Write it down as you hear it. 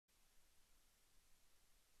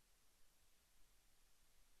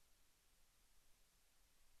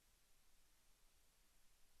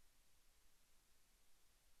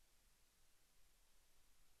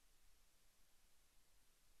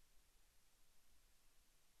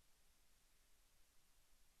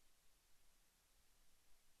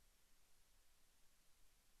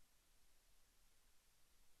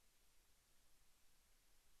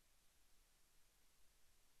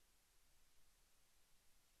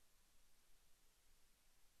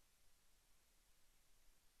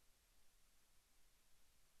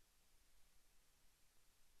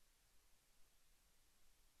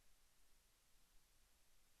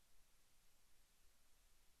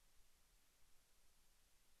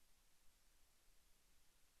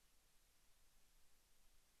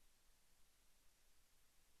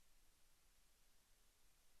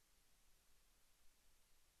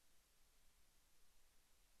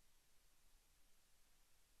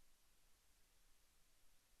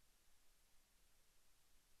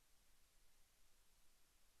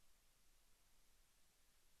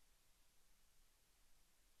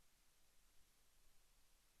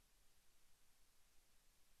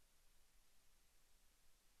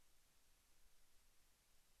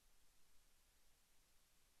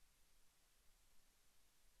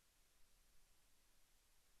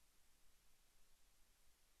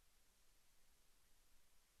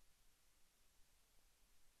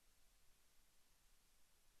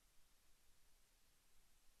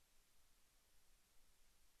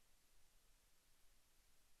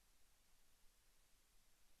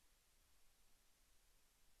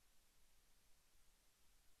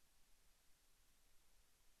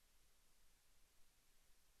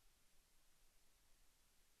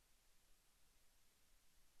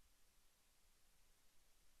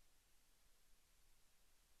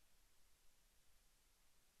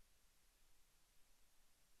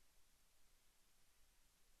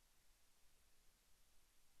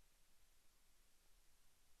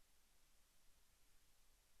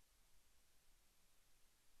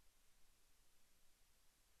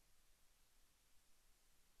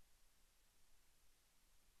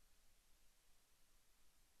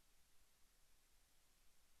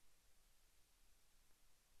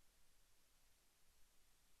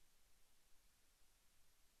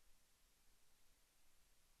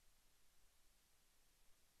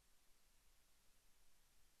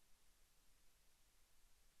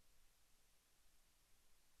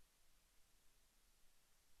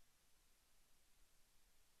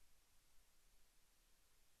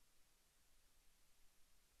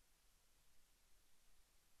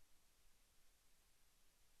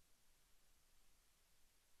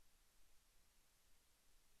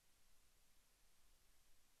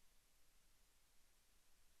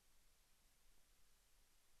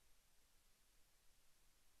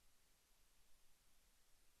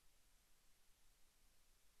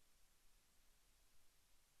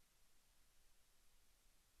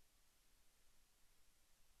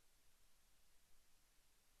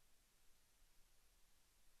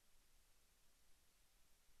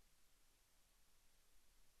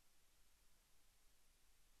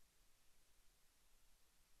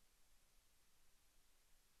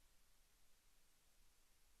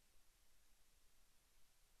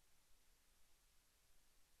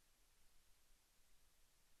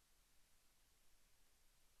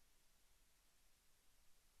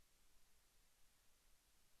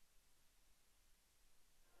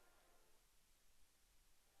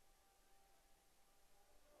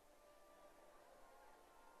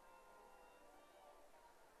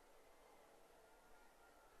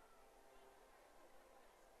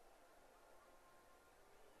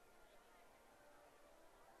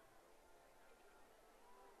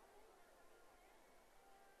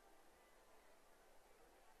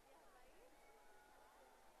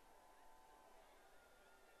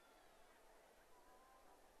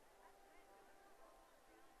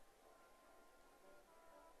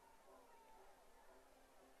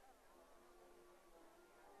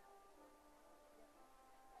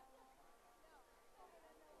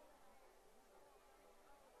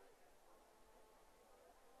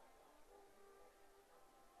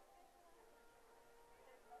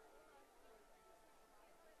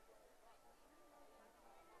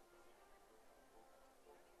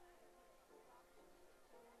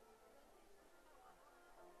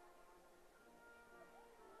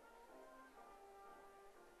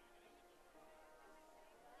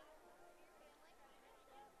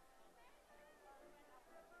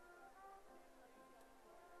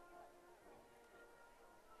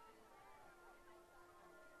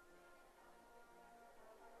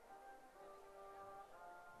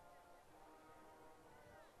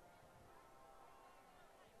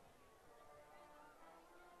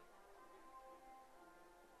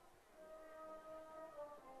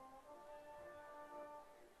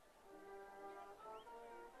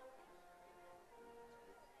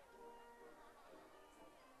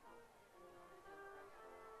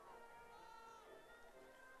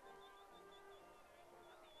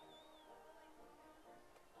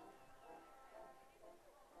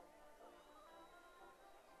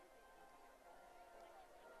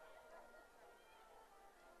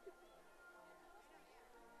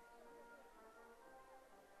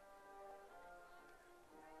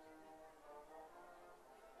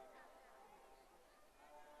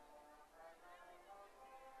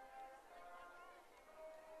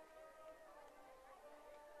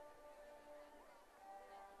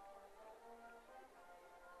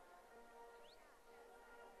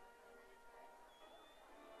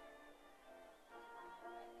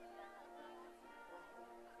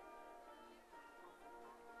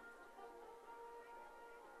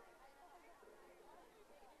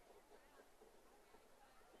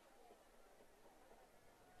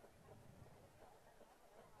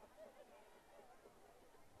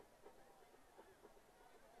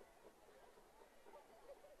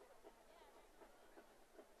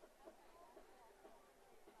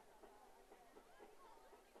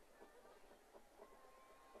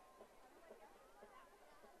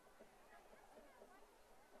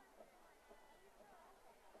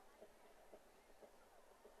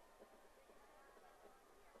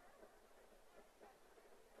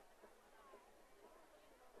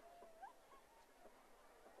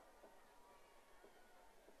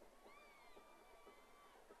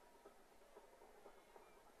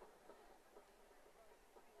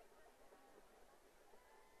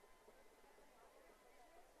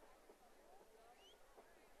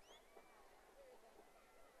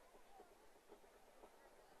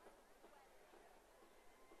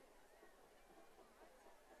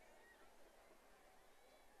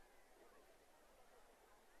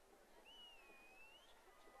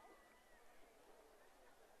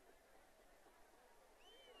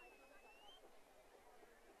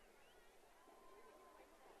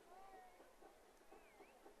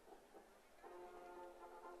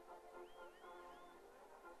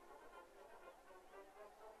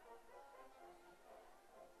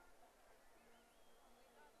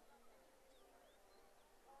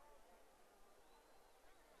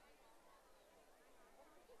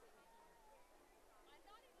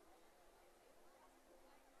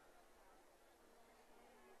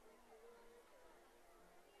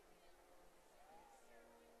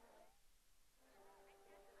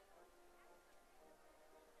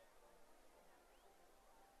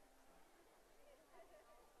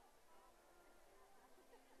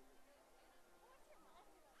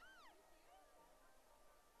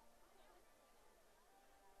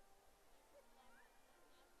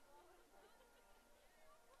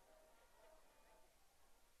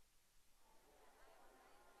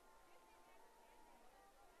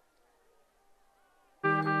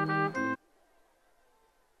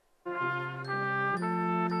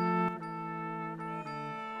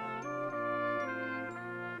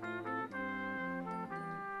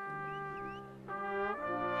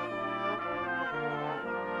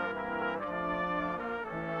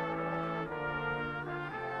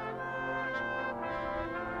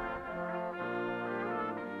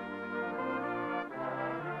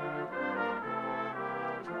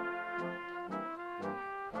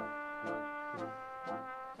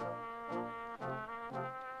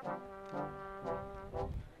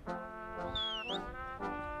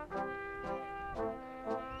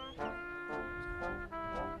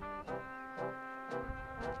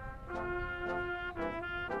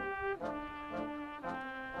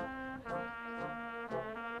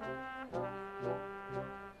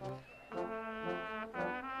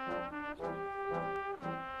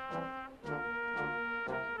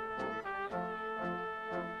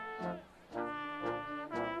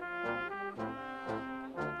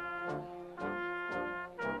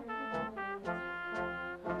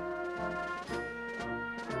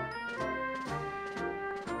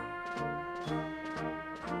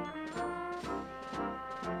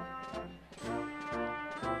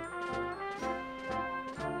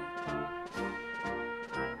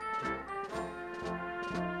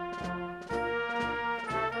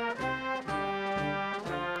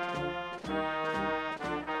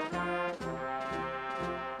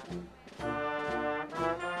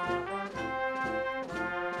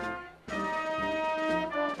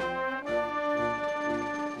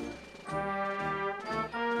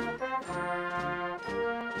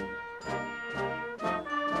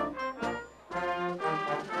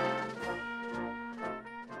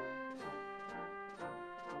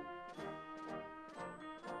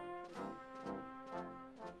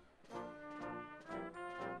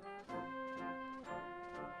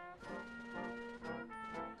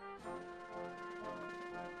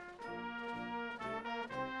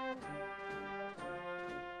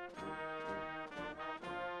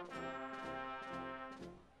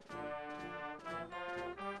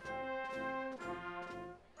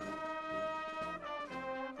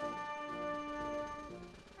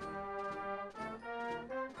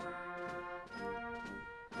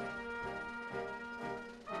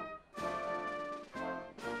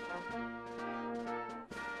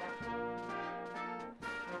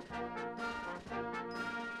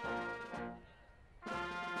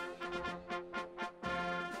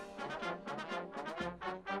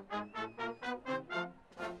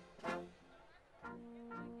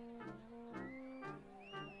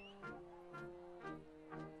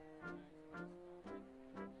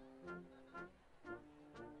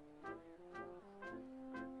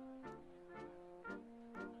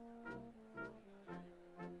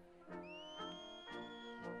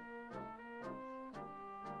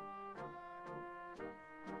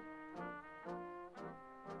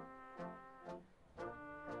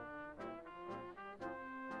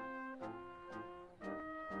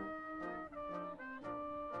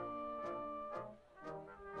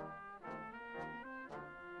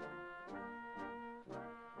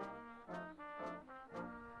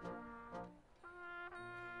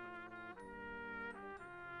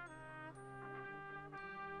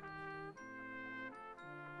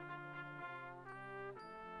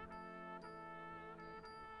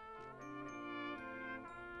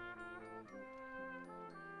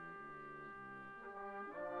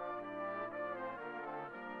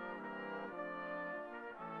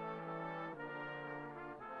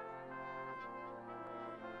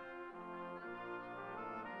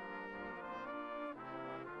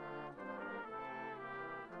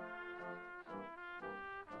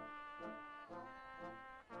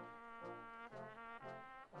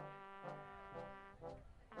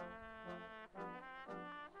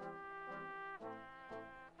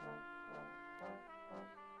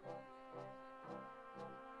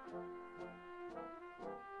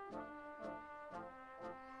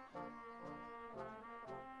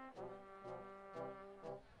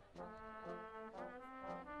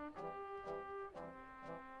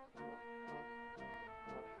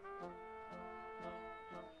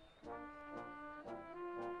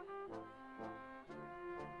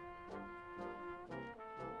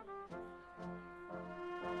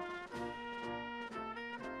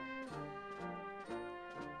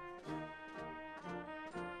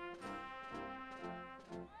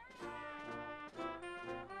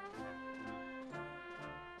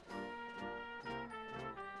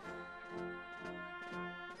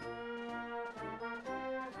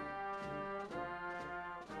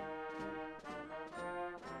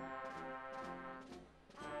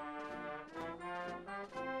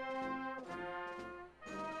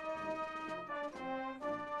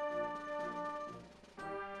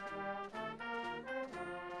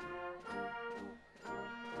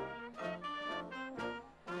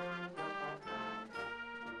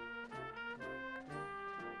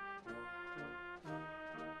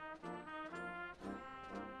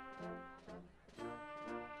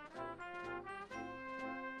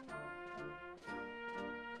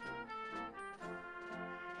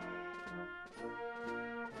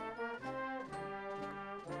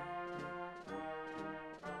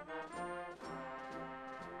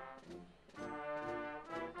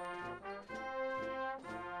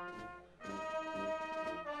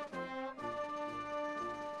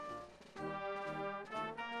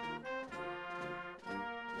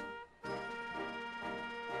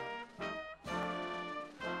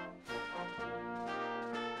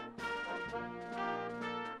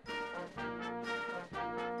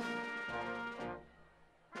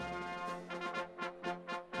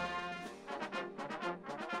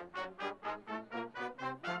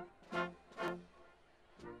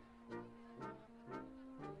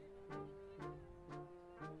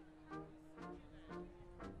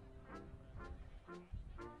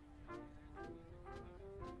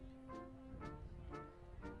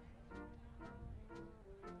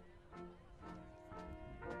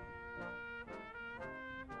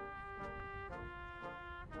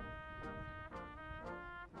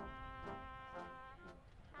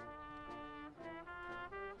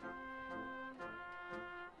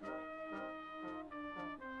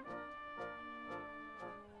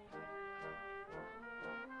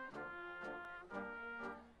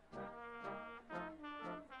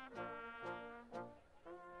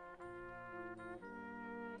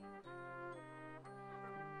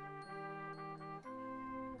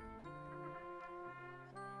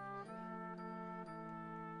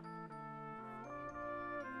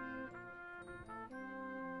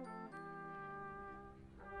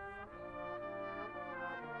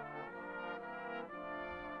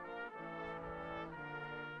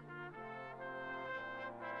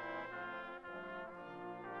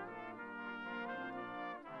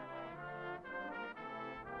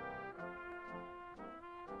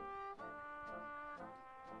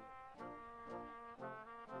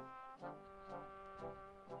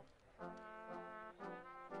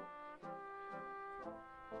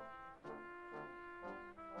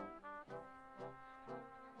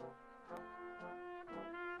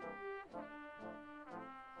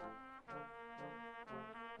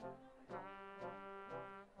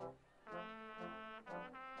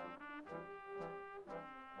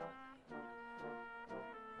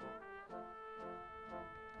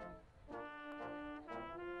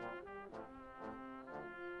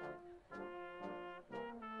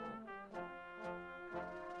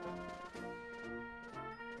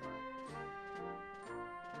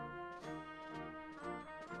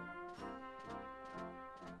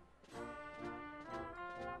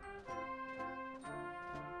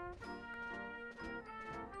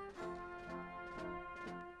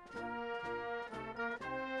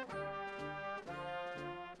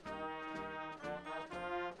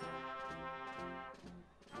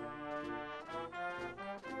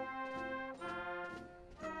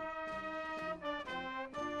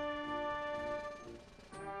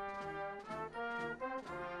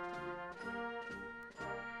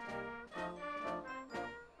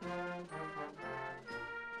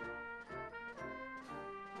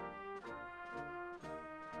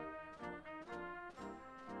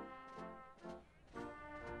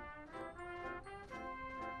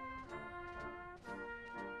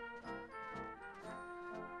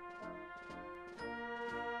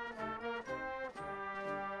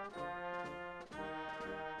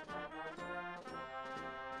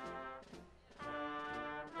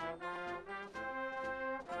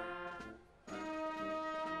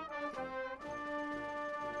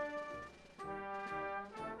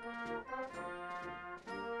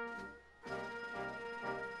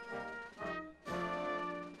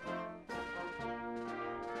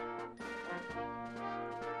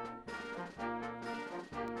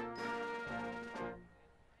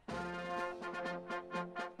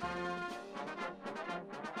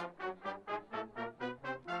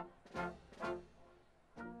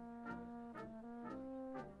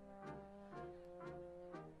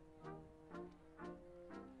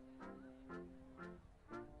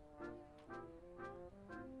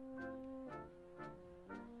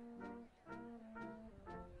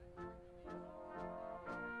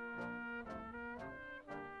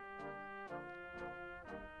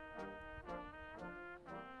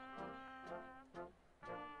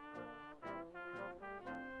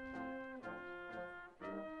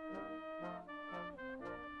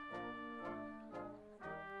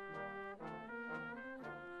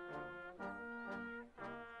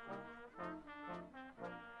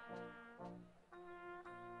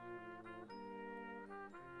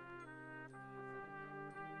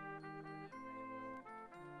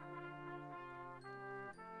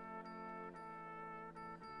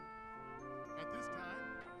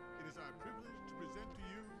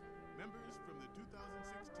members from the 2016-2017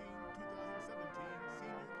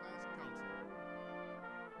 Senior Class Council.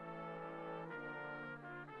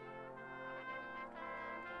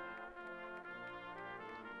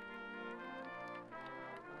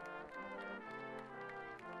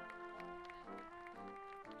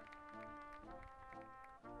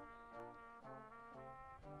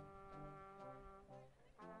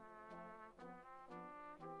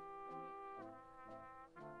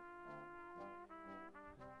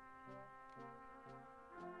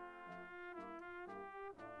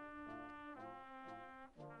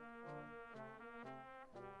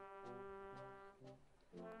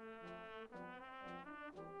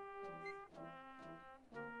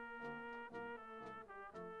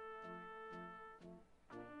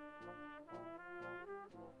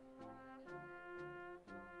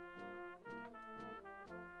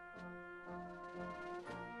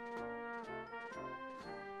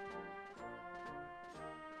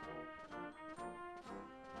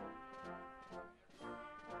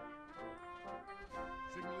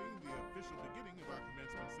 Signaling the official beginning of our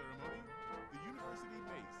commencement ceremony, the University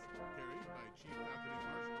Mace, carried by Chief Faculty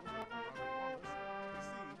Marshal Dr. Robert Wallace,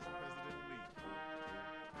 precedes President Lee.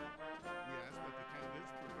 We ask that the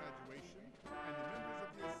candidates for graduation and the members of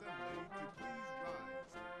the Assembly to please rise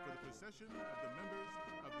for the procession of the members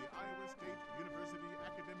of the Iowa State University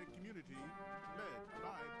academic community, led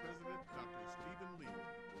by President Dr. Stephen Lee.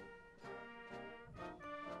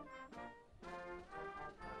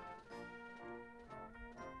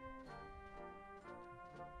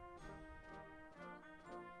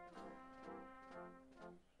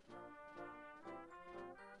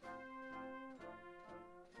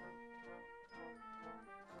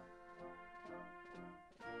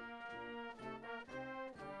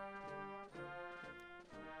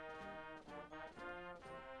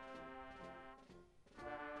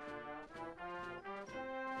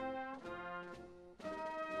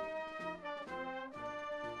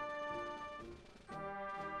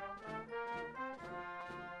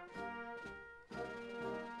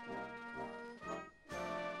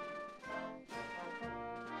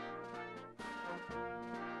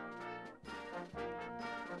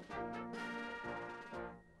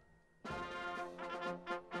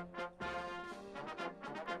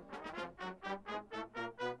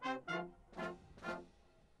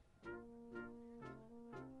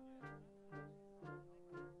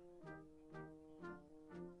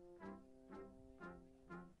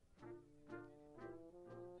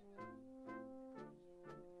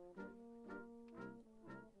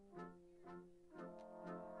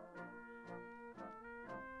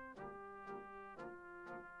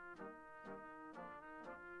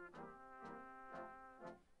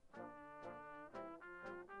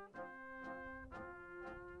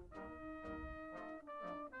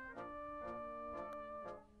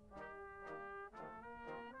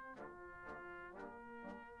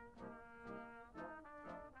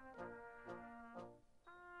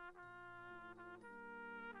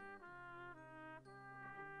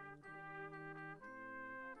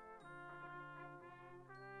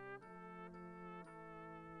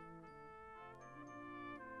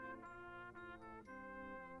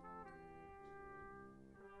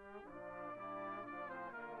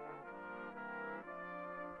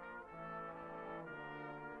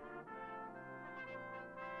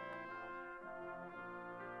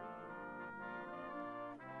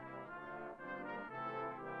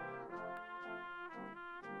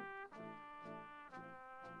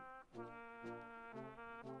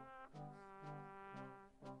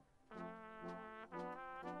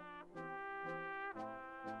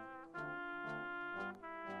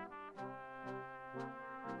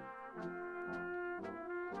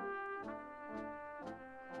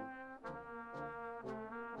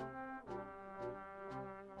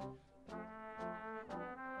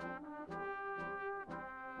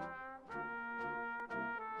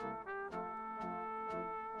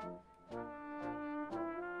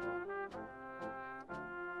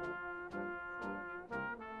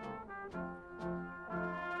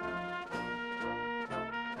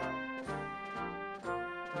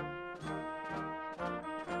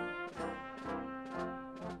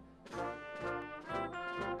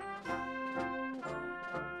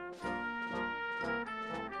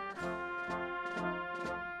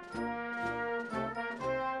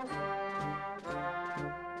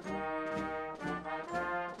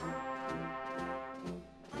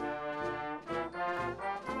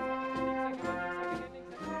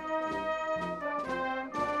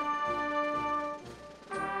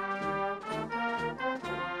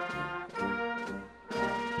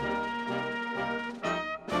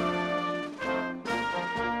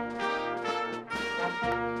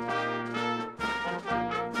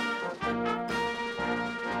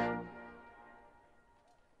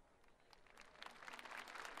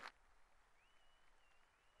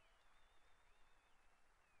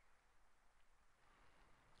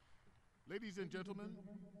 Ladies and gentlemen,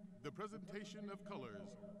 the presentation of colors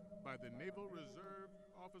by the Naval Reserve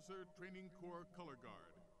Officer Training Corps Color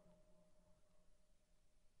Guard.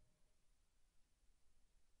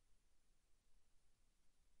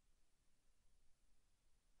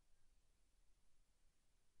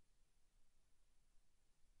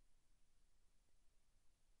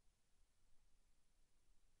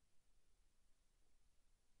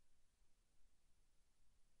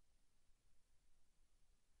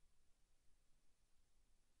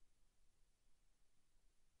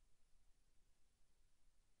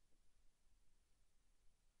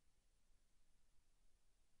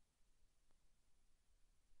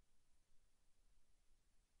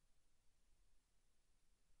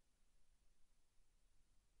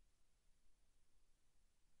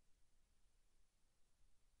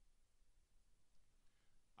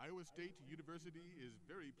 Iowa State University is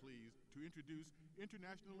very pleased to introduce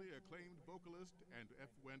internationally acclaimed vocalist and F.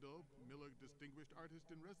 Wendell Miller Distinguished Artist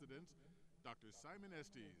in Residence, Dr. Simon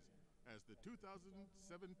Estes, as the 2017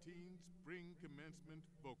 Spring Commencement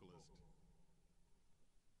vocalist.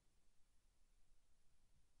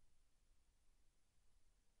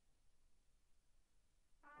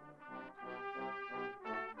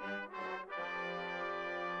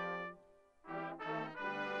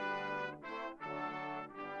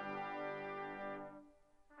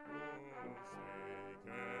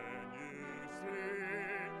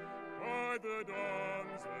 The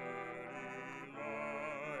dawn's early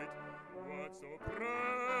light, what so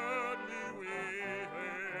proudly we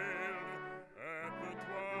hailed at the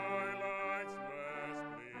twilight's last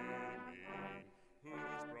gleaming,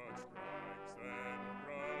 whose broad stripes and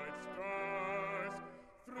bright stars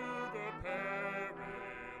through the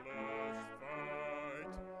perilous fight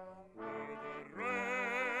o'er the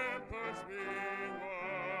ramparts we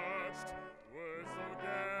watched were so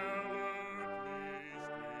gallantly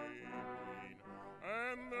streaming,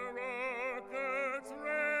 and the rocket's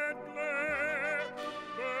red glare,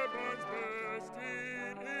 the bombs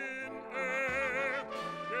bursting in air,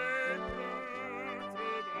 gave proof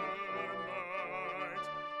through the night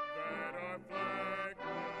that our flag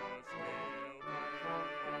was still there.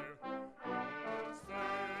 Oh,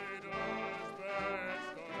 say does that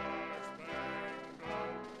star-spangled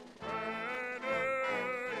banner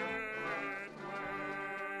yet wave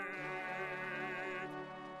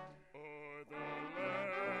o'er the land of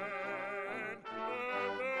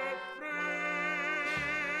the free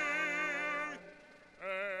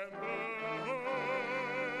and the home of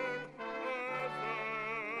the brave.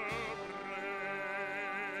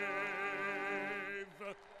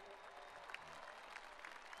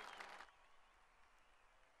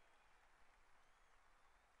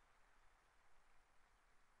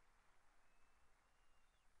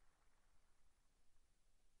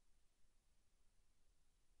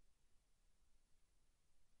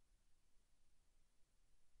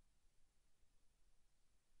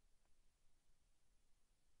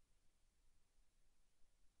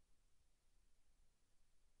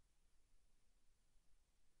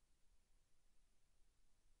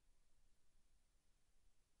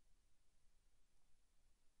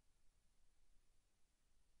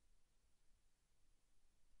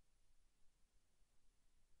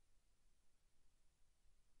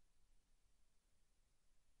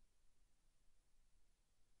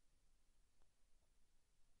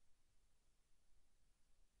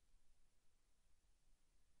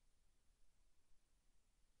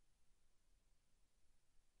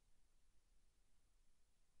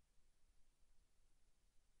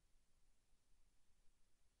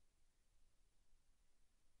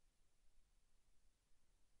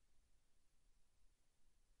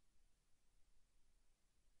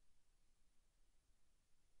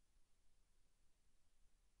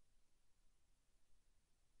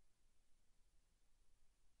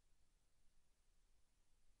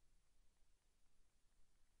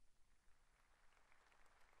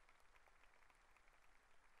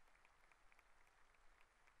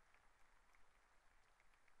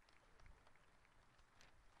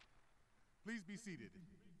 Please be seated.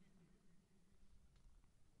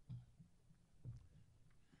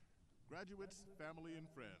 Graduates, family, and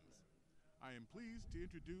friends, I am pleased to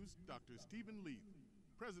introduce Dr. Stephen Leith,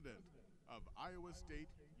 President of Iowa State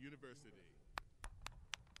University.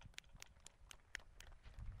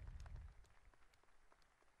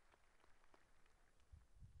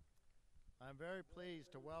 I'm very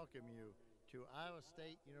pleased to welcome you to Iowa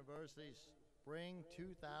State University's Spring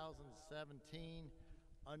 2017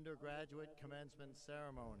 Undergraduate Commencement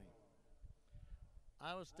Ceremony.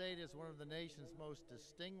 Iowa State is one of the nation's most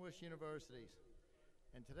distinguished universities,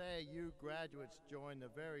 and today you graduates join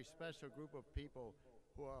the very special group of people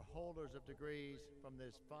who are holders of degrees from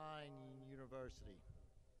this fine university.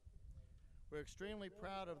 We're extremely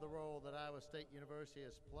proud of the role that Iowa State University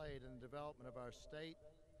has played in the development of our state,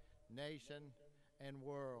 nation, and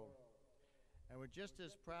world. And we're just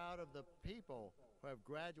as proud of the people who have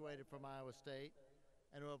graduated from Iowa State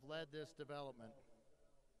and who have led this development.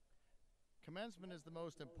 Commencement is the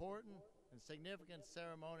most important and significant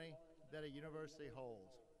ceremony that a university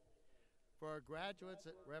holds. For our graduates,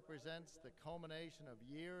 it represents the culmination of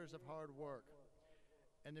years of hard work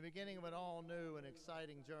and the beginning of an all-new and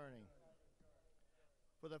exciting journey.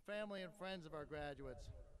 For the family and friends of our graduates,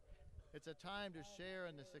 it's a time to share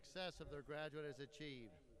in the success of their graduate has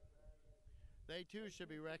achieved. They too should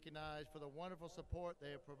be recognized for the wonderful support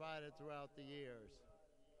they have provided throughout the years.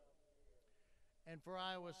 And for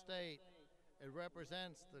Iowa State, it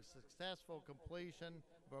represents the successful completion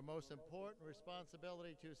of our most important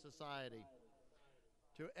responsibility to society,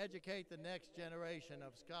 to educate the next generation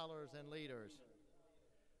of scholars and leaders.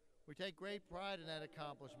 We take great pride in that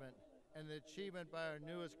accomplishment and the achievement by our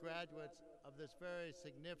newest graduates of this very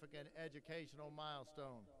significant educational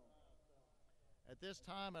milestone. At this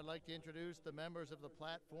time, I'd like to introduce the members of the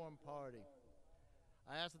Platform Party.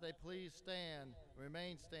 I ask that they please stand and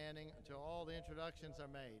remain standing until all the introductions are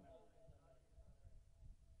made.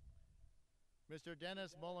 Mr.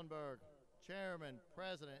 Dennis Muhlenberg, Chairman,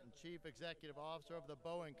 President, and Chief Executive Officer of the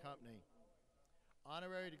Boeing Company,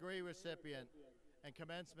 honorary degree recipient, and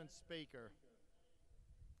commencement speaker.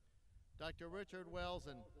 Dr. Richard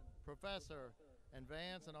Welson, Professor, and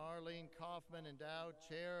Vance and Arlene Kaufman Endowed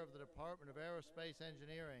Chair of the Department of Aerospace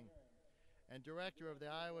Engineering and Director of the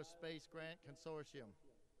Iowa Space Grant Consortium.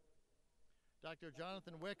 Dr.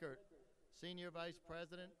 Jonathan Wickert, Senior Vice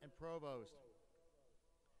President and Provost.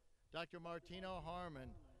 Dr. Martino Harmon,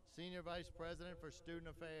 Senior Vice President for Student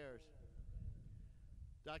Affairs.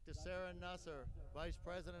 Dr. Sarah Nusser, Vice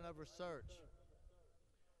President of Research.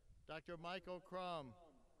 Dr. Michael Crum,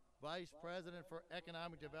 Vice President for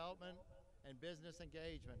Economic Development and Business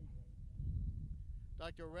Engagement.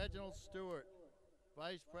 Dr. Reginald Stewart,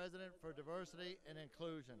 Vice President for Diversity and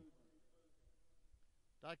Inclusion.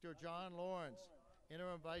 Dr. John Lawrence,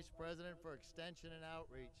 Interim Vice President for Extension and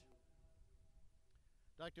Outreach.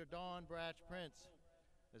 Dr. Dawn Bratch Prince,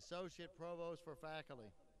 Associate Provost for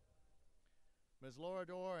Faculty. Ms. Laura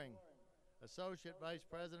Doring, Associate Vice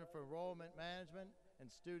President for Enrollment Management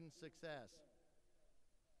and Student Success.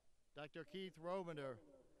 Dr. Keith Robender,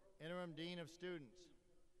 Interim Dean of Students.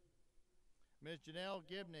 Ms. Janelle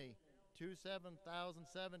Gibney,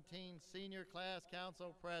 2017 Senior Class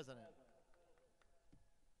Council President.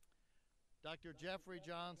 Dr. Jeffrey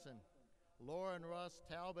Johnson, Lauren Russ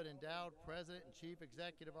Talbot Endowed President and Chief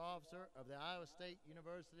Executive Officer of the Iowa State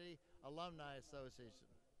University Alumni Association.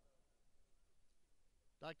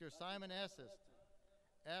 Dr. Simon Essist,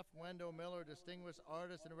 F. Wendell Miller Distinguished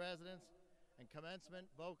Artist in Residence and Commencement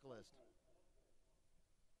Vocalist.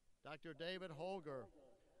 Dr. David Holger,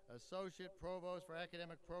 Associate Provost for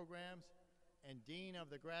Academic Programs and Dean of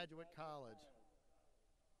the Graduate College.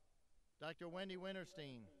 Dr. Wendy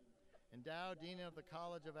Winterstein, Endowed Dean of the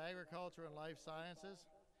College of Agriculture and Life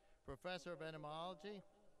Sciences, Professor of Entomology,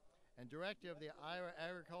 and Director of the Iowa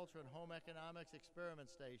Agriculture and Home Economics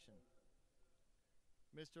Experiment Station.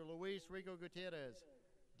 Mr. Luis Rico Gutierrez,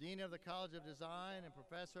 Dean of the College of Design and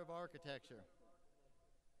Professor of Architecture.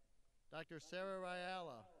 Dr. Sarah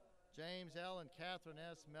Riala, James L. and Catherine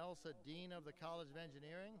S. Melsa, Dean of the College of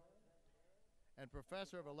Engineering and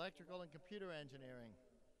Professor of Electrical and Computer Engineering.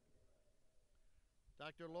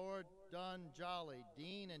 Dr. Lord Dunn Jolly,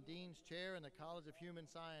 Dean and Dean's Chair in the College of Human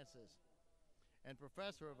Sciences and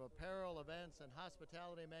Professor of Apparel, Events, and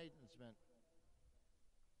Hospitality Management.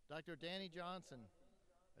 Dr. Danny Johnson,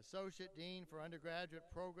 Associate Dean for Undergraduate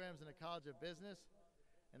Programs in the College of Business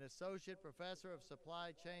and Associate Professor of Supply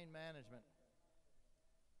Chain Management.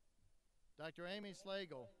 Dr. Amy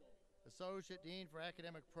Slagle, Associate Dean for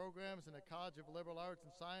Academic Programs in the College of Liberal Arts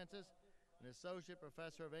and Sciences and Associate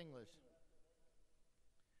Professor of English.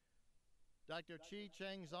 Dr. Chi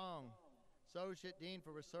Cheng Zong, Associate Dean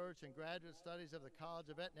for Research and Graduate Studies of the College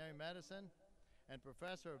of Veterinary Medicine and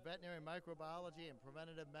Professor of Veterinary Microbiology and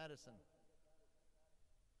Preventative Medicine.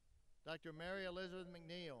 Dr. Mary Elizabeth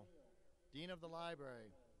McNeil, Dean of the Library.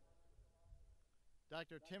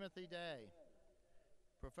 Dr. Timothy Day,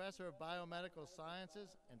 Professor of Biomedical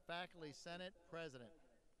Sciences and Faculty Senate President.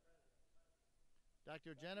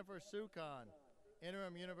 Dr. Jennifer Sukon,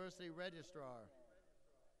 Interim University Registrar.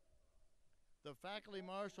 The Faculty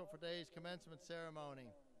Marshal for today's commencement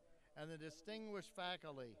ceremony and the distinguished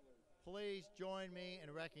faculty, please join me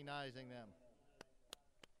in recognizing them.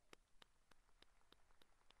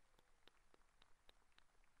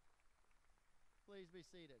 please be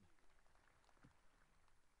seated.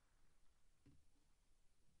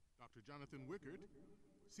 Dr. Jonathan Wickert,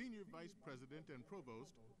 Senior Vice President and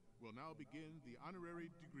Provost, will now begin the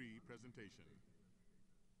honorary degree presentation.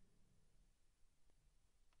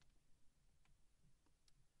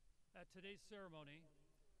 At today's ceremony,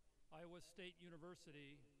 Iowa State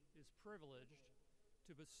University is privileged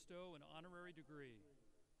to bestow an honorary degree,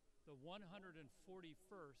 the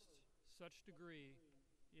 141st such degree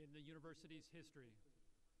in the university's history.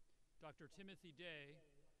 Dr. Timothy Day,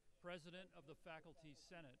 President of the Faculty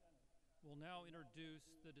Senate, will now introduce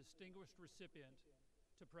the distinguished recipient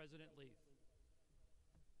to President Leith.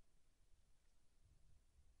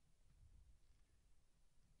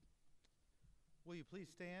 Will you please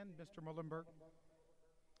stand, Mr. Muhlenberg?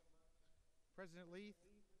 President Leith,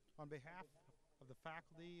 on behalf of the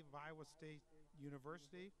faculty of Iowa State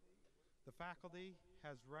University, the faculty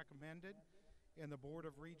has recommended and the Board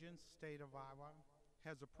of Regents, State of Iowa,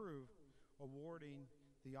 has approved awarding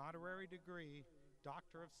the honorary degree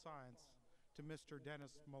Doctor of Science to Mr.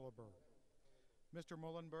 Dennis Muhlenberg. Mr.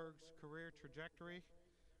 Muhlenberg's career trajectory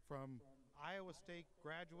from Iowa State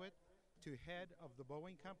graduate to head of the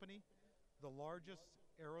Boeing Company, the largest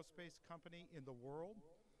aerospace company in the world,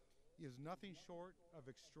 is nothing short of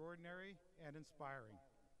extraordinary and inspiring.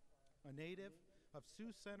 A native of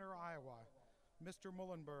Sioux Center, Iowa, Mr.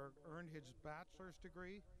 Muhlenberg earned his bachelor's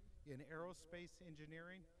degree in aerospace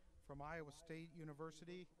engineering from Iowa State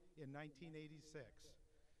University in 1986.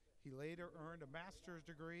 He later earned a master's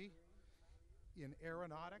degree in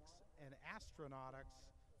aeronautics and astronautics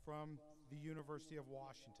from the University of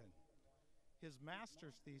Washington. His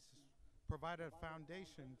master's thesis provided a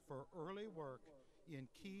foundation for early work in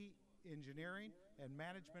key engineering and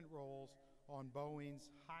management roles on Boeing's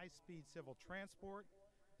high-speed civil transport,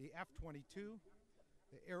 the F-22,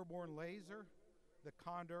 the airborne laser, the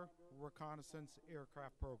Condor reconnaissance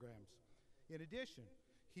aircraft programs. In addition,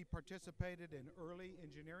 he participated in early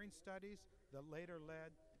engineering studies that later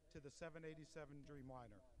led to the 787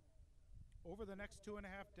 Dreamliner. Over the next 2.5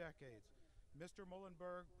 decades, Mr.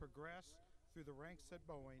 Muhlenberg progressed through the ranks at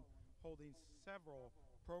Boeing, holding several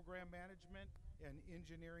program management and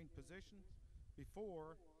engineering positions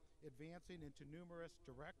before advancing into numerous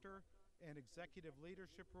director and executive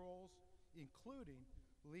leadership roles, including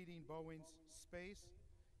leading Boeing's Space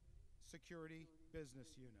Security Business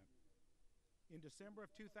Unit. In December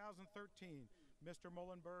of 2013, Mr.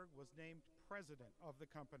 Muhlenberg was named president of the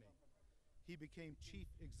company. He became Chief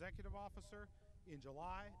Executive Officer in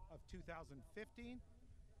July of 2015,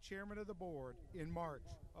 Chairman of the Board in March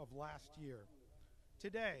of last year.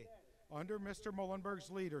 Today, under Mr. Muhlenberg's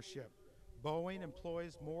leadership, Boeing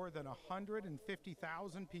employs more than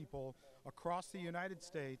 150,000 people across the United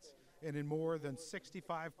States and in more than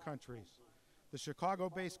 65 countries. The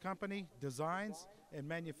Chicago-based company designs and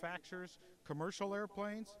manufactures commercial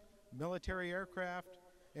airplanes, military aircraft,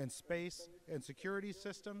 and space and security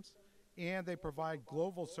systems, and they provide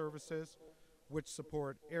global services which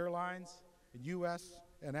support airlines, U.S.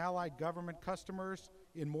 and allied government customers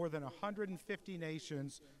in more than 150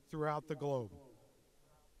 nations throughout the globe.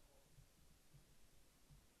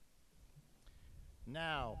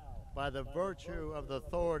 Now, by the virtue of the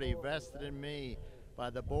authority vested in me by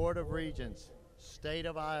the Board of Regents, State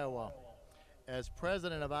of Iowa, as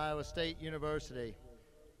President of Iowa State University,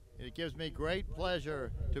 it gives me great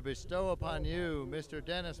pleasure to bestow upon you, Mr.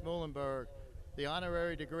 Dennis Muhlenberg, the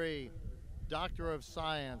honorary degree, Doctor of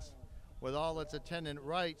Science, with all its attendant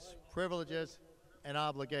rights, privileges, and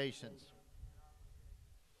obligations.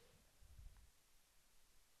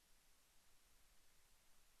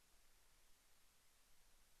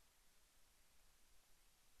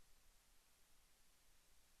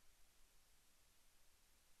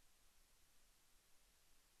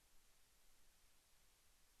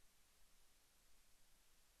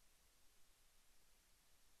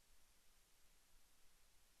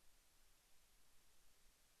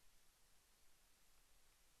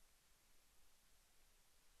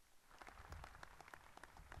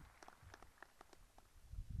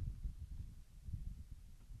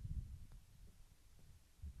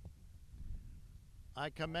 I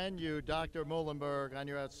commend you, Dr. Muhlenberg, on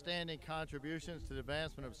your outstanding contributions to the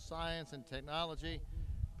advancement of science and technology,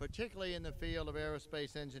 particularly in the field of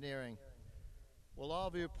aerospace engineering. Will all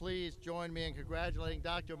of you please join me in congratulating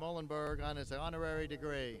Dr. Muhlenberg on his honorary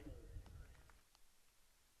degree?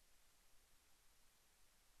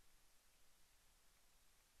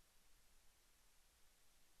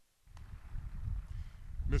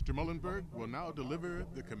 Mr. Muhlenberg will now deliver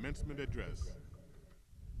the commencement address.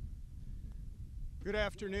 Good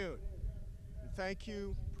afternoon, and thank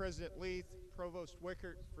you, President Leith, Provost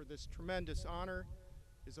Wickert, for this tremendous honor.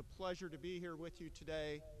 It's a pleasure to be here with you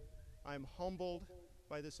today. I'm humbled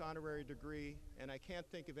by this honorary degree, and I can't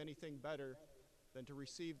think of anything better than to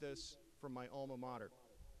receive this from my alma mater.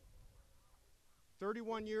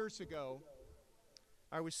 31 years ago,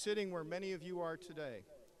 I was sitting where many of you are today,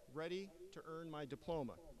 ready to earn my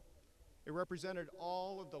diploma. It represented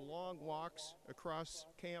all of the long walks across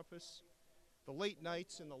campus, the late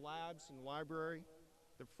nights in the labs and library,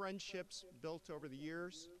 the friendships built over the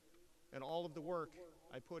years, and all of the work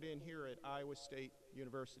I put in here at Iowa State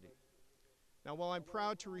University. Now, while I'm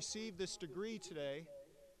proud to receive this degree today,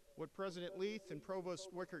 what President Leith and Provost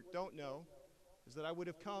Wickert don't know is that I would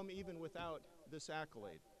have come even without this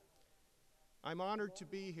accolade. I'm honored to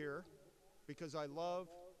be here because I love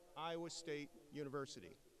Iowa State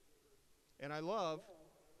University, and I love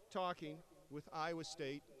talking with Iowa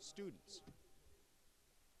State students.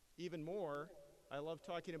 Even more, I love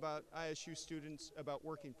talking about ISU students about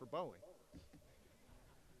working for Boeing.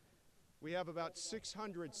 We have about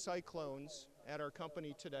 600 Cyclones at our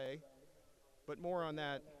company today, but more on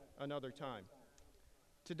that another time.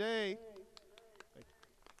 Today,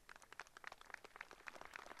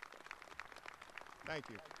 thank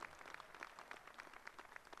you.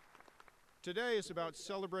 Today is about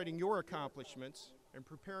celebrating your accomplishments and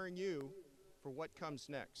preparing you for what comes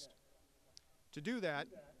next. To do that,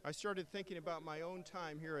 I started thinking about my own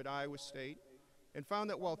time here at Iowa State and found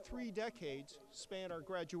that while 3 decades span our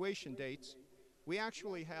graduation dates, we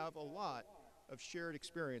actually have a lot of shared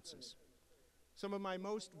experiences. Some of my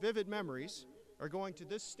most vivid memories are going to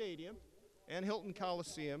this stadium and Hilton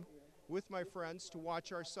Coliseum with my friends to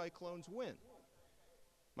watch our Cyclones win.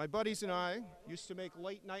 My buddies and I used to make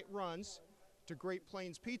late-night runs to Great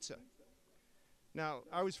Plains Pizza. Now,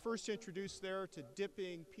 I was first introduced there to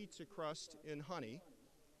dipping pizza crust in honey.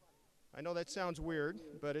 I know that sounds weird,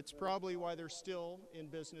 but it's probably why they're still in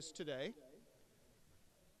business today.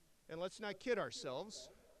 And let's not kid ourselves.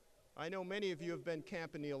 I know many of you have been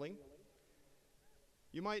campanealing.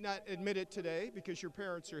 You might not admit it today because your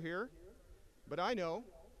parents are here, but I know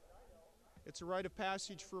it's a rite of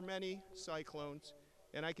passage for many Cyclones,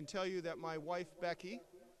 and I can tell you that my wife, Becky,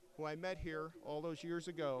 who I met here all those years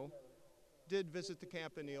ago, did visit the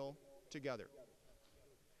campanile together.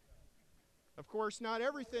 Of course, not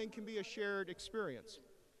everything can be a shared experience.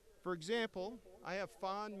 For example, I have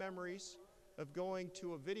fond memories of going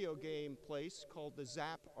to a video game place called the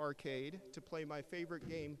Zap Arcade to play my favorite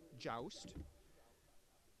game, Joust.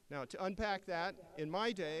 Now, to unpack that, in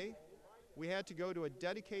my day, we had to go to a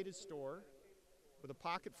dedicated store with a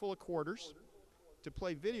pocket full of quarters to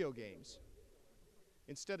play video games,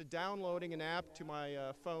 instead of downloading an app to my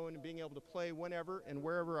phone and being able to play whenever and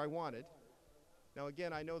wherever I wanted. Now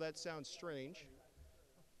again, I know that sounds strange,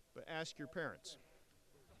 but ask your parents.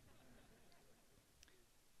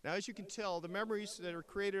 Now, as you can tell, the memories that are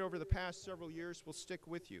created over the past several years will stick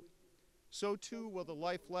with you. So too will the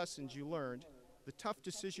life lessons you learned, the tough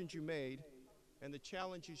decisions you made, and the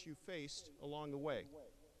challenges you faced along the way.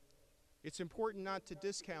 It's important not to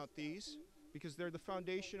discount these because they're the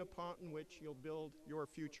foundation upon which you'll build your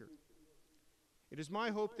future. It is my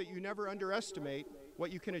hope that you never underestimate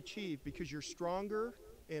what you can achieve because you're stronger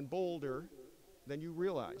and bolder than you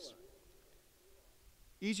realize.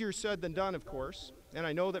 Easier said than done, of course, and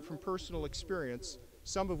I know that from personal experience,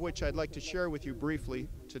 some of which I'd like to share with you briefly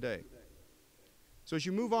today. So as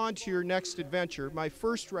you move on to your next adventure, my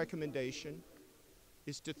first recommendation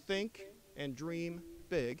is to think and dream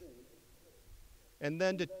big, and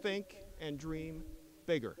then to think and dream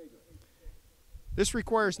bigger. This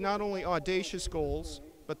requires not only audacious goals,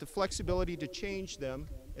 but the flexibility to change them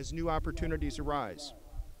as new opportunities arise.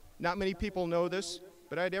 Not many people know this,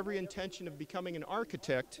 but I had every intention of becoming an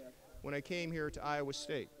architect when I came here to Iowa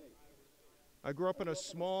State. I grew up on a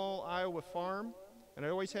small Iowa farm, and I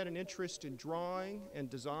always had an interest in drawing and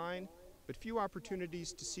design, but few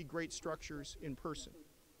opportunities to see great structures in person.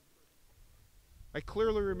 I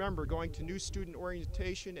clearly remember going to new student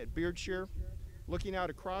orientation at Beardshire, looking out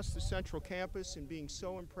across the central campus and being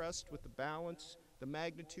so impressed with the balance, the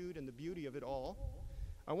magnitude, and the beauty of it all.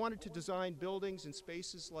 I wanted to design buildings and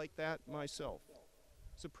spaces like that myself.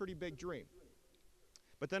 It's a pretty big dream.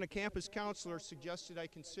 But then a campus counselor suggested I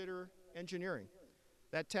consider engineering.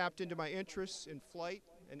 That tapped into my interests in flight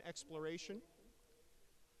and exploration.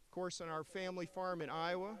 Of course, on our family farm in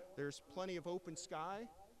Iowa, there's plenty of open sky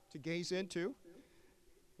to gaze into.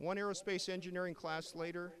 One aerospace engineering class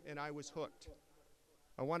later, and I was hooked.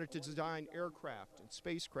 I wanted to design aircraft and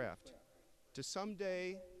spacecraft to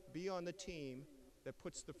someday be on the team that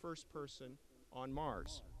puts the first person on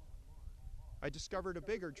Mars. I discovered a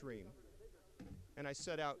bigger dream, and I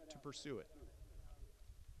set out to pursue it.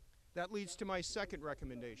 That leads to my second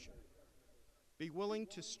recommendation. Be willing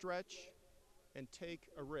to stretch and take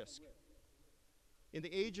a risk. In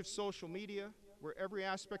the age of social media, where every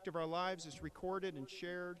aspect of our lives is recorded and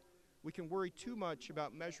shared, we can worry too much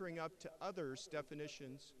about measuring up to others'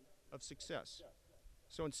 definitions of success.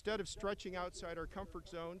 So instead of stretching outside our comfort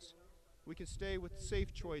zones, we can stay with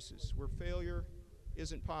safe choices where failure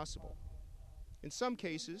isn't possible. In some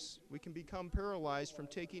cases, we can become paralyzed from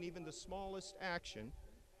taking even the smallest action,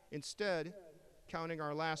 instead counting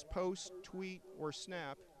our last post, tweet, or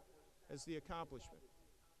snap as the accomplishment.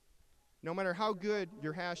 No matter how good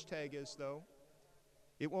your hashtag is, though,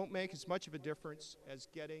 it won't make as much of a difference as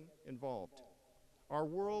getting involved. Our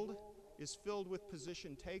world is filled with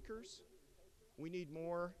position takers. We need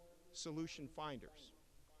more solution finders.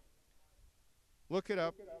 Look it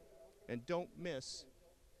up and don't miss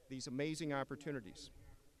these amazing opportunities.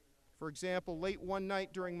 For example, late one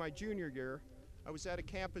night during my junior year, I was at a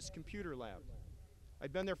campus computer lab.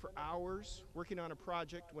 I'd been there for hours working on a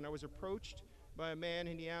project when I was approached by a man,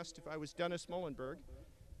 and he asked if I was Dennis Muhlenberg.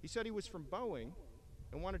 He said he was from Boeing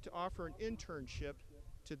and wanted to offer an internship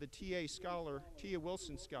to the Tia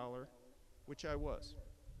Wilson Scholar, which I was.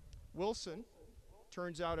 Wilson,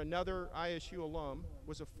 turns out another ISU alum,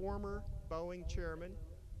 was a former Boeing chairman,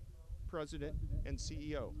 president, and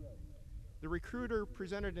CEO. The recruiter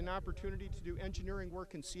presented an opportunity to do engineering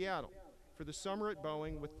work in Seattle for the summer at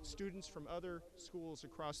Boeing with students from other schools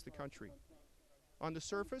across the country. On the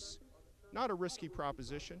surface, not a risky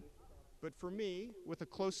proposition, but for me, with a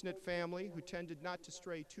close-knit family who tended not to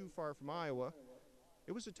stray too far from Iowa,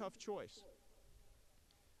 it was a tough choice.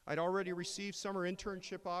 I'd already received summer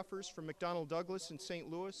internship offers from McDonnell Douglas in St.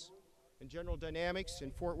 Louis and General Dynamics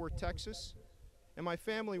in Fort Worth, Texas, and my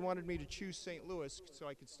family wanted me to choose St. Louis so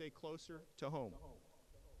I could stay closer to home.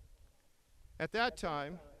 At that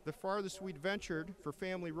time, the farthest we'd ventured for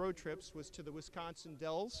family road trips was to the Wisconsin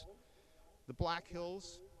Dells, the Black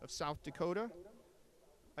Hills of South Dakota.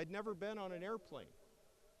 I'd never been on an airplane.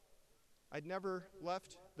 I'd never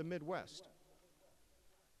left the Midwest.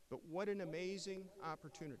 But what an amazing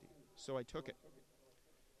opportunity, so I took it.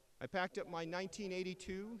 I packed up my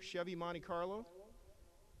 1982 Chevy Monte Carlo,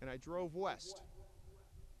 and I drove west.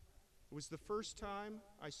 It was the first time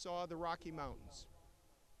I saw the Rocky Mountains.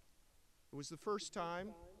 It was the first time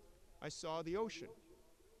I saw the ocean.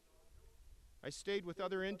 I stayed with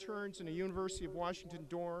other interns in a University of Washington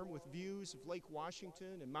dorm with views of Lake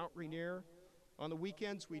Washington and Mount Rainier. On the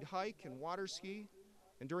weekends, we'd hike and water ski,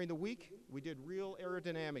 and during the week, we did real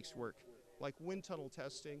aerodynamics work, like wind tunnel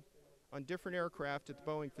testing on different aircraft at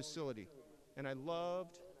the Boeing facility, and I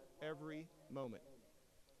loved every moment.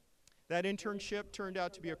 That internship turned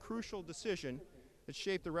out to be a crucial decision that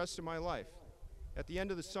shaped the rest of my life. At the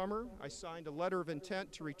end of the summer, I signed a letter of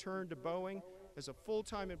intent to return to Boeing as a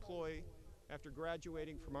full-time employee after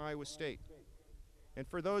graduating from Iowa State. And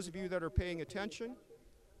for those of you that are paying attention,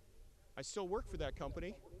 I still work for that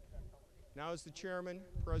company, now as the chairman,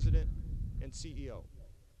 president, and CEO.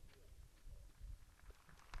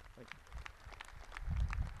 Thank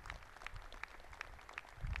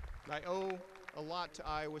you. I owe a lot to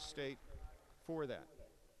Iowa State for that.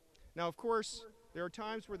 Now, of course, there are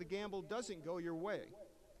times where the gamble doesn't go your way,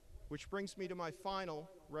 which brings me to my final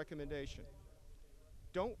recommendation.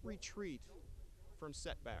 Don't retreat from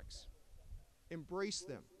setbacks. Embrace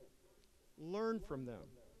them. Learn from them.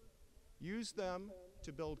 Use them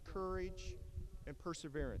to build courage and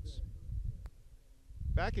perseverance.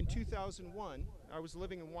 Back in 2001, I was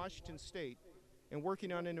living in Washington State and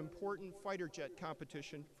working on an important fighter jet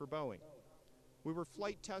competition for Boeing. We were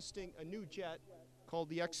flight testing a new jet called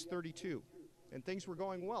the X-32, and things were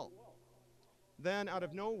going well. Then, out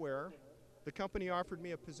of nowhere, the company offered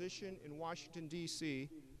me a position in Washington, D.C.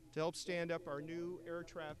 to help stand up our new air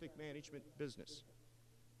traffic management business.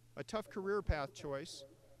 A tough career path choice,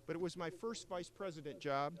 but it was my first vice president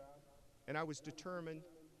job, and I was determined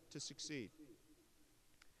to succeed.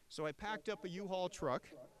 So I packed up a U-Haul truck,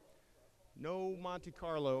 no Monte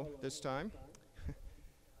Carlo this time.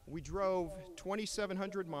 We drove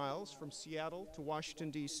 2,700 miles from Seattle to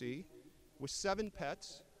Washington, D.C. with 7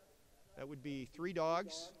 pets. That would be 3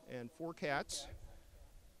 dogs and 4 cats,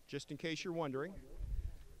 just in case you're wondering.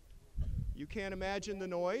 You can't imagine the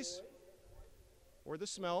noise or the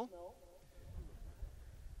smell.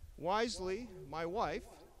 Wisely, my wife,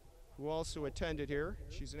 who also attended here,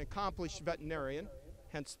 she's an accomplished veterinarian,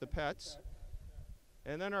 hence the pets,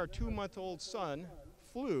 and then our 2-month-old son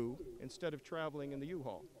flew instead of traveling in the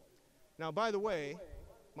U-Haul. Now, by the way,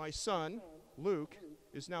 my son, Luke,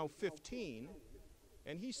 is now 15,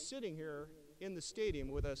 and he's sitting here in the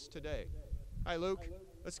stadium with us today. Hi, Luke.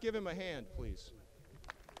 Let's give him a hand, please.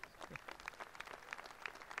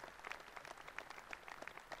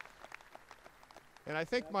 And I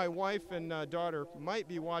think my wife and daughter might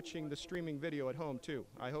be watching the streaming video at home too.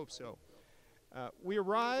 I hope so. We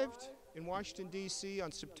arrived in Washington, D.C. on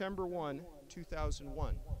September 1,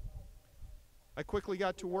 2001. I quickly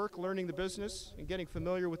got to work learning the business and getting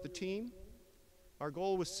familiar with the team. Our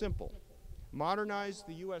goal was simple: modernize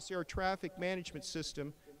the U.S. air traffic management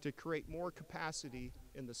system to create more capacity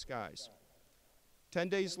in the skies. 10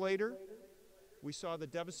 days later, we saw the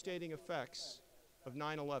devastating effects of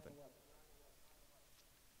 9/11.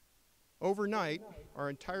 Overnight,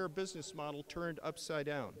 our entire business model turned upside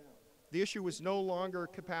down. The issue was no longer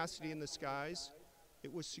capacity in the skies,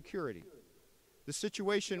 it was security. The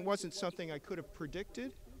situation wasn't something I could have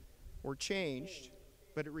predicted or changed,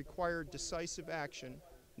 but it required decisive action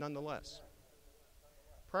nonetheless.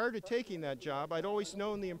 Prior to taking that job, I'd always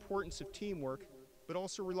known the importance of teamwork, but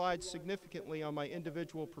also relied significantly on my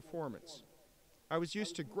individual performance. I was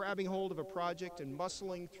used to grabbing hold of a project and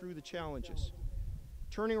muscling through the challenges.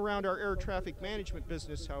 Turning around our air traffic management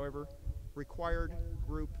business, however, required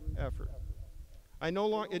group effort. It no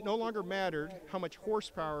longer mattered how much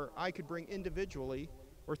horsepower I could bring individually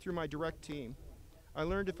or through my direct team. I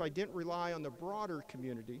learned if I didn't rely on the broader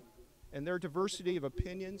community and their diversity of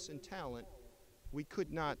opinions and talent, we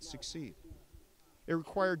could not succeed. It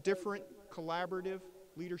required different collaborative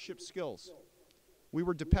leadership skills. We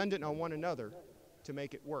were dependent on one another to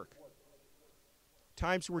make it work.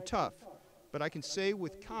 Times were tough, but I can say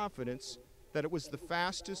with confidence that it was the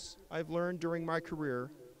fastest I've learned during my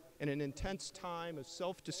career in an intense time of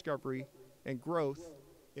self-discovery and growth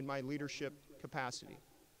in my leadership capacity.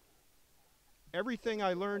 Everything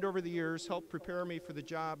I learned over the years helped prepare me for the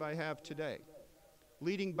job I have today,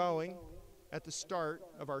 leading Boeing at the start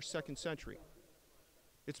of our second century.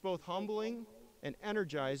 It's both humbling and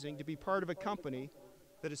energizing to be part of a company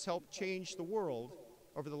that has helped change the world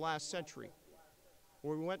over the last century,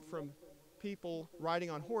 where we went from people riding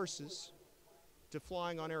on horses to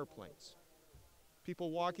flying on airplanes, people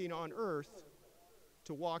walking on Earth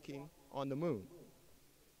to walking on the moon.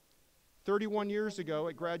 31 years ago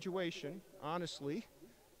at graduation, honestly,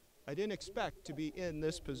 I didn't expect to be in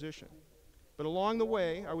this position. But along the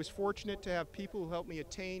way, I was fortunate to have people who helped me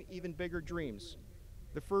attain even bigger dreams.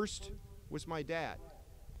 The first was my dad.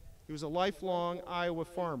 He was a lifelong Iowa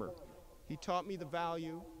farmer. He taught me the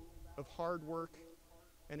value of hard work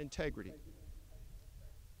and integrity.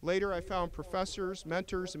 Later, I found professors,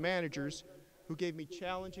 mentors, and managers who gave me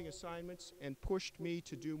challenging assignments and pushed me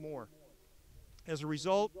to do more. As a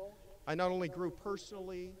result, I not only grew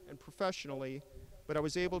personally and professionally, but I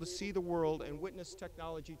was able to see the world and witness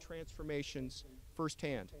technology transformations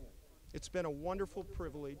firsthand. It's been a wonderful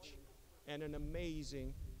privilege and an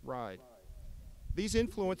amazing ride. These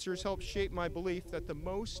influencers helped shape my belief that the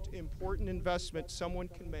most important investment someone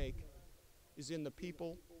can make is in the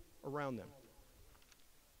people around them.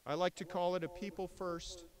 I like to call it a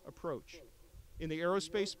people-first approach. In the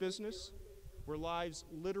aerospace business, where lives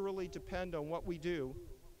literally depend on what we do,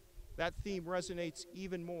 that theme resonates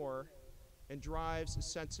even more and drives a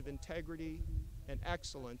sense of integrity and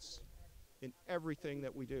excellence in everything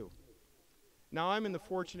that we do. Now I'm in the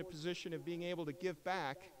fortunate position of being able to give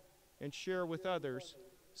back and share with others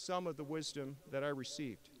some of the wisdom that I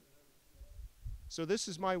received. So this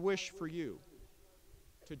is my wish for you: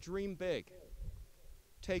 to dream big,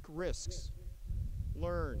 take risks,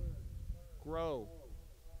 learn, grow,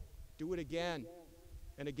 do it again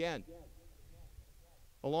and again.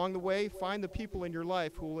 Along the way, find the people in your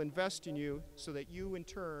life who will invest in you so that you, in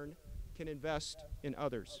turn, can invest in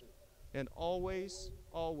others. And always,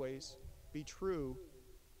 always be true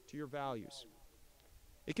to your values.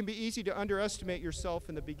 It can be easy to underestimate yourself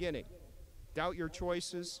in the beginning, doubt your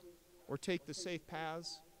choices, or take the safe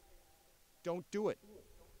paths. Don't do it.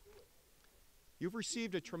 You've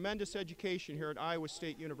received a tremendous education here at Iowa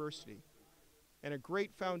State University and a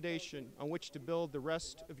great foundation on which to build the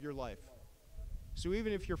rest of your life. So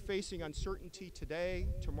even if you're facing uncertainty today,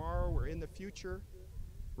 tomorrow, or in the future,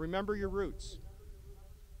 remember your roots.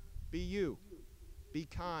 Be you. Be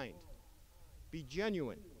kind. Be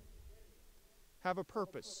genuine. Have a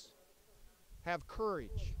purpose. Have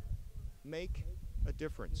courage. Make a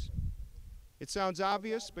difference. It sounds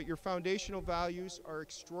obvious, but your foundational values are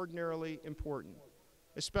extraordinarily important,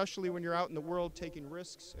 especially when you're out in the world taking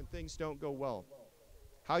risks and things don't go well.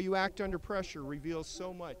 How you act under pressure reveals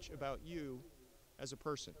so much about you as a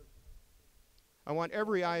person. I want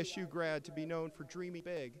every ISU grad to be known for dreaming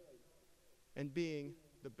big and being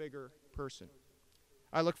the bigger person.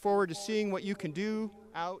 I look forward to seeing what you can do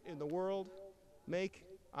out in the world. Make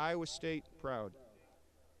Iowa State proud.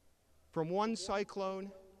 From one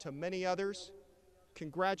cyclone to many others,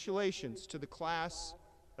 congratulations to the class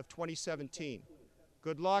of 2017.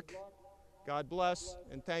 Good luck, God bless,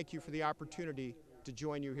 and thank you for the opportunity to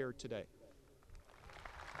join you here today.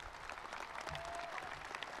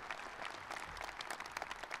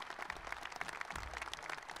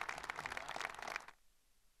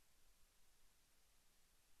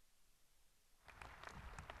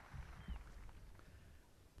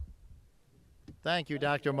 Thank you,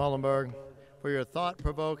 Dr. Mullenberg, for your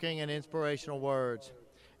thought-provoking and inspirational words.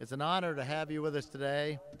 It's an honor to have you with us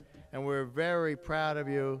today, and we're very proud of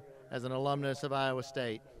you as an alumnus of Iowa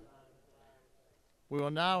State. We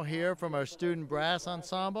will now hear from our student brass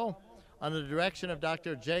ensemble under the direction of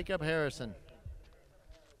Dr. Jacob Harrison.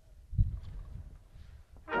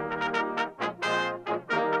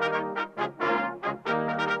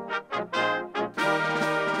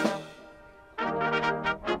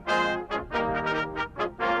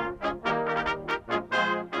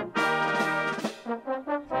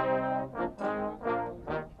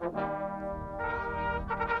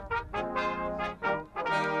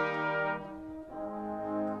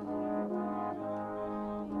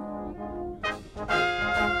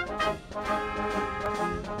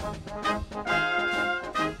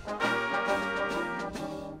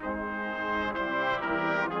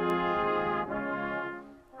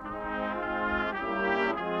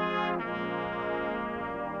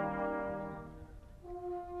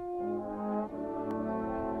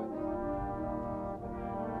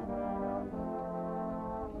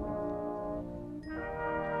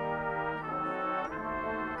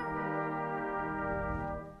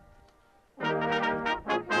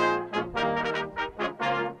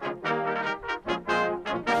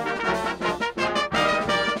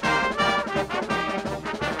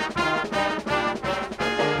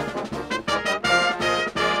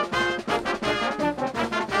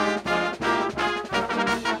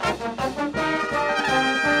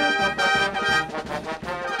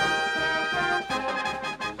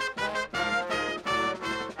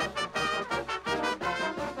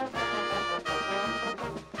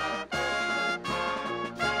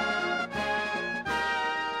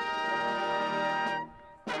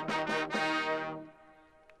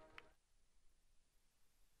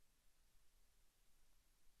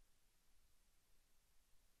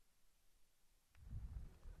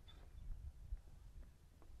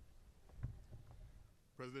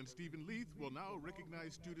 President Stephen Leith will now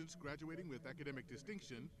recognize students graduating with academic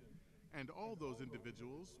distinction and all those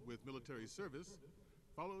individuals with military service,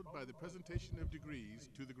 followed by the presentation of degrees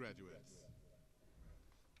to the graduates.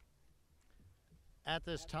 At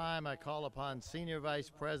this time, I call upon Senior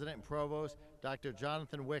Vice President and Provost, Dr.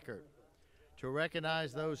 Jonathan Wickert, to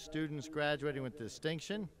recognize those students graduating with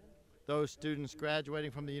distinction, those students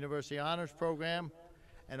graduating from the University Honors Program,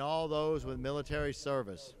 and all those with military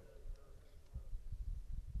service.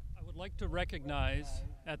 I would like to recognize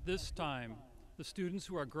at this time the students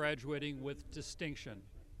who are graduating with distinction.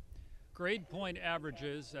 Grade point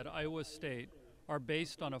averages at Iowa State are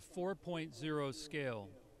based on a 4.0 scale.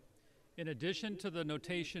 In addition to the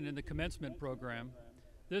notation in the commencement program,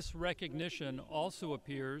 this recognition also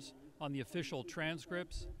appears on the official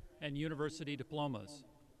transcripts and university diplomas.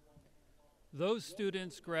 Those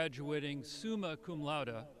students graduating summa cum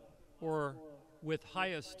laude, or with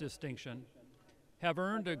highest distinction, have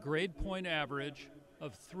earned a grade point average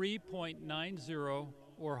of 3.90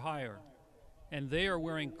 or higher, and they are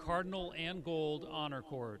wearing cardinal and gold honor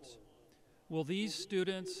cords. Will these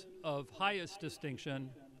students of highest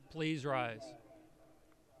distinction please rise?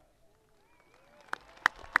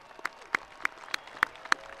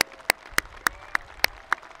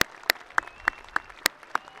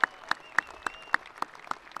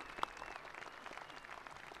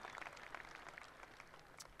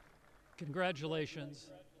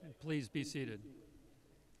 Congratulations, and please be seated.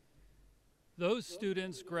 Those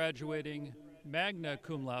students graduating magna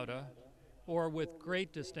cum laude, or with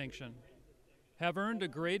great distinction, have earned a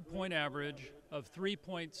grade point average of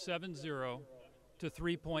 3.70 to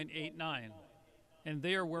 3.89, and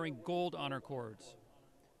they are wearing gold honor cords.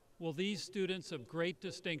 Will these students of great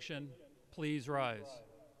distinction please rise?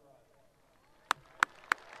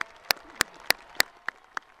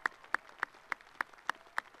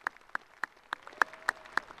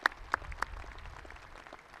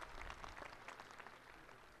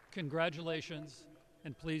 Congratulations,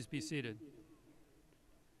 and please be seated.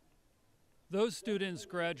 Those students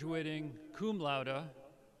graduating cum laude,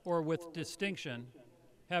 or with distinction,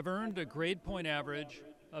 have earned a grade point average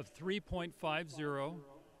of 3.50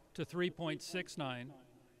 to 3.69,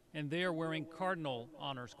 and they are wearing cardinal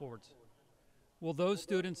honors cords. Will those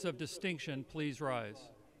students of distinction please rise?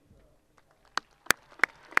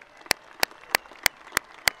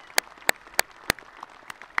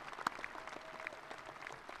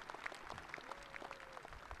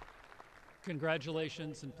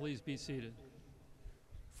 Congratulations, and please be seated.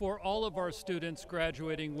 For all of our students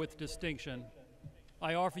graduating with distinction,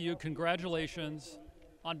 I offer you congratulations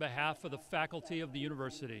on behalf of the faculty of the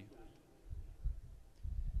university.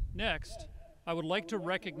 Next, I would like to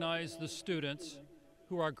recognize the students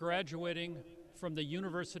who are graduating from the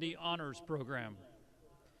University Honors Program.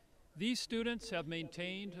 These students have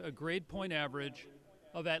maintained a grade point average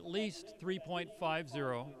of at least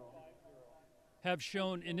 3.50, have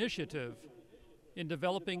shown initiative in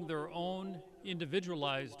developing their own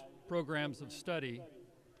individualized programs of study,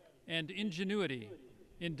 and ingenuity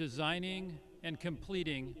in designing and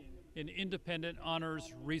completing an independent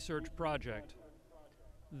honors research project.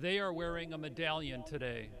 They are wearing a medallion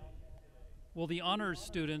today. Will the honors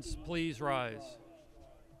students please rise?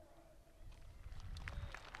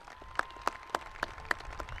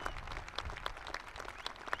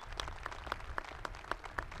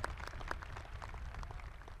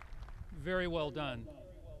 Very well done.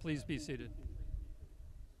 Please be seated.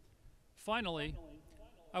 Finally,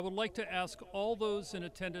 I would like to ask all those in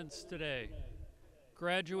attendance today,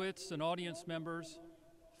 graduates and audience members,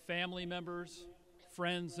 family members,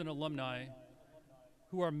 friends and alumni,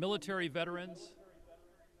 who are military veterans,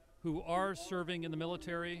 who are serving in the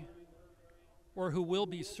military, or who will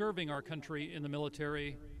be serving our country in the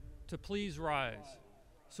military, to please rise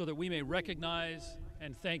so that we may recognize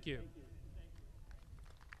and thank you.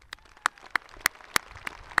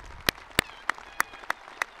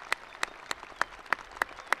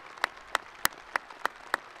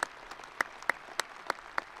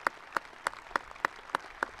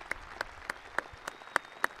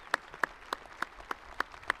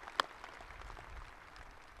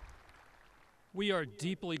 We are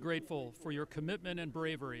deeply grateful for your commitment and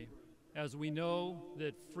bravery, as we know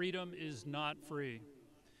that freedom is not free.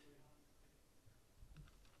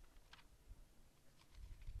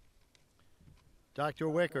 Dr.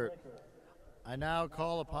 Wickert, I now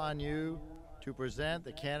call upon you to present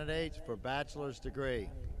the candidates for bachelor's degree.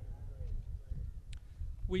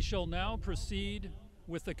 We shall now proceed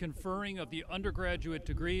with the conferring of the undergraduate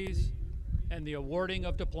degrees and the awarding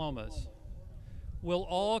of diplomas. Will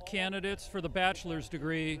all candidates for the bachelor's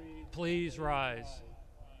degree please rise?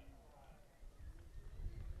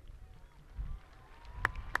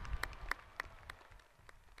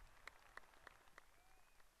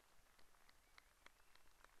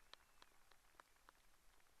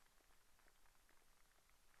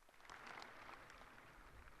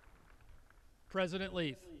 President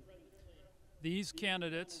Leith, these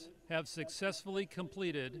candidates have successfully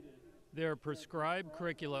completed their prescribed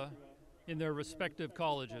curricula in their respective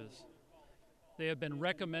colleges. They have been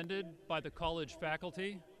recommended by the college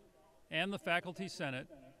faculty and the faculty senate,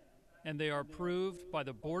 and they are approved by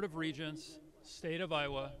the Board of Regents, State of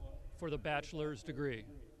Iowa, for the bachelor's degree.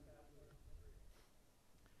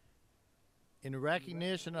 In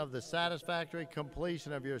recognition of the satisfactory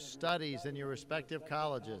completion of your studies in your respective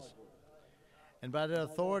colleges, and by the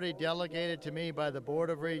authority delegated to me by the Board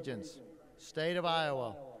of Regents, State of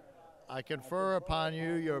Iowa, I confer upon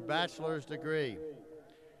you your bachelor's degree.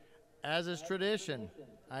 As is tradition,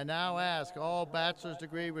 I now ask all bachelor's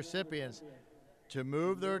degree recipients to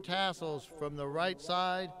move their tassels from the right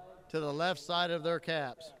side to the left side of their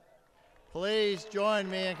caps. Please join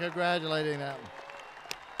me in congratulating them.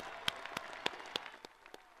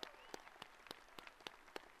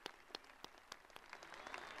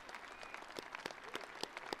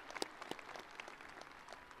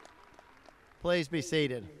 Please be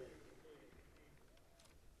seated.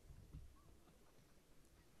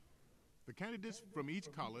 The candidates from each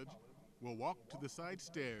college will walk to the side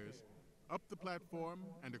stairs, up the platform,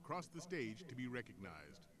 and across the stage to be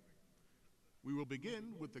recognized. We will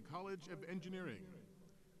begin with the College of Engineering.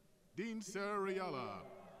 Dean Sarah Riala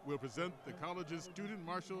will present the college's student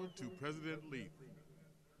marshal to President Leith.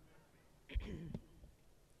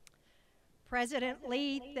 President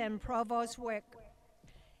Leith and Provost Wick,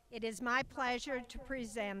 it is my pleasure to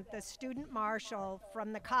present the student marshal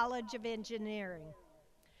from the College of Engineering,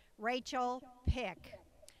 Rachel Pick,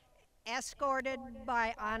 escorted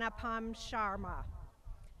by Anupam Sharma.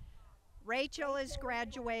 Rachel is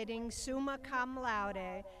graduating summa cum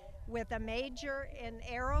laude with a major in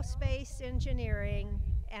aerospace engineering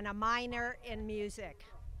and a minor in music.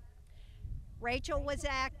 Rachel was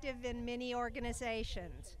active in many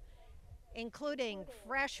organizations, including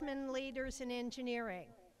Freshman Leaders in Engineering,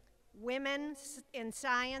 Women in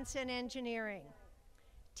Science and Engineering,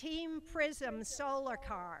 Team Prism Solar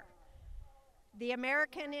Car, the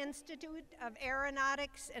American Institute of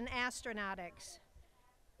Aeronautics and Astronautics,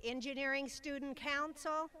 Engineering Student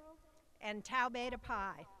Council, and Tau Beta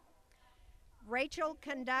Pi. Rachel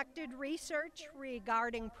conducted research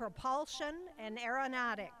regarding propulsion and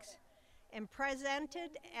aeronautics and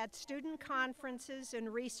presented at student conferences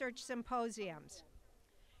and research symposiums.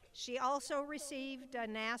 She also received a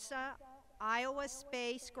NASA Iowa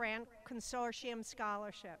Space Grant Consortium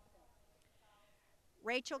scholarship.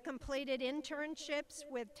 Rachel completed internships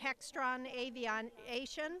with Textron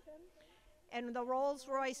Aviation and the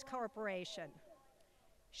Rolls-Royce Corporation.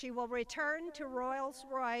 She will return to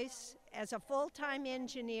Rolls-Royce as a full-time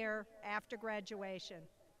engineer after graduation.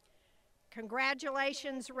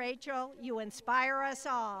 Congratulations, Rachel. You inspire us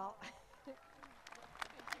all.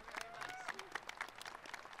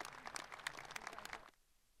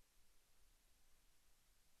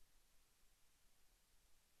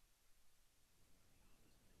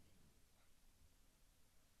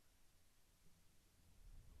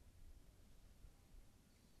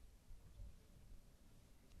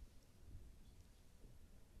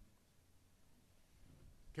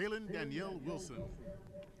 Kaylin Danielle Wilson.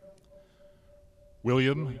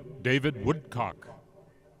 William David Woodcock.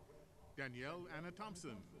 Danielle Anna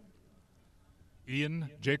Thompson. Ian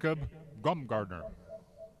Jacob Gumgardner.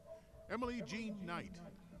 Emily Jean Knight.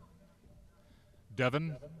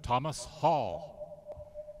 Devin Thomas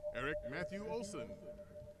Hall. Eric Matthew Olson.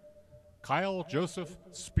 Kyle Joseph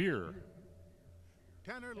Spear.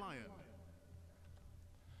 Tanner Lyon.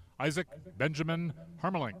 Isaac Benjamin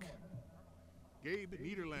Harmelink. Gabe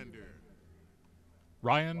Niederlander.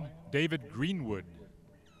 Ryan David Greenwood.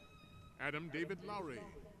 Adam David Lowry.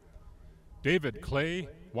 David Clay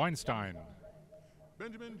Weinstein.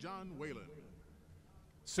 Benjamin John Whalen.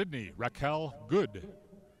 Sydney Raquel Good.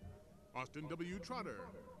 Austin W. Trotter.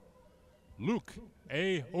 Luke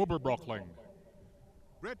A. Oberbrockling.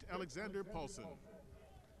 Brett Alexander Paulson.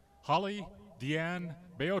 Holly Deanne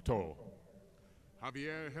Beoto.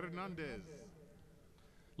 Javier Hernandez.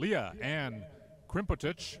 Leah Ann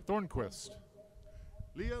Krimpotich Thornquist.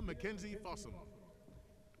 Leah Mackenzie Fossum.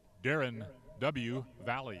 Darren W.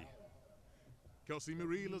 Valley. Kelsey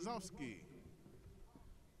Marie Lazowski.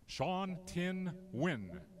 Sean Tin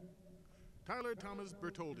Wynn. Tyler Thomas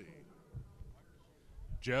Bertoldi.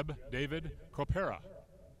 Jeb David Copera.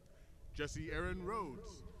 Jesse Aaron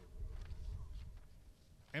Rhodes.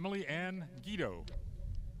 Emily Ann Guido.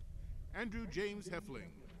 Andrew James Heffling.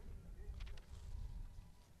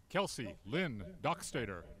 Kelsey Lynn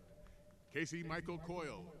Dockstader. Casey Michael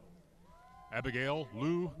Coyle. Abigail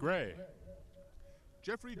Lou Gray.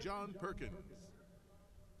 Jeffrey John Perkins.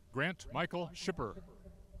 Grant Michael Shipper.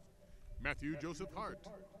 Matthew Joseph Hart.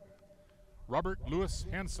 Robert Louis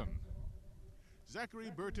Hansen.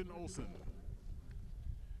 Zachary Burton Olson.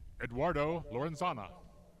 Eduardo Lorenzana.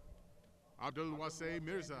 Abdul Wase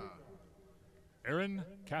Mirza. Erin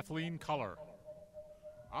Kathleen Collar.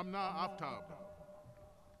 Amna Aftab.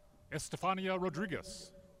 Estefania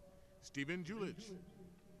Rodriguez. Stephen Julich.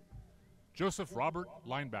 Joseph Robert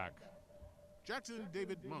Lineback. Jackson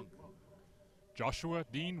David Monk. Joshua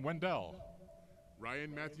Dean Wendell.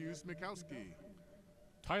 Ryan Matthews Mikowski.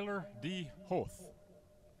 Tyler D. Hoth.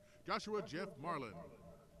 Joshua Jeff Marlin.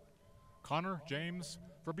 Connor James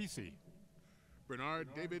Verbisi. Bernard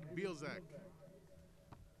David Bielzak.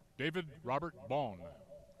 David Robert Bone.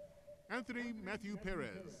 Anthony Matthew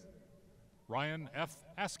Perez. Ryan F.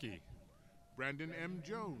 Askey. Brandon M.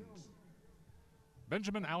 Jones.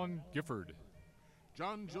 Benjamin Allen Gifford.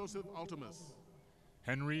 John Joseph Altimus.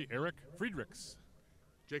 Henry Eric Friedrichs.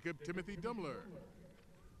 Jacob Timothy Dumler.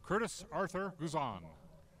 Curtis Arthur Guzan.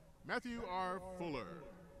 Matthew R. Fuller.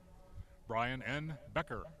 Brian N.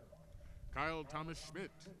 Becker. Kyle Thomas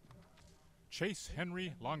Schmidt. Chase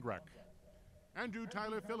Henry Longrek. Andrew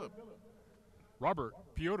Tyler Phillip. Robert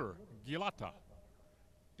Piotr Gilata.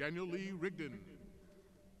 Daniel Lee Rigdon.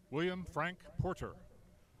 William Frank Porter.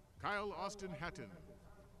 Kyle Austin Hatton.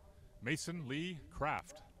 Mason Lee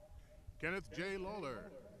Kraft. Kenneth J.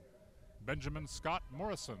 Lawler. Benjamin Scott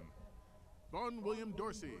Morrison. Vaughn William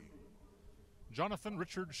Dorsey. Jonathan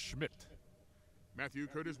Richard Schmidt. Matthew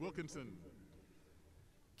Curtis Wilkinson.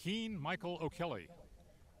 Keen Michael O'Kelly.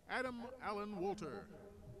 Adam Allen Wolter.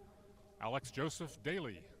 Alex Joseph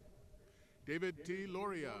Daly. David T.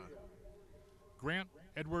 Loria. Grant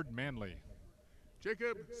Edward Manley.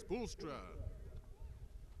 Jacob Spoolstra.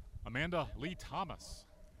 Amanda Lee Thomas.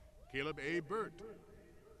 Caleb A. Burt.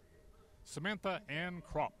 Samantha Ann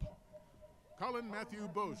Kropp. Colin Matthew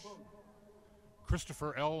Bosch.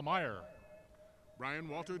 Christopher L. Meyer. Brian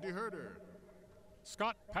Walter DeHerder.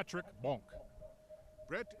 Scott Patrick Bonk.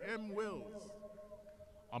 Brett M. Wills.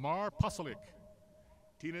 Amar Pasalik.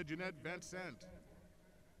 Tina Jeanette Van Sant.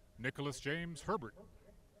 Nicholas James Herbert.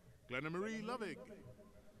 Glenna Marie Lovig.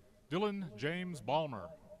 Dylan James Balmer.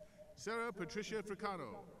 Sarah Patricia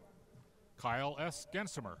Fricano, Kyle S.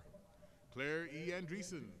 Gansimer, Claire E.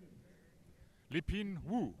 Andreessen, Lipin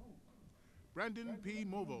Wu, Brandon P.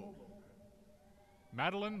 Movo,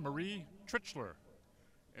 Madeline Marie Trichler,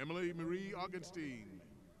 Emily Marie Augustine,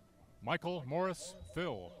 Michael Morris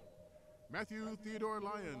Phil, Matthew Theodore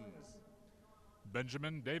Lyons,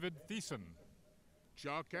 Benjamin David Thiessen,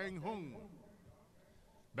 Chia Kang Hung,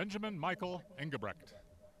 Benjamin Michael Engebrecht,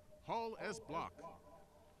 Hall S. Block,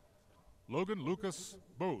 Logan Lucas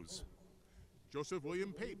Bose, Joseph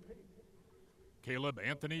William Pape, Caleb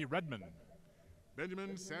Anthony Redmond,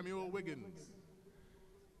 Benjamin Samuel Wiggins,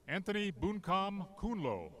 Anthony Buncom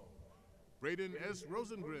Kunlo, Braden S.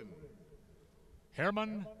 Rosengren,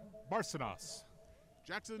 Herman Barcenas,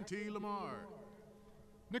 Jackson T. Lamar,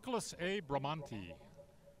 Nicholas A. Bramanti,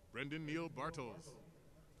 Brendan Neal Bartles,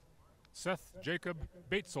 Seth Jacob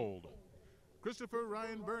Batesold, Christopher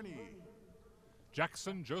Ryan Burney,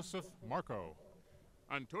 Jackson Joseph Marco,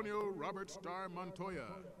 Antonio Robert Starr Montoya,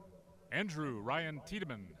 Andrew Ryan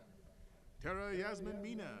Tiedemann, Tara Yasmin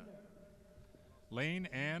Mina, Lane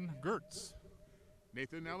Ann Gertz,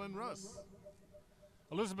 Nathan Allen Russ,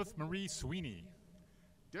 Elizabeth Marie Sweeney,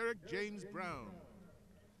 Derek James Brown,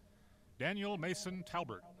 Daniel Mason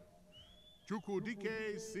Talbert,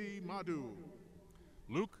 Chukwudike C. Madu,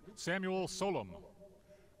 Luke Samuel Solom,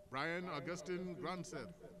 Brian Augustin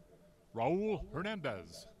Granseth, Raul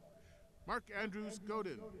Hernandez, Mark Andrews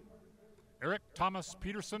Godin, Eric Thomas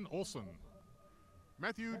Peterson Olson,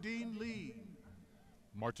 Matthew Dean Lee,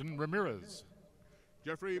 Martin Ramirez,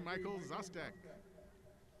 Jeffrey Michael Zostak,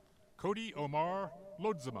 Cody Omar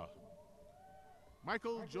Lodzima,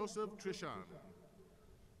 Michael Joseph Trishon,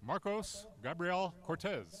 Marcos Gabriel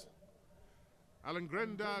Cortez,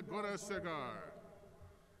 Alangrenda Gora Segar,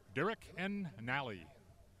 Derek N. Nally,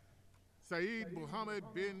 Saeed Muhammad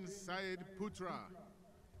bin Said Putra,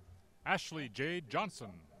 Ashley J.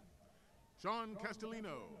 Johnson, Sean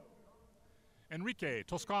Castellino, Enrique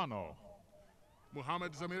Toscano,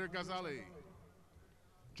 Muhammad Zamir Ghazali,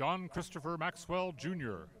 John Christopher Maxwell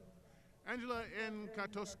Jr., Angela N.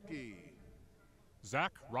 Katoski,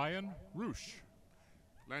 Zach Ryan Roosh,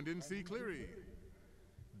 Landon C. Cleary,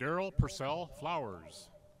 Daryl Purcell Flowers,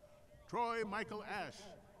 Troy Michael Ash,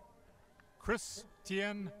 Chris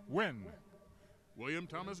Tien Wen, William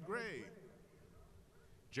Thomas Gray,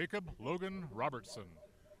 Jacob Logan Robertson,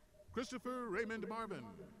 Christopher Raymond Marvin,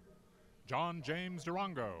 John James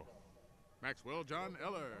Durango, Maxwell John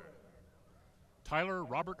Eller, Tyler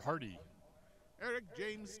Robert Hardy, Eric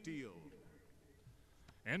James Steele,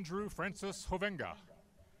 Andrew Francis Hovenga,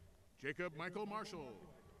 Jacob Michael Marshall,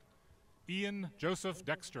 Ian Joseph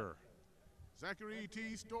Dexter, Zachary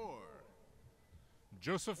T. Storr,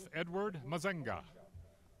 Joseph Edward Mazenga,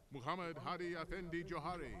 Muhammad Hadi Afendi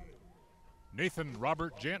Johari, Nathan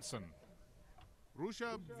Robert Jansen,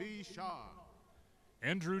 Rushab V. Shah,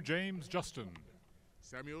 Andrew James Justin,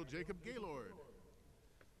 Samuel Jacob Gaylord,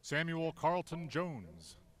 Samuel Carlton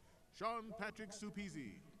Jones, Sean Patrick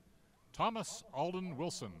Supisi, Thomas Alden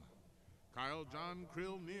Wilson, Kyle John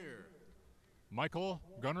Krill Neer, Michael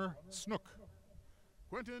Gunnar Snook,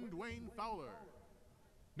 Quentin Dwayne Fowler,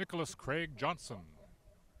 Nicholas Craig Johnson,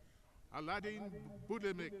 Aladdin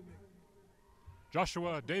Budimik,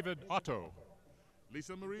 Joshua David Otto,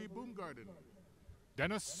 Lisa Marie Boomgarden,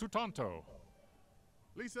 Dennis Sutanto,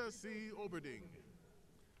 Lisa C. Oberding,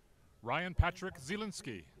 Ryan Patrick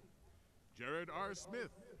Zielinski, Jared R.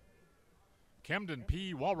 Smith, Camden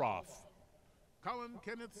P. Walroff, Colin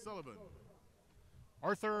Kenneth Sullivan,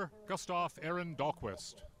 Arthur Gustav Aaron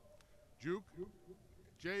Dahlquist, Juke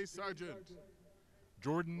J. Sargent,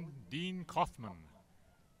 Jordan Dean Kaufman,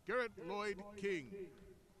 Garrett Lloyd King,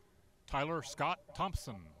 Tyler Scott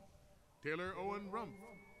Thompson, Taylor Owen Rumpf,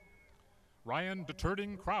 Ryan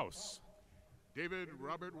Deterting Kraus, David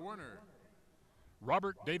Robert Warner,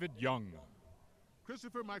 Robert David Young,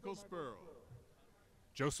 Christopher Michael Spurl,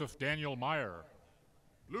 Joseph Daniel Meyer,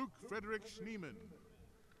 Luke Frederick Schneeman,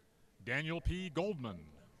 Daniel P. Goldman,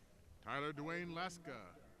 Tyler Dwayne Laska,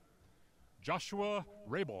 Joshua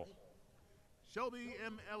Rabel, Shelby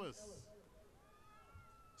M. Ellis,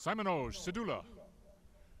 Simonoj Sedula,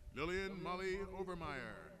 Lillian Molly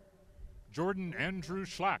Overmeyer, Jordan Andrew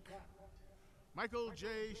Schlack, Michael J.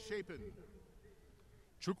 Chapin,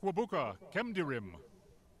 Chukwabuka Kemdirim,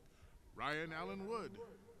 Ryan Allen Wood,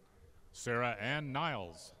 Sarah Ann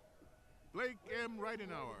Niles, Blake M.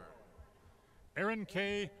 Reidenauer, Aaron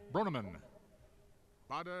K. Broneman,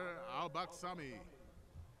 Badr Al-Baksami,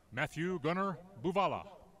 Matthew Gunnar Buvala,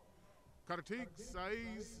 Kartik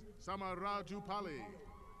Saiz Samarajupali,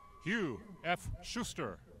 Hugh F.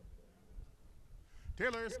 Schuster,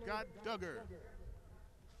 Taylor Scott Duggar,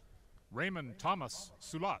 Raymond Thomas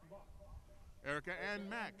Sulat, Erica Ann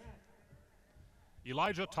Mack,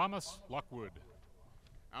 Elijah Thomas Lockwood,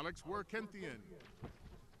 Alex Workenthian,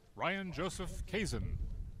 Ryan Joseph Kazin,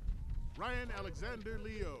 Ryan Alexander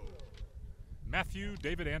Leo, Matthew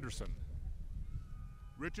David Anderson,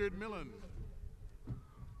 Richard Millen,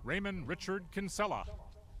 Raymond Richard Kinsella,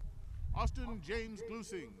 Austin James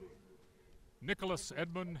Glusing, Nicholas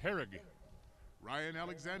Edmund Herrig, Ryan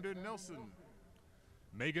Alexander Nelson,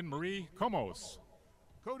 Megan Marie Comos,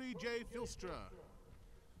 Cody J. Filstra,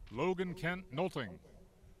 Logan Kent Nolting,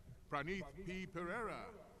 Praneeth P. Pereira,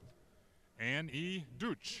 Ann E.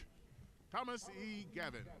 Dooch, Thomas E.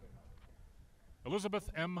 Gavin, Elizabeth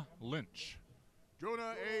M. Lynch,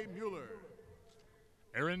 Jonah A. Mueller,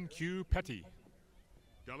 Aaron Q. Petty,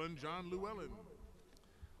 Dylan John Llewellyn,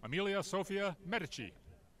 Amelia Sophia Medici,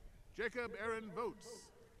 Jacob Aaron Votes,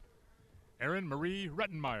 Erin Marie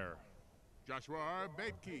Rettenmeyer, Joshua R.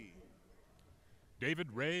 Baitke, David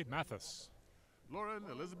Ray Mathis, Lauren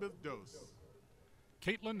Elizabeth Dose,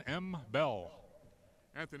 Caitlin M. Bell,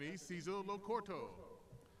 Anthony Cecil Locorto,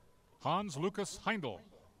 Hans Lucas Heindel,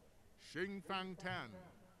 Xing Fang Tan,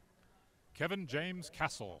 Kevin James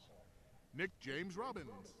Castle, Nick James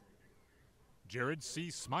Robbins, Jared C.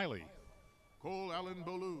 Smiley, Cole Allen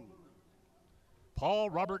Bolu, Paul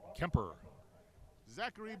Robert Kemper,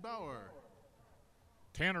 Zachary Bauer,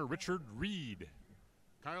 Tanner Richard Reed,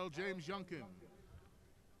 Kyle James Youngkin,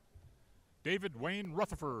 David Wayne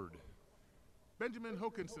Rutherford, Benjamin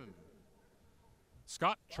Hokinson,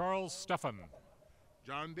 Scott Charles Stephan,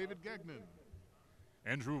 John David Gagnon,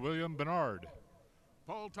 Andrew William Bernard,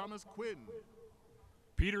 Paul Thomas Quinn,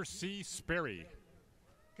 Peter C. Sperry,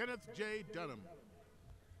 Kenneth J. Dunham,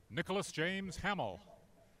 Nicholas James Hamill,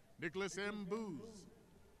 Nicholas M. Booz,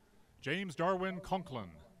 James Darwin Conklin,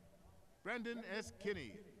 Brandon S.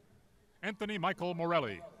 Kinney, Anthony Michael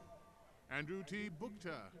Morelli, Andrew T.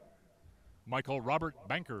 Bukta, Michael Robert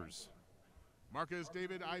Bankers, Marcus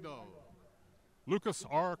David Idol, Lucas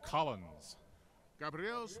R. Collins,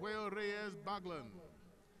 Gabriel Sueo Reyes Baglan,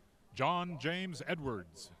 John James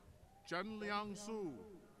Edwards, Chen Liang Su,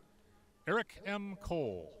 Eric M.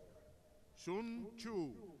 Cole, Shun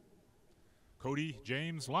Chu, Cody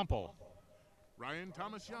James Lampel, Ryan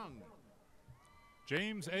Thomas Young,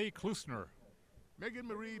 James A. Klusner, Megan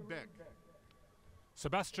Marie Beck,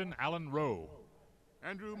 Sebastian Allen Rowe,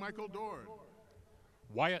 Andrew Michael Dorn,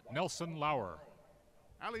 Wyatt Nelson Lauer,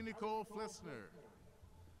 Ali Nicole Flessner,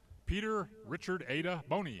 Peter Richard Ada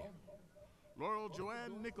Boney, Laurel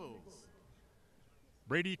Joanne Nichols,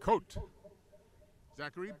 Brady Coate,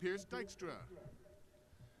 Zachary Pierce Dykstra,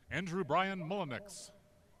 Andrew Brian Mullenix,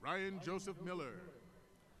 Ryan Joseph Miller,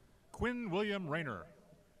 Quinn William Rayner,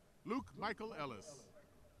 Luke Michael Ellis,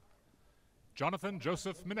 Jonathan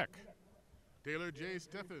Joseph Minnick, Taylor J.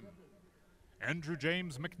 Steffen, Andrew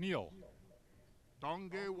James McNeil,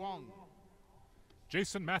 Dongge Wong,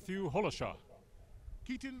 Jason Matthew Holisha,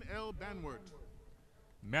 Keaton L. Banwart,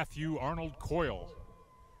 Matthew Arnold Coyle,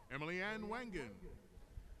 Emily Ann Wangan,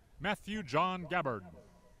 Matthew John Gabbard,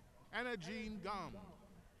 Anna Jean Gum,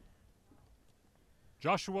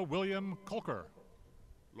 Joshua William Colker,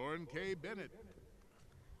 Lauren K. Bennett,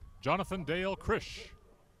 Jonathan Dale Krish,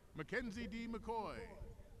 Mackenzie D. McCoy,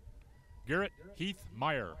 Garrett Heath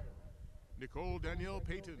Meyer, Nicole Danielle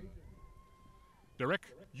Payton, Derek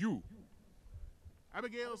Yu,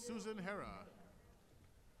 Abigail Susan Hera,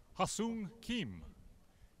 Hasung Kim,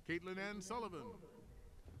 Caitlin Ann Sullivan,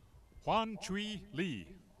 Juan Chui Lee,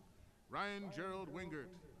 Ryan Gerald Wingert,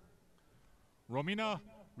 Romina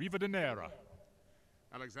Rivadeneira,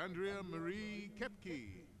 Alexandria Marie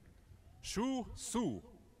Kepke, Shu Su,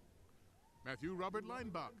 Matthew Robert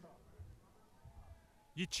Leinbach,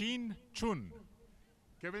 Yichin Chun,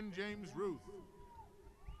 Kevin James Ruth,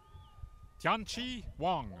 Tianchi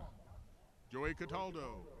Wang, Joey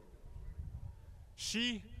Cataldo,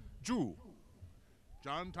 Shi Zhu,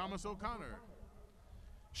 John Thomas O'Connor,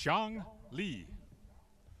 Xiang Li,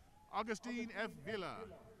 Augustine F. Villa,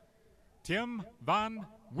 Tim Van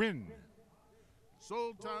Nguyen,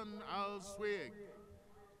 Sultan Al-Swig,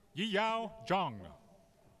 Yiyao Zhang,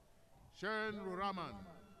 Sharon Rahman,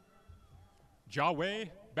 Jiawei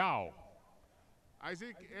Bao,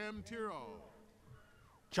 Isaac M. Tirol,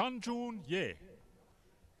 Chanjun Ye,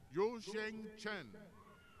 Yu Sheng Chen,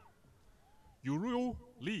 Yuru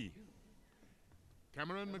Li,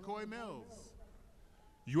 Cameron McCoy Mills,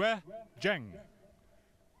 Yue Zheng,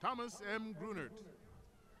 Thomas M. Grunert,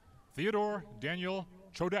 Theodore Daniel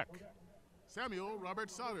Chodek, Samuel Robert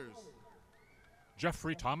Sodders,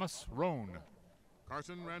 Jeffrey Thomas Roan,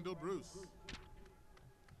 Carson Randall Bruce,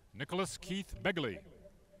 Nicholas Keith Begley,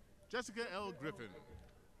 Jessica L. Griffin,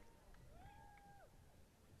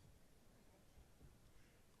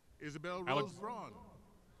 Isabel Alex- Rose Braun.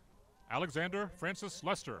 Alexander Francis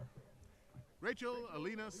Lester. Rachel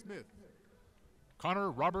Alina Smith.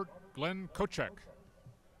 Connor Robert Glenn Kochek.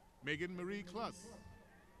 Megan Marie Kluss.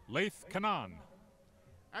 Laith Kanan.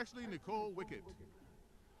 Ashley Nicole Wickett.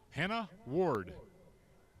 Hannah Ward.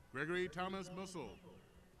 Gregory Thomas Mussel.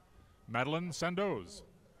 Madeline Sandoz.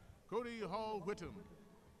 Cody Hall Whittam.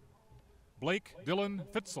 Blake Dylan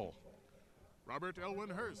Fitzel. Robert Elwin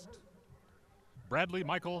Hurst. Bradley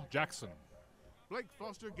Michael Jackson. Blake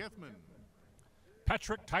Foster Gethman.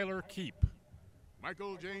 Patrick Tyler Keep.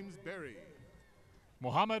 Michael James Berry.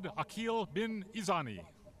 Mohammed Akil bin Izani.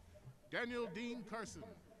 Daniel Dean Carson.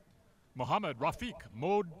 Mohammed Rafiq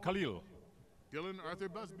Mod Khalil. Dylan Arthur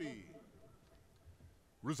Busby.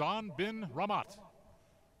 Ruzan bin Ramat.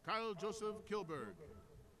 Kyle Joseph Kilberg.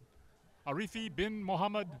 Arifi bin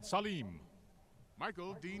Mohammed Salim.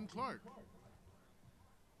 Michael Dean Clark.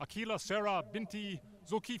 Akila Sarah binti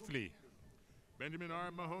Zulkifli. Benjamin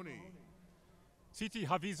R. Mahoney. Siti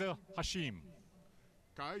Hafiza Hashim.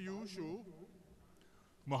 Kai Yu Shu.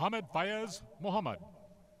 Mohammed Fayez Mohammed.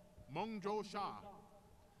 Mongjo Shah.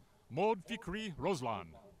 Mod Fikri Roslan.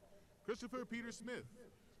 Christopher Peter Smith.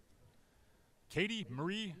 Katie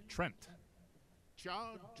Marie Trent.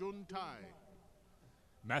 Cha Jun Tai.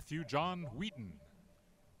 Matthew John Wheaton.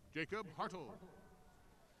 Jacob Hartle.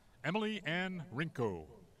 Emily Ann Rinko.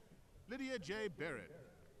 Lydia J. Barrett.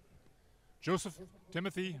 Joseph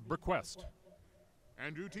Timothy Burquest.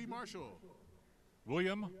 Andrew T. Marshall.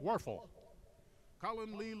 William Warfel.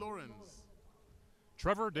 Colin Lee Lawrence.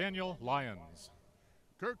 Trevor Daniel Lyons.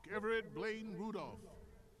 Kirk Everett Blaine Rudolph.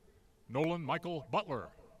 Nolan Michael Butler.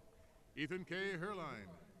 Ethan K.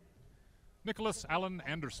 Herline. Nicholas Allen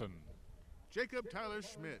Anderson. Jacob Tyler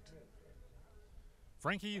Schmidt.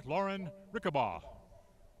 Frankie Lauren Rickabaugh.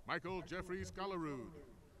 Michael Jeffrey Scholarud.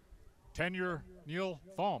 Tanya Neil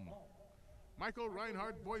Thom. Michael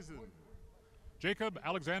Reinhard Boysen. Jacob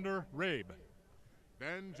Alexander Rabe.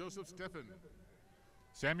 Ben Joseph Steffen.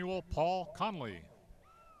 Samuel Paul Conley.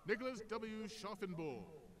 Nicholas W. Schaffenbull.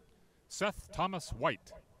 Seth Thomas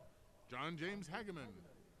White. John James Hageman.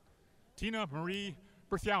 Tina Marie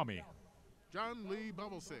Berthiaume. John Lee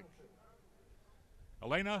Bubblesick.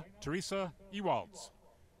 Elena Teresa Ewaltz.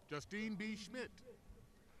 Justine B. Schmidt.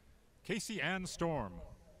 Casey Ann Storm.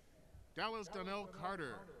 Dallas Donnell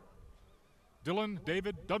Carter. Dylan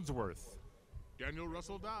David Dudsworth. Daniel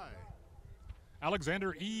Russell Dye.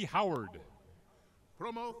 Alexander E. Howard.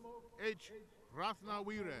 Promoth H.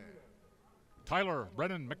 Rathnawire. Tyler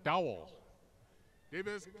Brennan McDowell.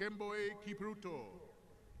 Davis Kemboe Kipruto.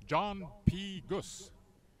 John P. Gus.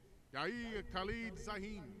 Yai Khalid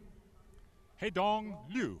Zahim. Heidong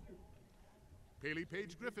Liu. Paley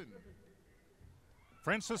Page Griffin.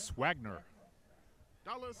 Francis Wagner.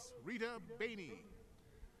 Dallas Rita Bainey.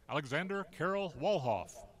 Alexander Carol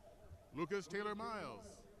Walhoff. Lucas Taylor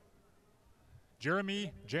Miles.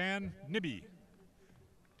 Jeremy Jan Nibby.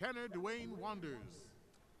 Tanner Dwayne Wanders.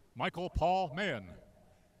 Michael Paul Mayen.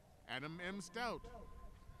 Adam M. Stout.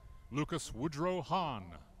 Lucas Woodrow Hahn.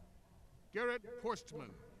 Garrett Forstman.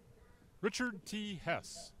 Richard T.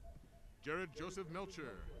 Hess. Jared Joseph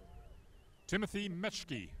Melcher. Timothy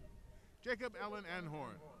Metschke. Jacob Allen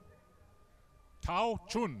Anhorn. Tao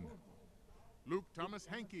Chun. Luke Thomas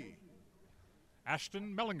Hankey.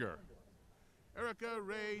 Ashton Mellinger. Erica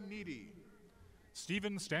Ray Needy.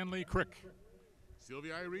 Stephen Stanley Crick.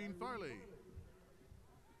 Sylvia Irene Farley.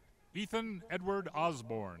 Ethan Edward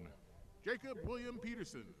Osborne. Jacob William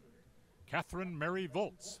Peterson. Catherine Mary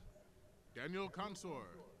Voltz. Daniel Consor.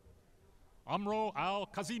 Amro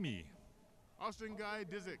Al-Kazimi. Austin Guy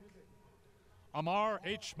Disick. Amar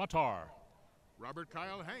H. Matar. Robert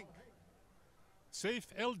Kyle Hank. Saif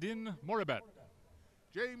Eldin Moribet.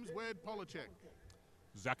 James Wed Polachek.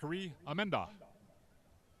 Zachary Amenda.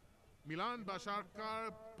 Milan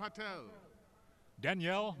Basharkar Patel.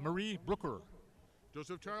 Danielle Marie Brooker.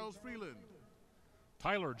 Joseph Charles Freeland.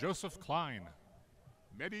 Tyler Joseph Klein.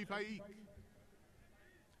 Mehdi Faik.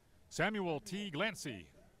 Samuel T. Glancy.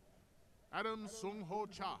 Adam Sung Ho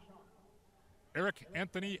Cha. Eric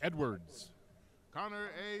Anthony Edwards. Connor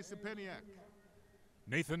A. Sepeniak.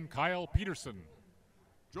 Nathan Kyle Peterson.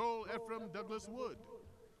 Joel Ephraim Douglas Wood.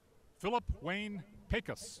 Philip Wayne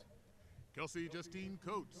Pecos. Kelsey Justine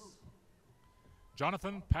Coates.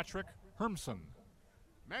 Jonathan Patrick Hermson.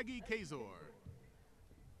 Maggie Kazor.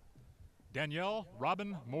 Danielle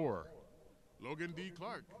Robin Moore. Logan D.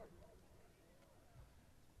 Clark.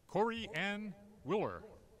 Corey Ann Willer.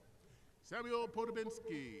 Samuel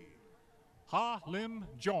Podobinski. Ha Lim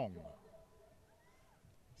Jong.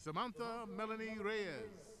 Samantha Melanie Reyes.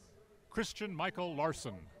 Christian Michael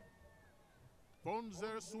Larson.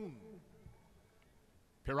 Fonzer Sun.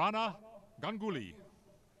 Pirana Ganguly.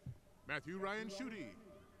 Matthew Ryan Schutte.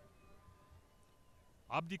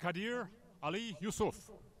 Abdikadir Ali Yusuf.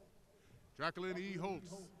 Jacqueline E.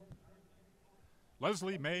 Holtz.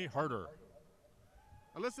 Leslie Mae Harder.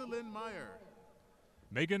 Alyssa Lynn Meyer.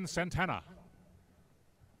 Megan Santana.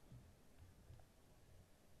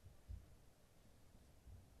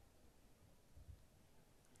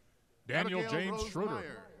 Daniel Abigail James Rose Schroeder.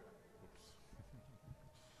 Meyer.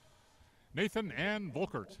 Nathan Ann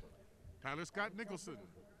Volkert. Tyler Scott Nicholson.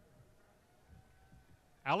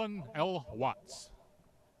 Alan L. Watts.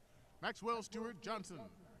 Maxwell Stewart Johnson.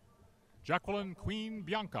 Jacqueline Queen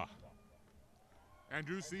Bianca.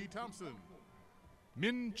 Andrew C. Thompson.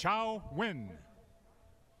 Min Chao Wen.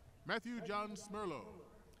 Matthew John Smerlo.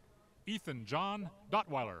 Ethan John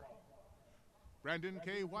Dotweiler. Brandon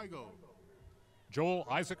K. Weigel. Joel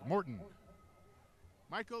Isaac Morton.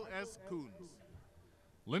 Michael S. Coons.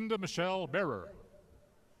 Linda Michelle Bearer.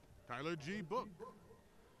 Tyler G. Book.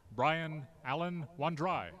 Brian Allen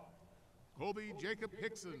Wandry. Colby Jacob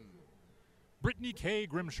Hickson. Brittany K.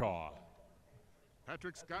 Grimshaw.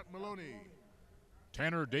 Patrick Scott Maloney.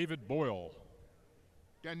 Tanner David Boyle.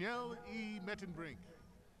 Danielle E. Mettenbrink.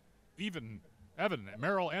 Evan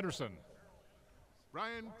Merrill Anderson.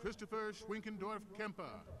 Brian Christopher Schwinkendorf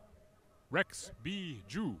Kempa. Rex B.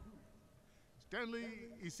 Jew. Stanley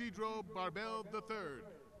Isidro Barbell III.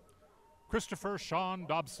 Christopher Sean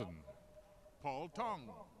Dobson. Paul Tong.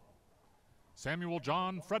 Samuel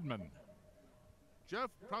John Fredman. Jeff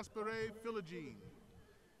Prospere Philogene.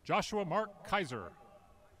 Joshua Mark Kaiser.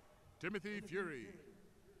 Timothy Fury.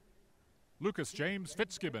 Lucas James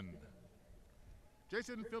Fitzgibbon.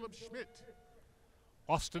 Jason Philip Schmidt.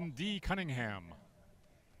 Austin D. Cunningham.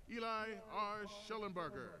 Eli R.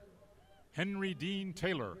 Schellenberger. Henry Dean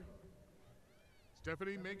Taylor.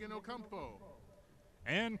 Stephanie Megan Ocampo.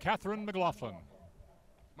 Anne Catherine McLaughlin.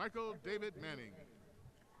 Michael David Manning.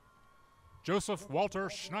 Joseph Walter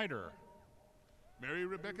Schneider. Mary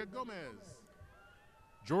Rebecca Gomez.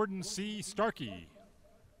 Jordan C. Starkey.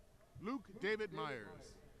 Luke David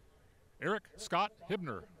Myers. Eric Scott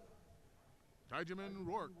Hibner. Tijaman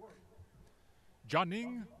Rourke.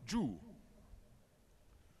 Jianing Zhu.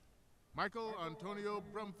 Michael Antonio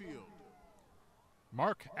Brumfield.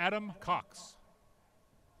 Mark Adam Cox.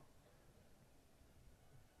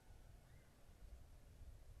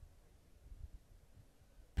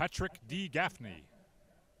 Patrick D. Gaffney.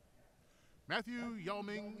 Matthew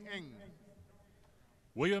Yalming Eng.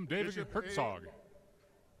 William David Bishop Herzog.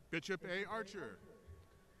 Bishop A. Archer.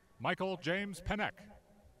 Michael James Penneck.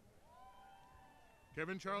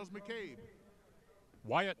 Kevin Charles McCabe.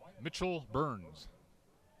 Wyatt Mitchell Burns.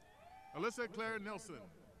 Alyssa Claire Nelson.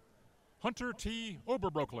 Hunter T.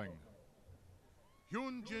 Oberbroekling.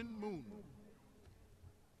 Hyun Jin Moon.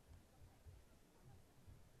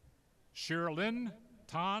 Sherilyn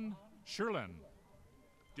Tan Shirlin.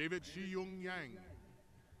 David Shi Yung Yang.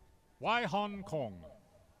 Wai Hong Kong.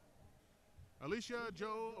 Alicia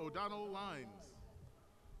Joe O'Donnell Lines.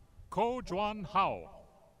 Ko Juan Hao.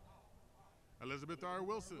 Elizabeth R.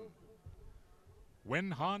 Wilson.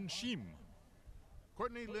 Wen Han Shim.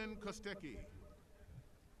 Courtney Lynn Kostecki.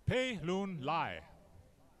 Pei Lun Lai.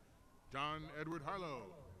 John Edward Harlow.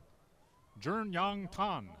 Jern Yang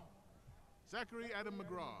Tan. Zachary Adam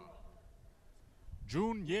McGraw.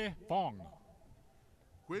 Jun Ye Fong.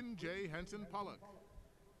 Quinn J. Henson Pollock.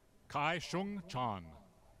 Kai Shung Chan.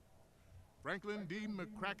 Franklin D.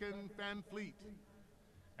 McCracken Van Fleet.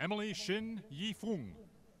 Emily Shin Yi Fung.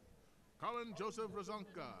 Colin Joseph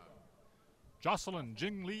Razonka. Jocelyn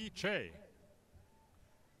Jing Lee Che.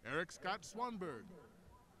 Eric Scott Swanberg.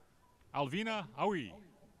 Alvina Aoi.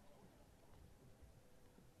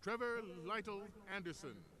 Trevor Lytle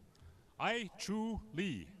Anderson. Ai Chu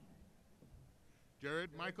Lee. Jared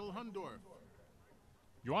Michael Hundorf.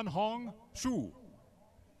 Yuan Hong Shu.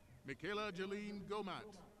 Michaela Jeline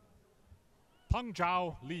Gomat. Peng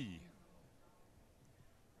Zhao Lee.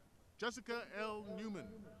 Jessica L. Newman.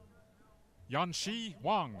 Yanxi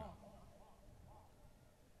Wang.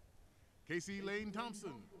 Casey Lane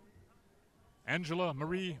Thompson. Angela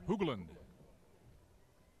Marie Hoogland.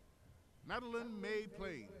 Madeline May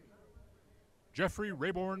Plain. Jeffrey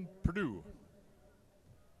Rayborn Purdue.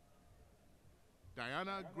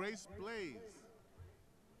 Diana Grace Blaze.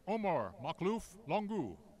 Omar Makhlouf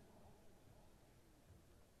Longu.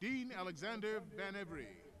 Dean Alexander Van Every.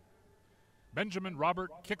 Benjamin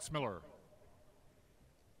Robert Kixmiller.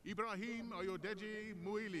 Ibrahim Oyodeji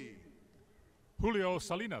Muili. Julio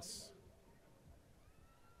Salinas.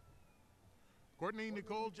 Courtney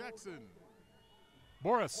Nicole Jackson.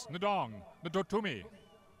 Boris Ndong Ndotumi.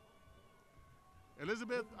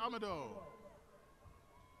 Elizabeth Amado,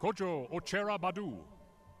 Kojo Ochera Badu,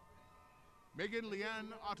 Megan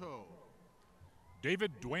Leanne Otto,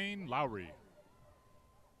 David Dwayne Lowry,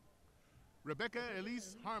 Rebecca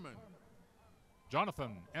Elise Harmon,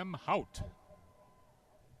 Jonathan M. Hout,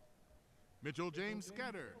 Mitchell James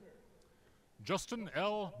Scatter, Justin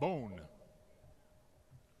L. Bone,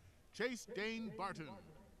 Chase Dane Barton,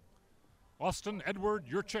 Austin Edward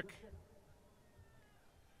Yurchik,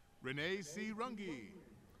 Renee C. Runge,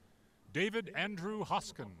 David Andrew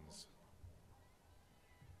Hoskins,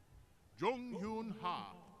 Jung Hyun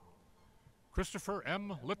Ha, Christopher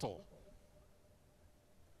M. Little,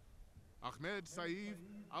 Ahmed Saif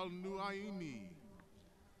Al-Nuaimi,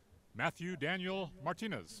 Matthew Daniel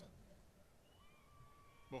Martinez,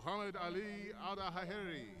 Muhammad Ali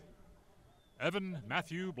Al-Aheri, Evan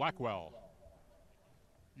Matthew Blackwell,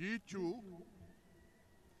 Yi Chu,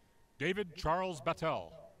 David Charles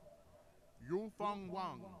Battelle, Yu Fang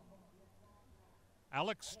Wang,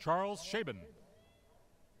 Alex Charles Shaben,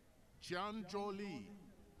 Qian Zhou Li,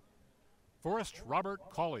 Forrest Robert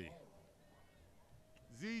Cawley,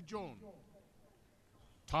 Zi Zhong,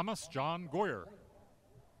 Thomas John Goyer,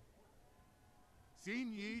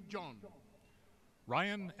 Xin Yi John,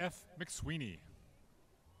 Ryan F. McSweeney,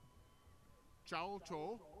 Chao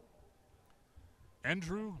Cho,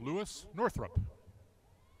 Andrew Lewis Northrup,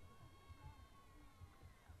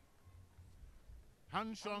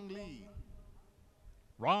 Han Shang Li,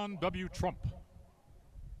 Ron W. Trump,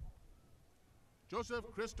 Joseph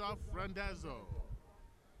Christoph Randazzo,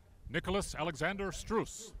 Nicholas Alexander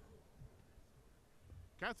Struss,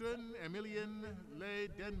 Catherine Emilian Le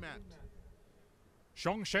Denmat,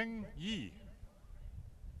 Xiongsheng Yi,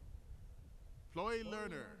 Floy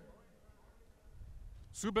Lerner,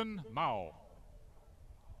 Subin Mao,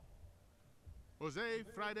 Jose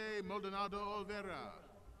Friday Maldonado Olvera,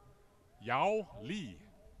 Yao Li,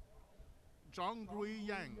 Zhang Gui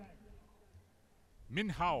Yang,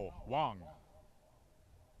 Minhao Wang,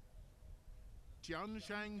 Tian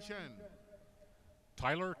Shang Shen,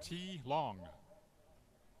 Tyler T. Long,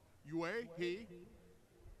 Yue He,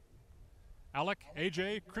 Alec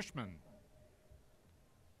A.J. Krishman,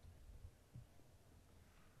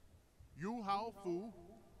 Yu Hao Fu,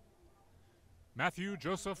 Matthew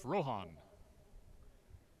Joseph Rohan,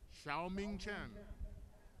 Xiao Ming Chen,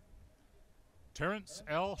 Terrence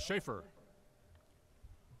L. Schaefer,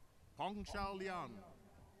 Hong Xiao Lian,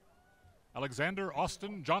 Alexander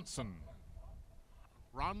Austin Johnson,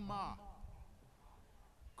 Ran Ma,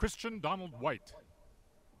 Christian Donald White,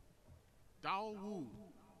 Dao Wu,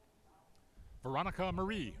 Veronica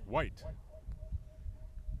Marie White,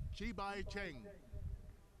 Chi Bai Cheng,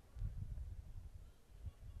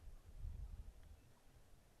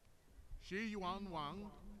 Shi Yuan Wang,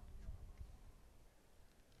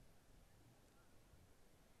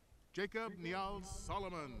 Jacob Niall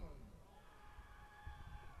Solomon,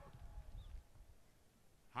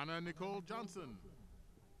 Hannah Nicole Johnson,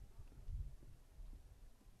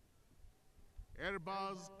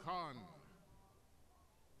 Erbaz Khan,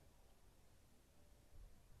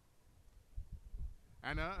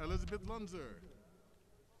 Anna Elizabeth Lunzer,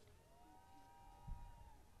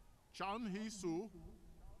 Chan Hee Su,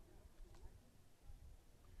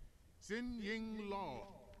 Sin Ying Law,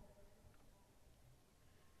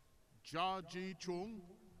 Jia Ji Chung,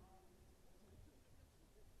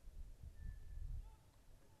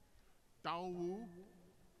 Dao Wu,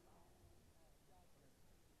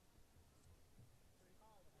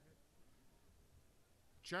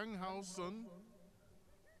 Cheng Hao Sun,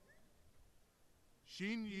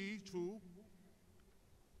 Xin Yi Chu,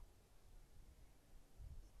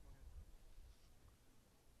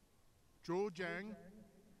 Zhou Jiang,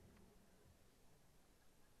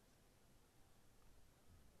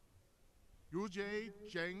 Yu Jie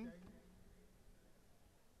Zheng,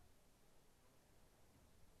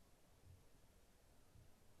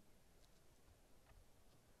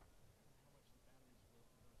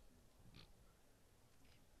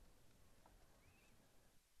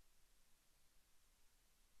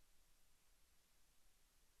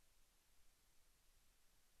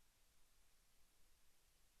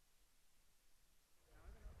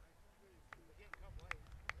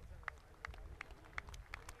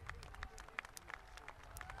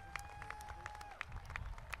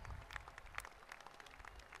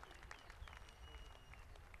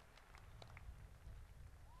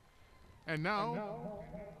 and now,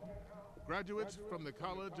 graduates from the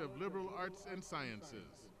College of Liberal Arts and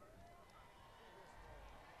Sciences.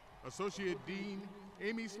 Associate Dean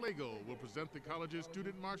Amy Slagle will present the college's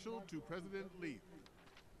Student Marshal to President Leith.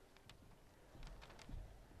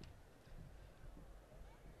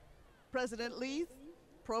 President Leith,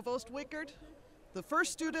 Provost Wickard, the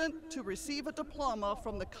first student to receive a diploma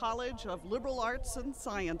from the College of Liberal Arts and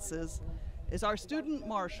Sciences is our student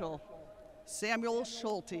marshal, Samuel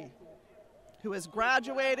Schulte, who is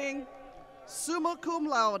graduating summa cum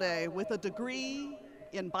laude with a degree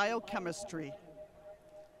in biochemistry.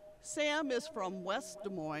 Sam is from West Des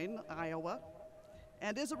Moines, Iowa,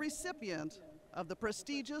 and is a recipient of the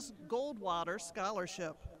prestigious Goldwater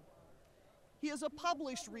Scholarship. He is a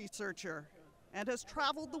published researcher and has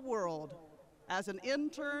traveled the world as an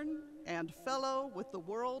intern and fellow with the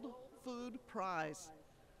World Food Prize.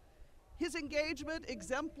 His engagement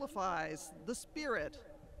exemplifies the spirit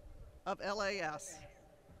of LAS.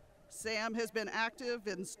 Sam has been active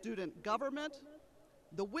in student government,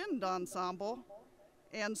 the Wind Ensemble,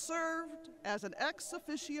 and served as an ex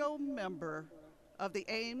officio member of the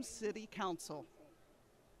Ames City Council.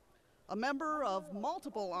 A member of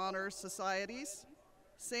multiple honors societies,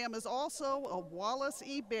 Sam is also a Wallace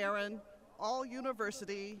E. Barron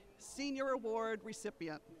All-University Senior Award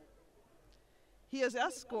recipient. He is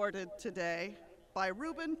escorted today by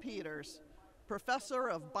Reuben Peters, Professor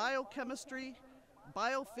of Biochemistry,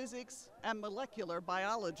 Biophysics, and Molecular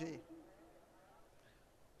Biology.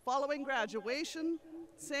 Following graduation,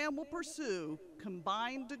 Sam will pursue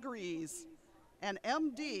combined degrees, an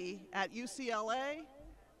MD at UCLA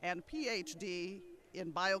and PhD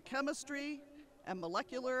in biochemistry and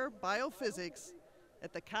molecular biophysics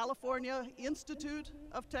at the California Institute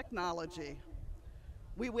of Technology.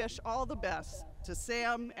 We wish all the best to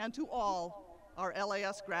Sam and to all our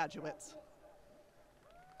LAS graduates.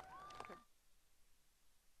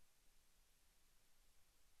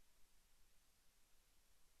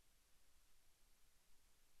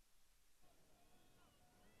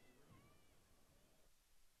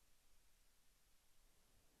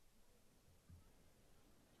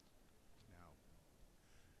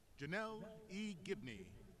 Janelle E. Gibney.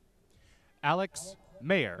 Alex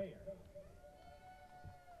Mayer.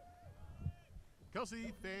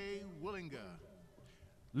 Kelsey Faye Willinga.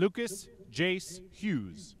 Lucas Jace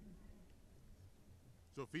Hughes.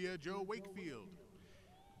 Sophia Jo Wakefield.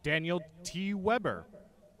 Daniel T. Weber.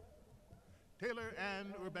 Taylor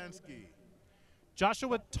Ann Urbanski.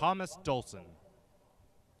 Joshua Thomas Dolson.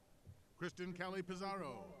 Kristen Callie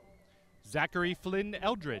Pizarro. Zachary Flynn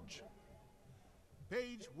Eldridge.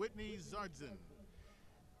 Paige Whitney Zardzin.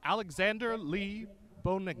 Alexander Lee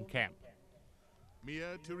Bonenkamp.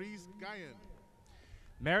 Mia Therese Guyan.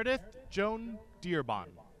 Meredith Joan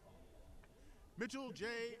Dearborn. Mitchell J.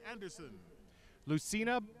 Anderson.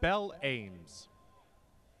 Lucina Bell Ames.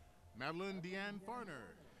 Madeline Deanne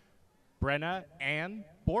Farner. Brenna Ann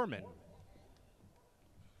Borman.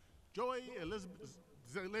 Joy Elizabeth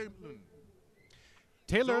Zaleman.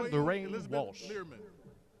 Taylor Zoe Lorraine Elizabeth Walsh. Learman.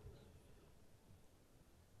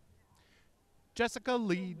 Jessica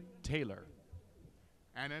Lee Taylor.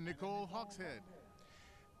 Anna Nicole Hawkshead.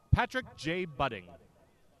 Patrick J. Budding.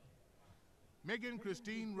 Megan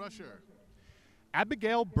Christine Rusher.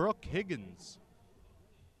 Abigail Brooke Higgins.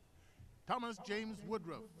 Thomas James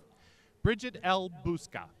Woodruff. Bridget L.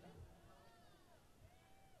 Busca.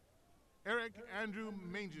 Eric Andrew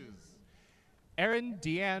Manges. Erin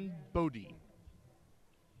Deanne Bodie.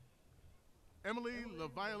 Emily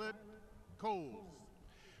LaViolet Coles.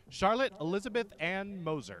 Charlotte Elizabeth Ann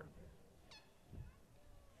Moser.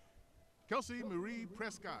 Kelsey Marie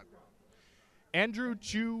Prescott. Andrew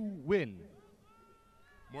Chu Win.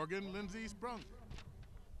 Morgan Lindsay Sprunk.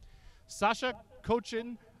 Sasha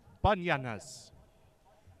Cochin Banyanas.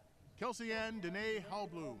 Kelsey Ann Danae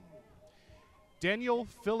Hallbloom. Daniel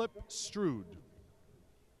Philip Strood.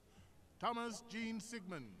 Thomas Jean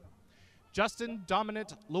Sigmund. Justin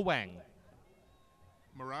Dominant Luang.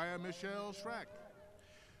 Mariah Michelle Schrack.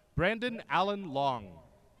 Brandon Allen Long.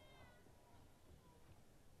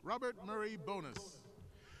 Robert Murray Bonus.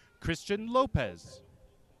 Christian Lopez.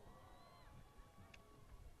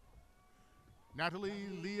 Natalie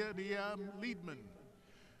Leah Liedman.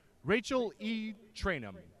 Rachel E.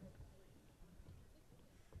 Trainum.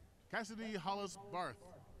 Cassidy Hollis Barth.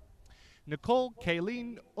 Nicole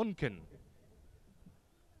Kayleen Unken.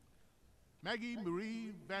 Maggie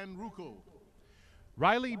Marie Van Ruckel.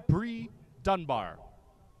 Riley Bree Dunbar.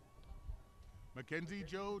 Mackenzie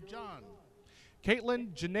Joe John.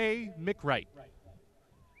 Caitlin Janae McWright.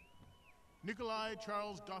 Nikolai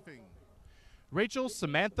Charles Doffing. Rachel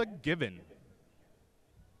Samantha Given.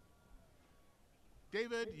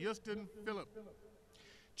 David Houston Phillip.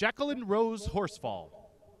 Jacqueline Rose Horsfall.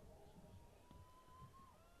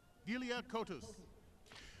 Delia Cotus.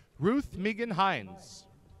 Ruth Megan Hines.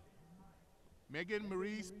 Megan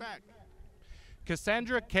Marie Spack.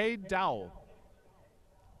 Cassandra K. Dowell.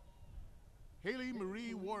 Haley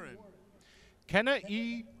Marie Warren. Kenna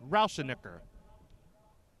E. Rauschenicker.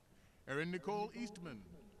 Erin Nicole Eastman.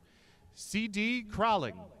 C.D.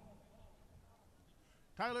 Crowling.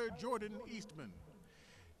 Tyler Jordan Eastman.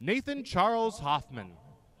 Nathan Charles Hoffman.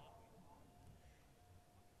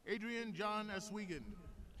 Adrian John Oswego.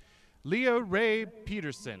 Leah Ray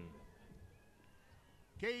Peterson.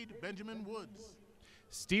 Cade Benjamin Woods.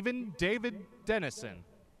 Stephen David Dennison.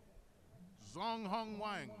 Zong Hong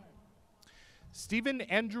Wang. Stephen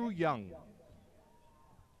Andrew Young.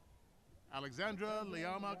 Alexandra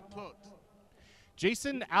Liama Clot.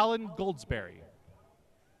 Jason Allen Goldsberry.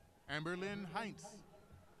 Amber Lynn Heinz.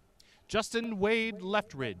 Justin Wade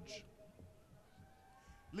Leftridge.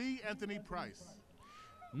 Lee Anthony Price.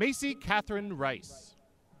 Macy Catherine Rice.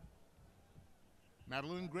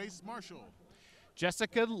 Madeline Grace Marshall.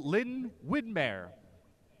 Jessica Lynn Widmere.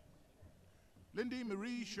 Lindy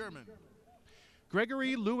Marie Sherman.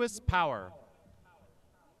 Gregory Lewis Power.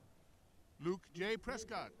 Luke J.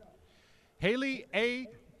 Prescott. Haley A.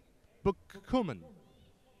 Bukuman.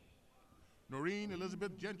 Noreen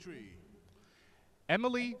Elizabeth Gentry.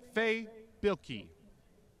 Emily Faye Bilkey.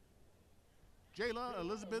 Jayla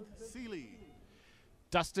Elizabeth Seeley.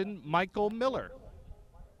 Dustin Michael Miller.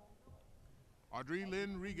 Audrey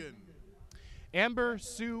Lynn Regan. Amber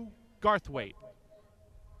Sue Garthwaite.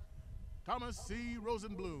 Thomas C.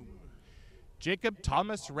 Rosenblum. Jacob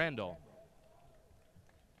Thomas Randall.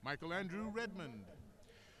 Michael Andrew Redmond.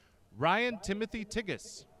 Ryan Timothy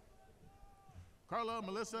Tigges. Carla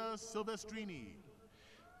Melissa Silvestrini.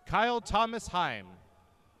 Kyle Thomas Heim.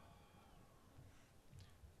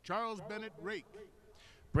 Charles Bennett Rake.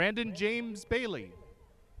 Brandon James Bailey.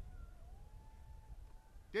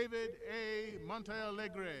 David A.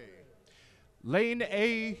 Montealegre. Lane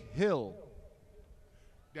A. Hill.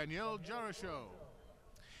 Danielle Jarasho.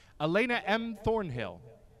 Elena M. Thornhill.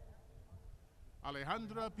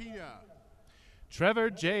 Alejandra Pina. Trevor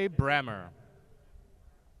J. Brammer.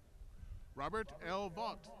 Robert L.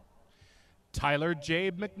 Vaught. Tyler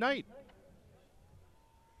J. McKnight.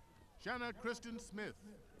 Shanna Kristen Smith.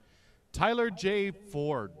 Tyler J.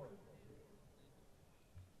 Ford.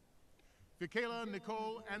 Michaela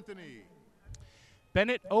Nicole Anthony.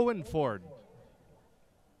 Bennett Owen Ford.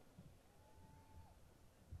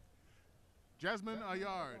 Jasmine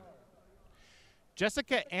Ayard.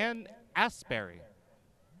 Jessica Ann Asbury.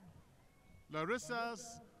 Larissa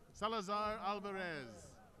Salazar Alvarez.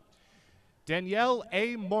 Danielle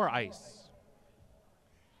A. Moreice.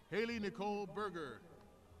 Haley Nicole Berger.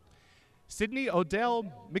 Sydney Odell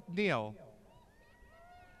McNeil.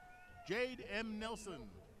 Jade M. Nelson.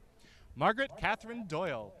 Margaret Catherine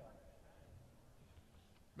Doyle.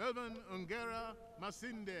 Melvin Ungera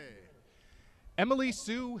Masinde. Emily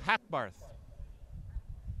Sue Hackbarth.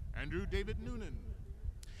 Andrew David Noonan.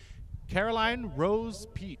 Caroline Rose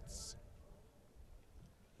Peets.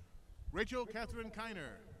 Rachel Catherine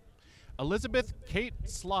Kiner. Elizabeth Kate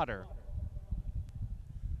Slaughter.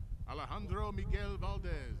 Alejandro Miguel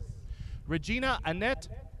Valdez. Regina Annette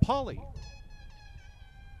Polly.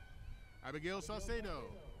 Abigail Saucedo.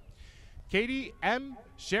 Katie M.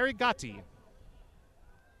 Sherigati.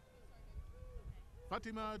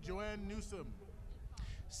 Fatima Joanne Newsom.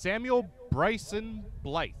 Samuel Bryson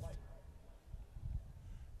Blythe.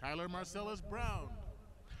 Tyler Marcellus Brown.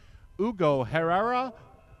 Hugo Herrera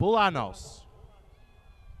Bolanos.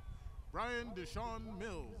 Brian Deshawn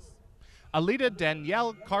Mills. Alita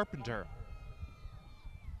Danielle Carpenter.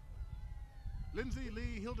 Lindsay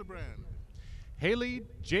Lee Hildebrand. Haley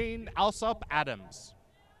Jane Alsop Adams.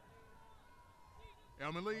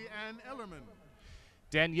 Emily Ann Ellerman.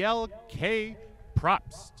 Danielle K.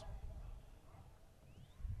 Propst.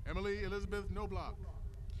 Emily Elizabeth Knobloch.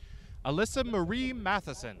 Alyssa Marie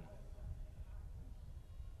Matheson.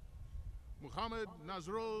 Muhammad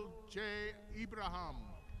Nazrul J. Ibrahim.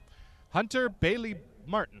 Hunter Bailey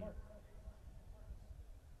Martin.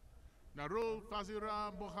 Narul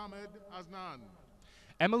Fazira Mohammed Aznan.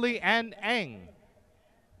 Emily Ann Ang.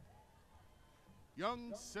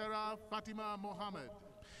 Young Sarah Fatima Mohammed.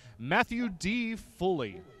 Matthew D.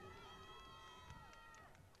 Foley.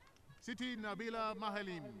 Siti Nabila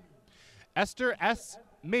Mahalim. Esther S.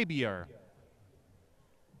 Mabier.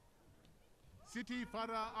 Siti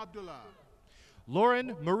Farah Abdullah.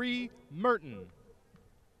 Lauren Marie Merton.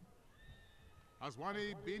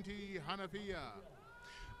 Aswani Binti Hanafiya.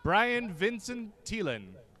 Brian Vincent Thielen.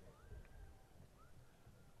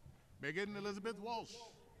 Megan Elizabeth Walsh.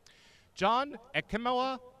 John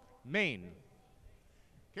Ekemewa Maine.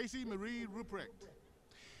 Casey Marie Ruprecht.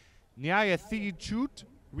 Nyayathi Chut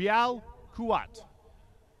Rial Kuat.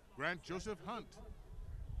 Grant Joseph Hunt.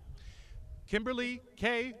 Kimberly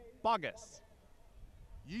K. Bogus.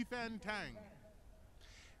 Yifan Tang,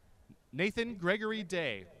 Nathan Gregory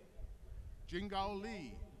Day, Jingao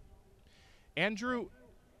Li, Andrew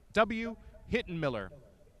W. Hittenmiller,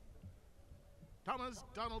 Thomas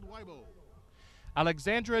Donald Weibel,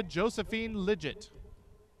 Alexandra Josephine Lidgett,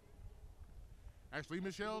 Ashley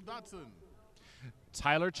Michelle Dotson,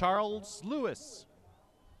 Tyler Charles Lewis,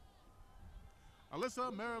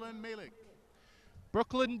 Alyssa Marilyn Malik,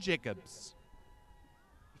 Brooklyn Jacobs,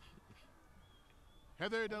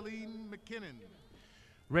 Heather Darlene McKinnon,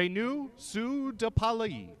 Renu Sue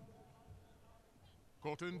DePali,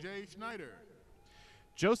 Colton J. Schneider,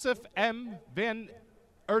 Joseph M. Van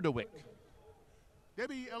Erdewick,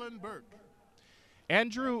 Debbie Ellen Burke,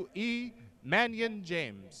 Andrew E. Mannion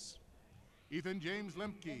James, Ethan James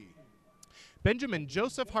Lemke, Benjamin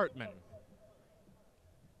Joseph Hartman,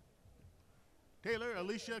 Taylor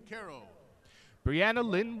Alicia Carroll, Brianna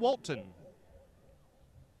Lynn Walton,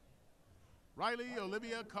 Riley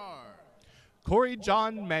Olivia Carr, Corey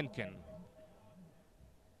John Mankin,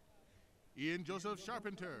 Ian Joseph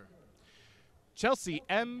Sharpenter, Chelsea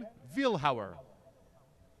M. Vielhauer,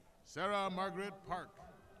 Sarah Margaret Park,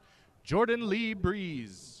 Jordan Lee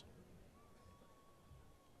Breeze,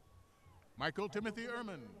 Michael Timothy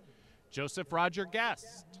Ehrman, Joseph Roger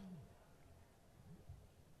Gast,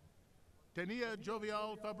 Tania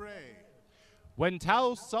Jovial Fabre,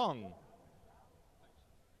 Wentao Song,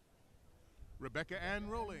 Rebecca Ann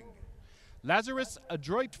Rowling, Lazarus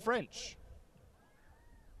Adroit French,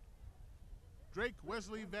 Drake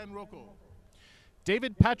Wesley Van Rokel,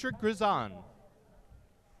 David Patrick Grizan,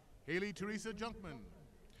 Haley Teresa Junkman,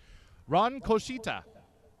 Ron Koshita,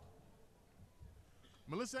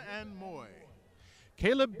 Melissa Ann Moy,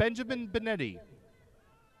 Caleb Benjamin Benetti,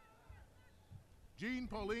 Jean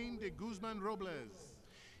Pauline de Guzman Robles,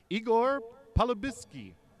 Igor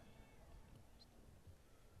Palubiski,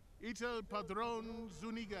 Itel Padron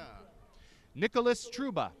Zuniga, Nicholas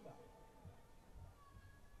Truba,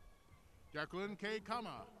 Jacqueline K.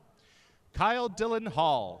 Kama, Kyle Dillon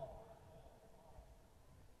Hall,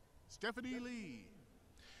 Stephanie Lee,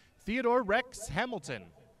 Theodore Rex Hamilton,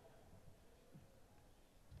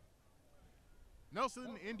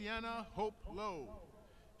 Nelson Indiana Hope Lowe,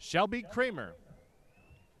 Shelby Kramer,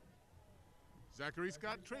 Zachary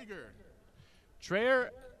Scott Traeger, Traer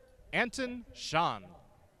Anton Sean,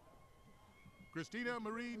 Christina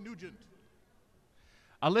Marie Nugent,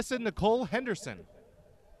 Alyssa Nicole Henderson,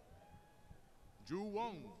 Drew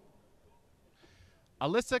Wong,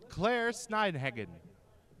 Alyssa Claire Snidhagen,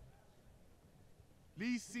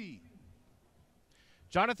 Lee C.,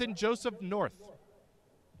 Jonathan Joseph North,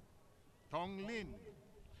 Tong Lin,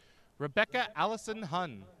 Rebecca Allison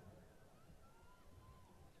Hun,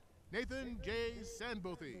 Nathan J.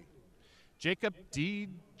 Sandbothy, Jacob D.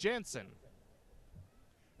 Jansen,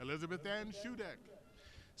 Elizabeth Ann Shudeck,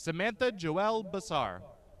 Samantha Joelle Bassar,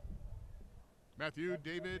 Matthew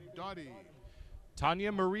David Doughty,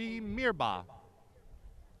 Tanya Marie Mirba,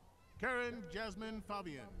 Karen Jasmine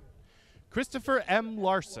Fabian, Christopher M.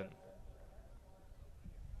 Larson,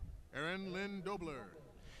 Erin Lynn Dobler,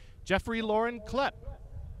 Jeffrey Lauren Klepp,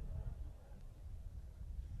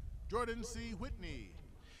 Jordan C. Whitney,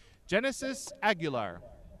 Genesis Aguilar,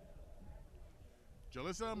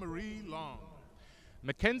 Jalissa Marie Long,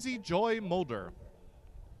 Mackenzie Joy Mulder,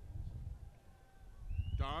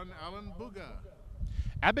 Don Allen Buga,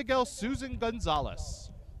 Abigail Susan Gonzalez,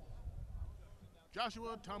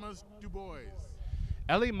 Joshua Thomas DuBois,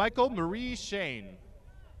 Ellie Michael Marie Shane,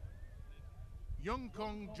 Young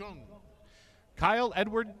Kong Jung, Kyle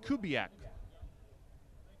Edward Kubiak,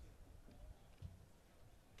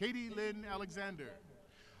 Katie Lynn Alexander,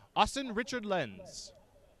 Austin Richard Lenz,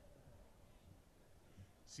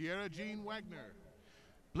 Sierra Jean Wagner,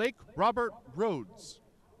 Blake Robert Rhodes,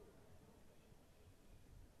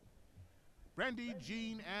 Brandy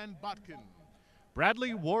Jean Ann Botkin,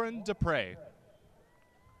 Bradley Warren Dupre,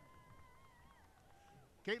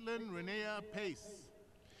 Caitlin Renea Pace,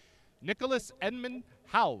 Nicholas Edmund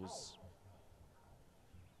Howes,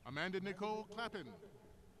 Amanda Nicole Clappin,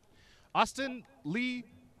 Austin Lee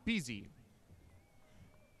Beasy,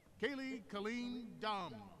 Kaylee Colleen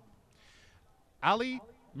Dom, Ali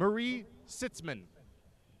Marie Sitzman,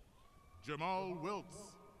 Jamal Wiltz,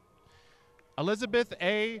 Elizabeth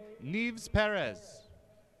A. Neves Perez,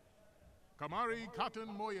 Kamari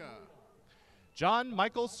Cotton Moya, John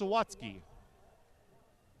Michael Sawatsky,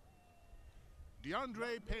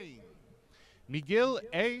 DeAndre Payne, Miguel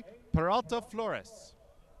A. Peralta Flores,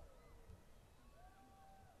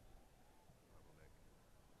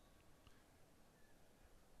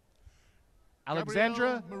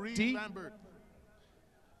 Alexandra Gabrielle Marie D. Lambert,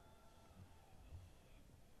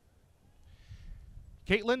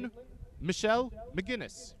 Caitlin Michelle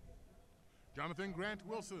McGinnis. Jonathan Grant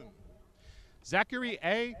Wilson. Zachary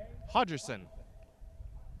A. Hodgerson.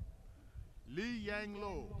 Lee Yang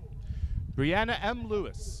Lo. Brianna M.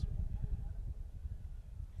 Lewis.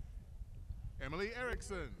 Emily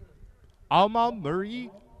Erickson. Alma Marie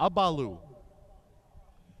Abalu.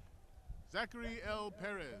 Zachary L.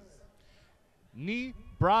 Perez. Ni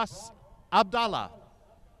Bras Abdallah.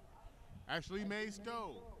 Ashley May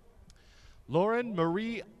Stowe. Lauren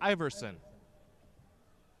Marie Iverson.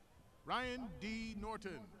 Ryan D.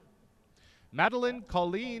 Norton. Madeline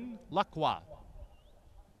Colleen Lacroix.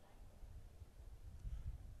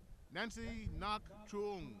 Nancy Nak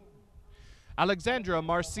Truong. Alexandra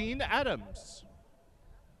Marcine Adams.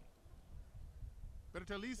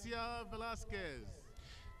 Bertalicia Velasquez.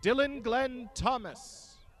 Dylan Glenn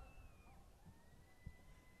Thomas.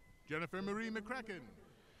 Jennifer Marie McCracken.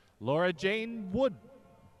 Laura Jane Wood.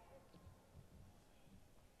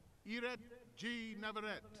 Iret G.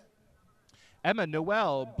 Navarrete. Emma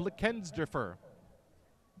Noel Blickensderfer.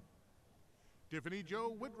 Tiffany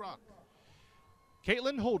Jo Whitrock.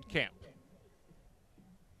 Caitlin Holdcamp.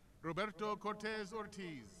 Roberto Cortez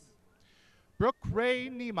Ortiz. Brooke Ray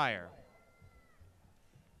Niemeyer.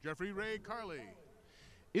 Jeffrey Ray Carley.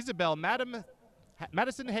 Isabel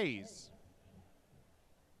Madison Hayes.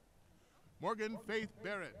 Morgan Faith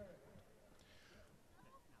Barrett.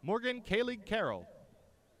 Morgan Kaylee Carroll.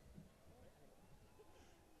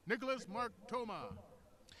 Nicholas Mark Toma.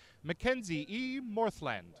 Mackenzie E.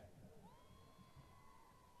 Morthland.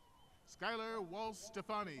 Skylar Walsh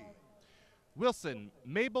Stefani. Wilson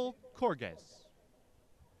Mabel Corges.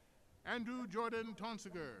 Andrew Jordan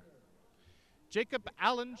Tonsiger. Jacob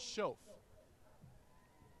Allen Schoaf.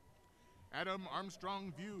 Adam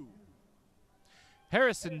Armstrong View.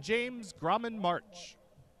 Harrison James Grommen March.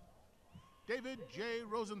 David J.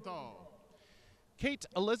 Rosenthal. Kate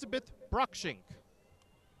Elizabeth Brockschink.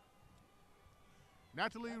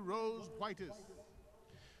 Natalie Rose Whitus.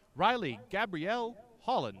 Riley Gabrielle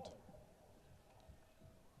Holland.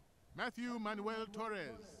 Matthew Manuel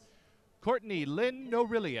Torres. Courtney Lynn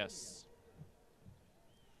Norilius.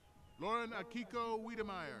 Lauren Akiko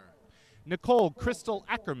Wiedemeyer. Nicole Crystal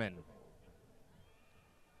Ackerman.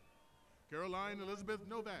 Caroline Elizabeth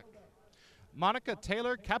Novak. Monica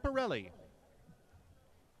Taylor Caparelli.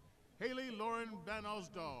 Haley Lauren Van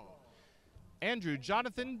Osdal. Andrew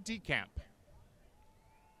Jonathan DeCamp.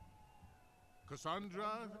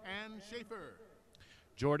 Cassandra Ann Schaefer.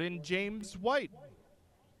 Jordan James White.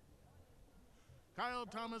 Kyle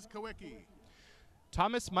Thomas Kowecki.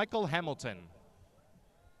 Thomas Michael Hamilton.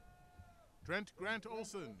 Trent Grant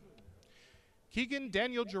Olson. Keegan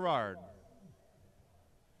Daniel Gerard.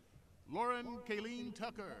 Lauren Kayleen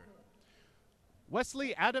Tucker.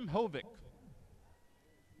 Wesley Adam Hovick.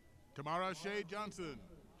 Tamara Shea Johnson.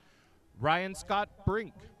 Ryan Scott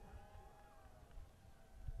Brink.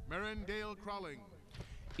 Marin Dale Crawling.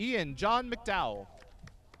 Ian John McDowell.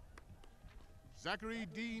 Zachary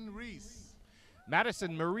Dean Reese.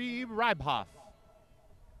 Madison Marie Reibhoff.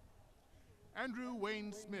 Andrew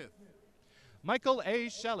Wayne Smith. Michael A.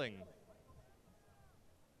 Schelling.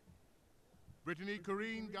 Brittany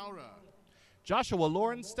Corrine Gaura. Joshua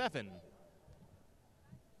Lawrence Steffen.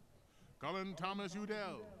 Colin Thomas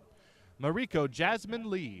Udell. Mariko Jasmine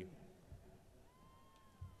Lee.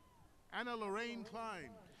 Anna Lorraine Klein.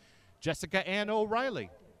 Jessica Ann O'Reilly.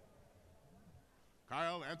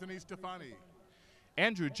 Kyle Anthony Stefani.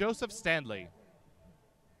 Andrew Joseph Stanley.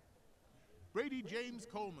 Brady James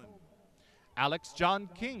Coleman. Alex John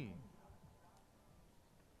King.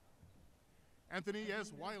 Anthony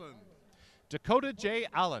S. Weiland. Dakota J.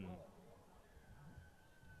 Allen.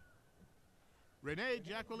 Renee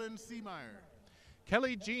Jacqueline Seameyer.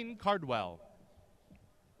 Kelly Jean Cardwell.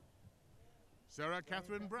 Sarah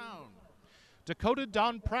Catherine Brown. Dakota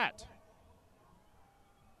Don Pratt.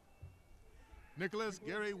 Nicholas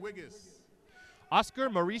Gary Wiggis. Oscar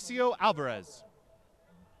Mauricio Alvarez.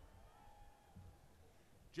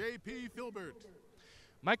 J.P. Filbert.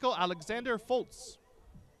 Michael Alexander Foltz.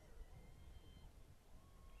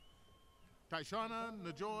 Tyshana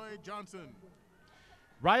Najoy Johnson.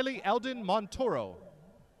 Riley Eldon Montoro.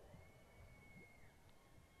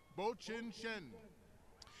 Bo Chin Shen.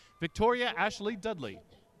 Victoria Ashley Dudley.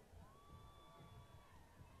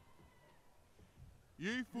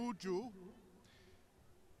 Yi Fu Ju.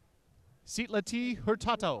 Sitlati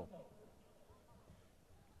Hurtado.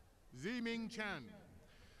 Ziming Chan.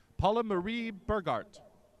 Paula Marie Bergart.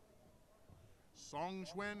 Song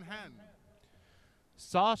Shuen Han.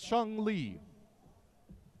 Sa Sheng Li.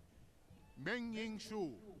 Meng Ying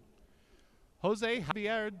Shu. Jose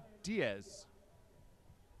Javier Diaz.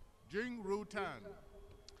 Jing Ru Tan.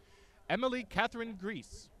 Emily Catherine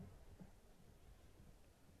Grease.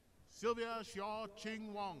 Sylvia Xiao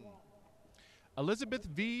Ching Wong. Elizabeth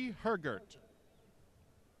V. Hergert.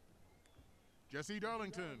 Jesse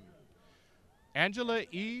Darlington. Angela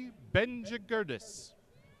E. Benjagurdis.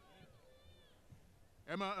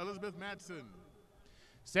 Emma Elizabeth Madsen.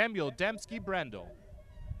 Samuel Damsky Brandel.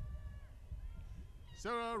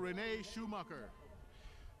 Sarah Renee Schumacher.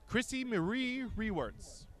 Chrissy Marie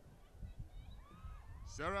Rewerts.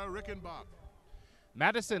 Sarah Rickenbach.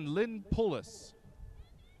 Madison Lynn Pullis.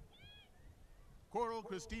 Coral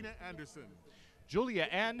Christina Anderson. Julia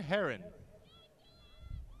Ann Herron.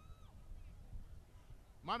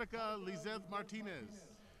 Monica Lizeth Martinez.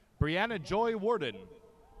 Brianna Joy Warden.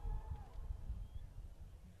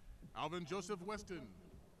 Alvin Joseph Weston.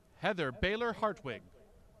 Heather Baylor Hartwig.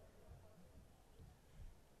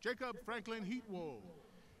 Jacob Franklin Heatwold.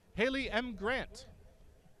 Haley M. Grant.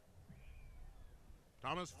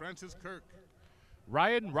 Thomas Francis Kirk.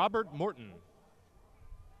 Ryan Robert Morton.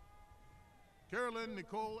 Carolyn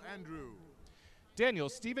Nicole Andrew. Daniel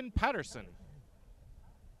Stephen Patterson.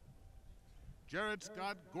 Jared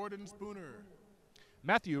Scott Gordon Spooner.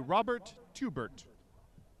 Matthew Robert Tubert.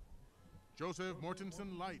 Joseph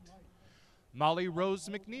Mortensen Light. Molly Rose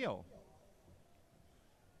McNeil.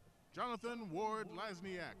 Jonathan Ward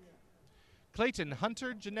Lasniak. Clayton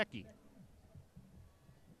Hunter Janecki.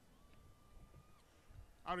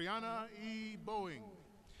 Ariana E. Boeing.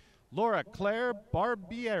 Laura Claire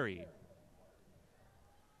Barbieri.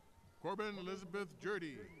 Corbin Elizabeth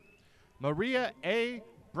Jurdy. Maria A.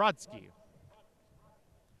 Brodsky.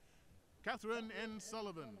 Catherine N.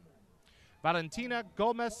 Sullivan. Valentina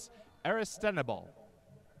Gomez Aristenabal.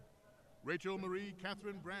 Rachel Marie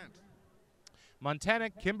Catherine Brandt. Montana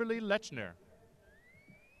Kimberly Lechner.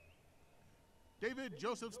 David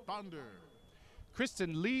Joseph Sponder.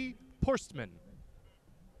 Kristen Lee Porstman.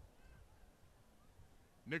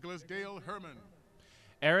 Nicholas Dale Herman.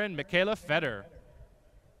 Erin Michaela Feder.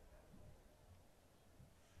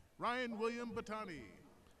 Ryan William Batani.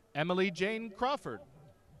 Emily Jane Crawford.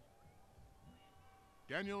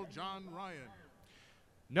 Daniel John Ryan.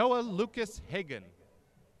 Noah Lucas Hagan.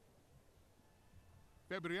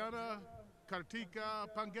 Fabriana Kartika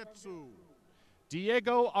Pangetsu.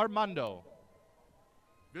 Diego Armando.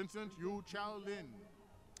 Vincent Yu Chao Lin.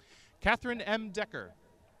 Catherine M. Decker.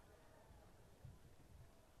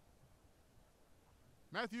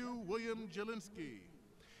 Matthew William Jelinski.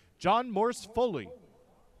 John Morse Foley.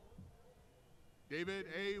 David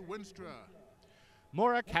A. Winstra.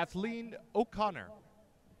 Maura Kathleen O'Connor.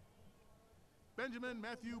 Benjamin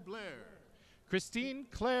Matthew Blair. Christine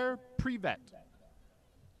Claire Privet.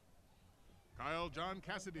 Kyle John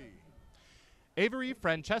Cassidy. Avery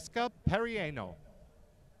Francesca Periano.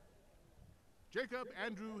 Jacob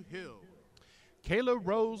Andrew Hill. Kayla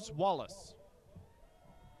Rose Wallace.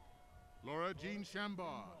 Laura Jean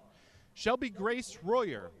Shambaugh. Shelby Grace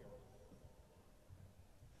Royer.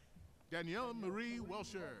 Danielle Marie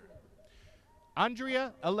Welsher.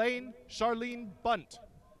 Andrea Elaine Charlene Bunt.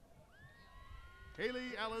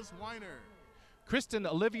 Haley Alice Weiner. Kristen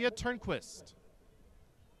Olivia Turnquist.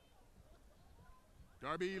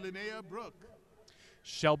 Darby Linnea Brook.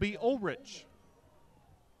 Shelby Ulrich.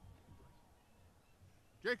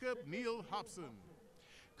 Jacob Neil Hobson.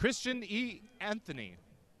 Christian E. Anthony.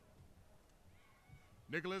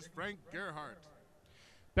 Nicholas Frank Gerhardt.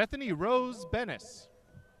 Bethany Rose Bennis.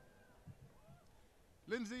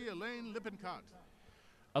 Lindsay Elaine Lippincott.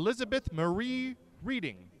 Elizabeth Marie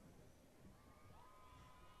Reading.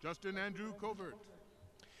 Justin Andrew Covert.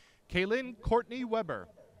 Kaylin Courtney Weber.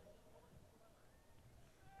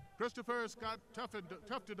 Christopher Scott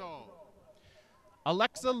Tuftedall.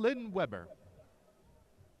 Alexa Lynn Weber.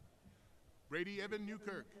 Brady Evan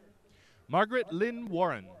Newkirk. Margaret Lynn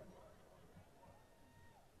Warren.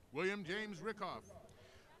 William James Rickoff.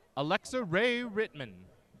 Alexa Ray Rittman.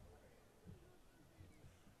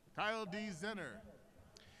 Kyle D. Zenner.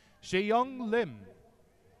 Sheyoung Lim.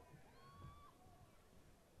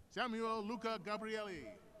 Samuel Luca Gabrielli.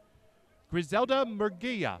 Griselda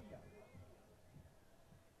Murguia.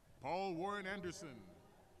 Paul Warren Anderson.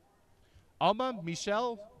 Alma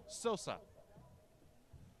Michelle Sosa.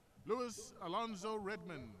 Louis Alonzo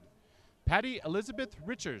Redmond. Patty Elizabeth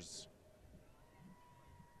Richards.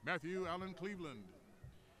 Matthew Allen Cleveland.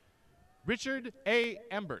 Richard A.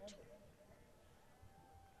 Ambert.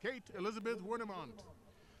 Kate Elizabeth Wernemont.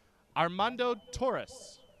 Armando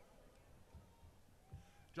Torres.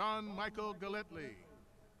 John Michael Galletley.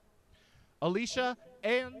 Alicia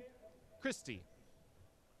Ann Christie.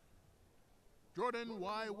 Jordan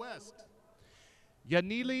Y. West.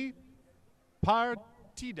 Yanili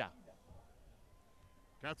Partida.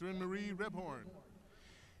 Catherine Marie Rebhorn,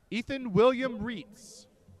 Ethan William Reitz,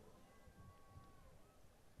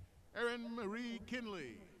 Erin Marie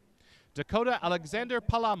Kinley, Dakota Alexander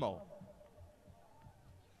Palamo,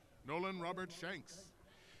 Nolan Robert Shanks,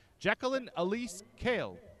 Jacqueline Elise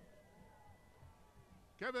Kale,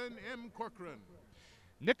 Kevin M. Corcoran,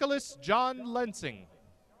 Nicholas John Lensing,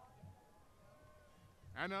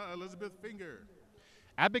 Anna Elizabeth Finger,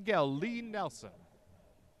 Abigail Lee Nelson,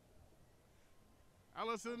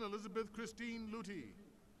 Allison Elizabeth Christine Luty,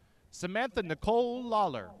 Samantha Nicole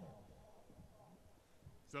Lawler,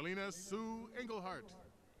 Selena Sue Engelhart,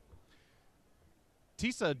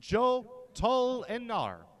 Tisa Jo Tol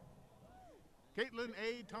Enar, Caitlin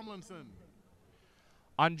A. Tomlinson,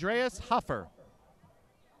 Andreas Huffer,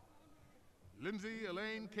 Lindsay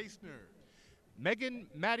Elaine Kastner, Megan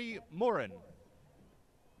Maddie Morin,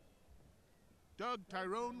 Doug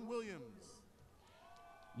Tyrone Williams,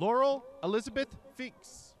 Laurel Elizabeth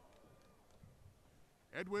Feeks,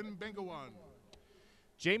 Edwin Bengawan,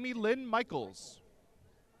 Jamie Lynn Michaels,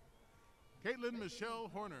 Caitlin Michelle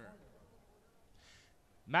Horner,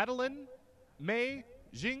 Madeline May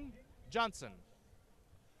Jing Johnson,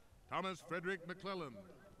 Thomas Frederick McClellan,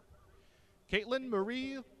 Caitlin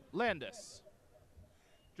Marie Landis,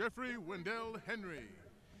 Jeffrey Wendell Henry,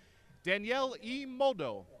 Danielle E.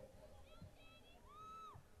 Moldo,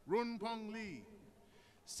 Run Pong Lee,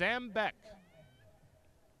 Sam Beck,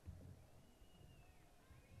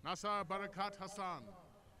 Nasar Barakat Hassan,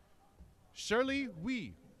 Shirley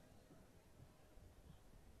Wee,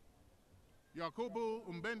 Yakubu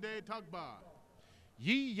Umbende Tagba,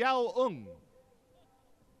 Yi Yao Ung,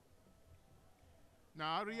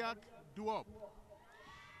 Naariak Duop,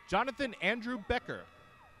 Jonathan Andrew Becker,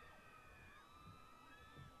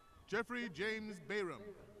 Jeffrey James Bayram,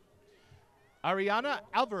 Ariana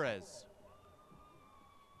Alvarez,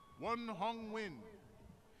 Won Hong Win,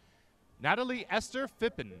 Natalie Esther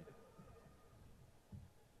Fippen,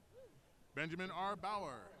 Benjamin R.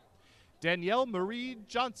 Bauer, Danielle Marie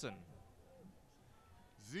Johnson,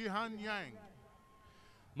 Zihan Yang,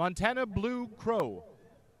 Montana Blue Crow,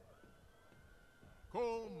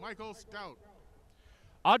 Cole Michael Stout,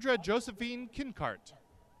 Audra Josephine Kincart,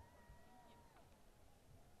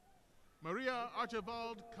 Maria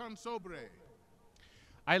Archibald Consobre,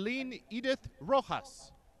 Eileen Edith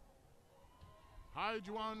Rojas, Hai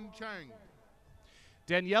Juan Chang,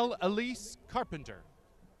 Danielle Elise Carpenter,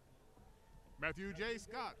 Matthew J.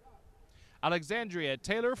 Scott, Alexandria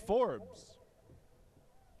Taylor Forbes,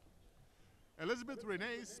 Elizabeth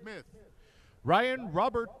Renee Smith, Ryan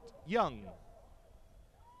Robert Young,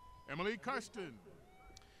 Emily Karsten,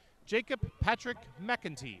 Jacob Patrick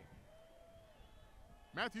McEntee,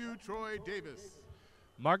 Matthew Troy Davis,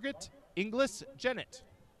 Margaret Inglis Jennett,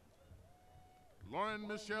 Lauren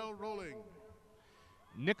Michelle Rowling,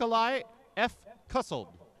 Nikolai F.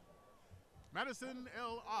 Kussold, Madison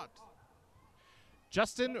L. Ott,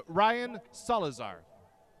 Justin Ryan Salazar,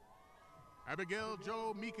 Abigail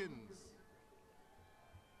Joe Meekins,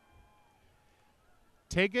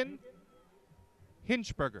 Tegan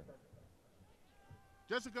Hinchberger,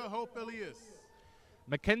 Jessica Hope Elias,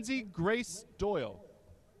 Mackenzie Grace Doyle,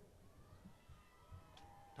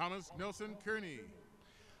 Thomas Nelson Kearney,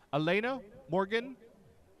 Elena Morgan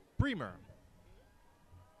Bremer,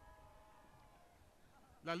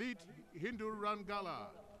 Lalit Hindu Rangala,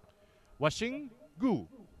 Washing Gu,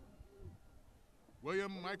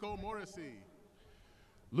 William Michael Morrissey,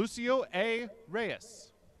 Lucio A.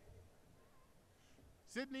 Reyes,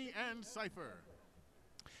 Sydney Ann Cipher,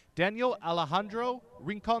 Daniel Alejandro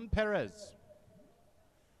Rincon Perez,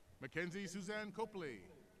 Mackenzie Suzanne Copley,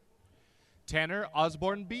 Tanner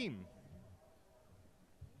Osborne Beam,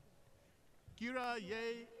 Kira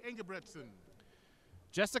Ye Engebretson,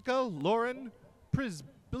 Jessica Lauren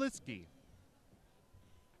Prisbliski,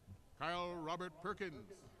 Kyle Robert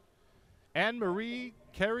Perkins, Anne Marie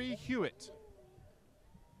Carey Hewitt,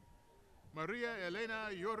 Maria Elena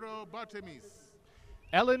Yoro Bartemis,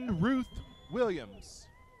 Ellen Ruth Williams,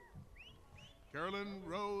 Carolyn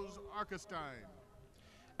Rose Arkestein,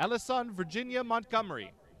 Ellison Virginia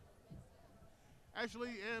Montgomery,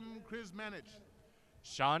 Ashley M. Krismanich,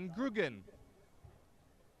 Sean Grugan,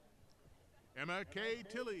 Emma K.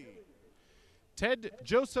 Tilley, Ted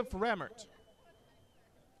Joseph Rammert,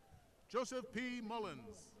 Joseph P.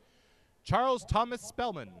 Mullins, Charles Thomas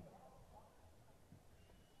Spellman,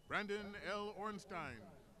 Brandon L. Ornstein,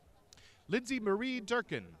 Lindsay Marie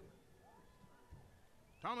Durkin,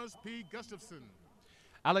 Thomas P. Gustafson,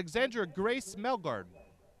 Alexandra Grace Melgard,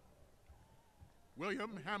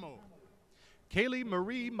 William Hamill, Kaylee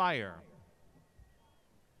Marie Meyer,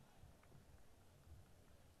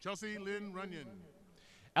 Chelsea Lynn Runyon,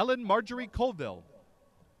 Ellen Marjorie Colville.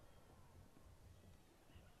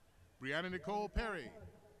 Brianna Nicole Perry.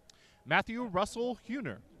 Matthew Russell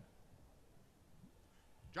Huner.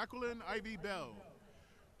 Jacqueline Ivy Bell.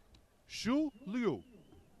 Shu Liu.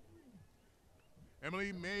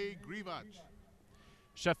 Emily May Grivach.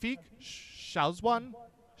 Shafiq Shazwan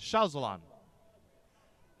Shazlan.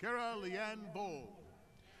 Kara Leanne Boll.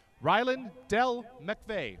 Rylan Del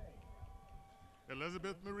McVeigh.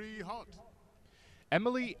 Elizabeth Marie Hott.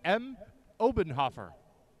 Emily M. Obenhofer.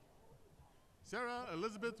 Sarah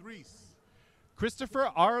Elizabeth Reese. Christopher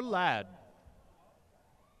R. Ladd.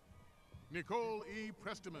 Nicole E.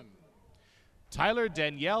 Presteman. Tyler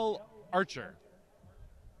Danielle Archer.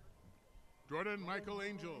 Jordan Michael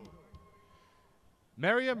Angel.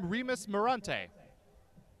 Miriam Remus Morante.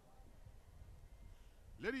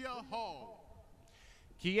 Lydia Hall.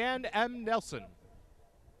 Kian M. Nelson.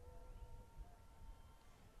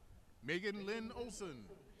 Megan Lynn Olson.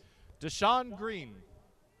 Deshaun Green.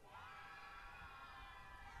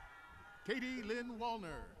 Katie Lynn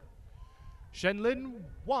Wallner. Shenlin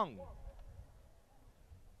Wang.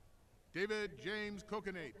 David James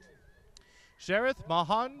Kokanate. Sherith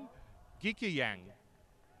Mahan Gikiyang.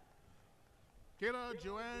 Kayla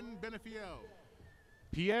Joanne Benefiel.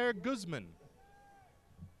 Pierre Guzman.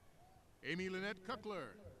 Amy Lynette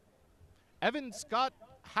Cuckler. Evan Scott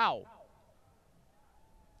Howe.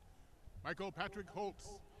 Michael Patrick Holtz.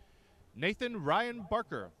 Nathan Ryan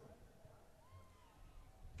Barker.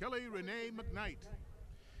 Kelly Renee McKnight.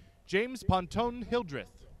 James Pontone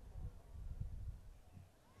Hildreth.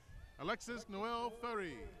 Alexis Noel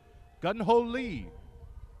Furry. Gunho Lee.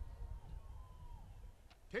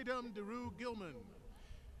 Tatum DeRue Gilman.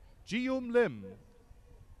 Jium Lim.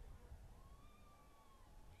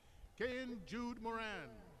 Kayan Jude Moran.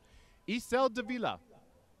 Isel Davila.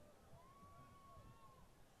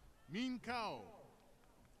 Min Kao.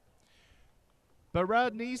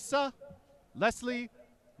 Baranisa Leslie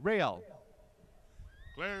Rael.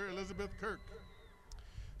 Claire Elizabeth Kirk.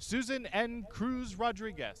 Susan N. Cruz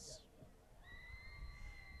Rodriguez.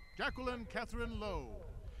 Jacqueline Catherine Lowe.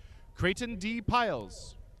 Creighton D.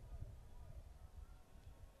 Piles.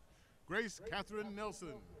 Grace Catherine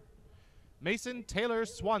Nelson. Mason Taylor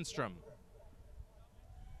Swanstrom.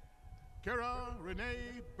 Kara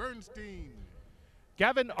Renee Bernstein.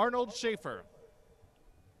 Gavin Arnold Schaefer.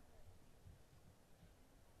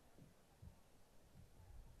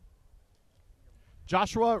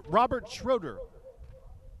 Joshua Robert Schroeder.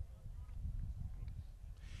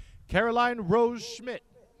 Caroline Rose Schmidt.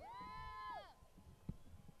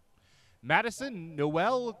 Madison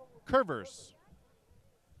Noel Curvers.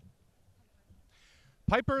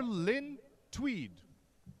 Piper Lynn Tweed.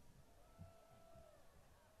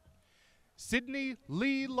 Sydney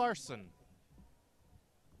Lee Larson.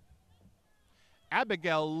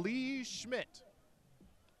 Abigail Lee Schmidt.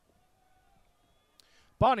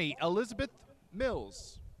 Bonnie Elizabeth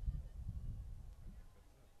Mills.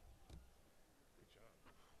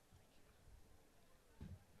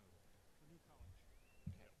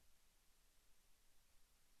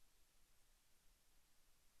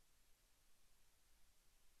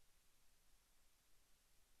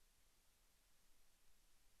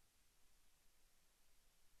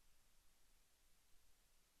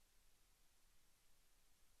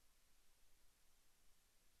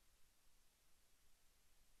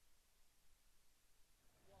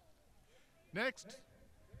 Next,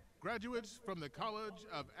 graduates from the College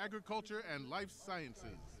of Agriculture and Life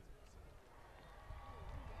Sciences.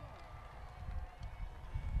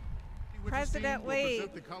 President will Lee.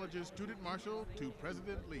 present the college's student marshal to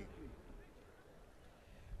President Lee.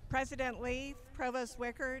 President Lee, Provost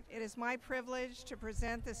Wickard, it is my privilege to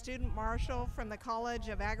present the Student Marshal from the College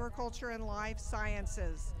of Agriculture and Life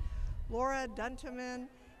Sciences. Laura Dunteman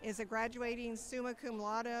is a graduating summa cum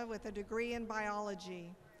laude with a degree in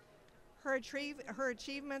biology. Her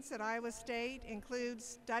achievements at Iowa State include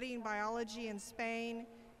studying biology in Spain,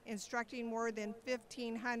 instructing more than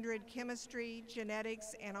 1,500 chemistry,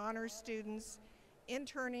 genetics, and honors students,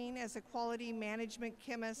 interning as a quality management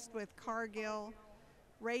chemist with Cargill,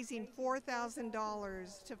 raising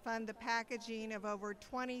 $4,000 to fund the packaging of over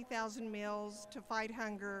 20,000 meals to fight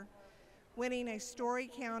hunger, winning a Story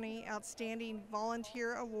County Outstanding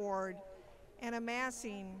Volunteer Award, and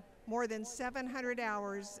amassing more than 700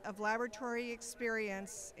 hours of laboratory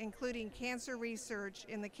experience, including cancer research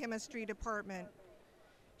in the chemistry department.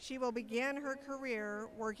 She will begin her career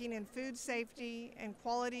working in food safety and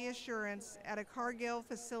quality assurance at a Cargill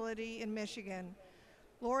facility in Michigan.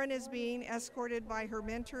 Lauren is being escorted by her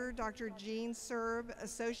mentor, Dr. Jean Serb,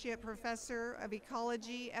 Associate Professor of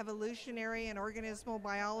Ecology, Evolutionary, and Organismal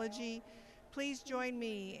Biology, Please join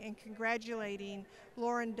me in congratulating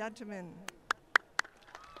Lauren Dunteman.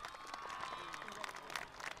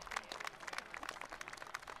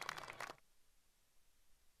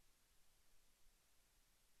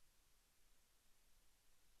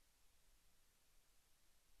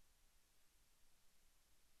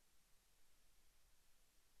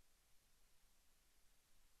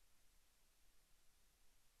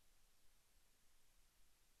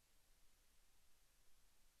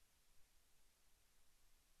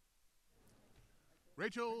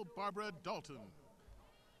 Rachel Barbara Dalton.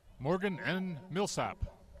 Morgan N. Millsap.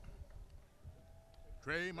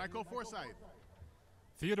 Trey Michael Forsyth.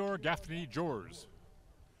 Theodore Gaffney Jors.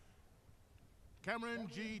 Cameron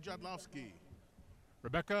G. Jodlowski.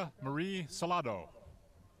 Rebecca Marie Salado.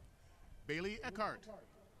 Bailey Eckhart.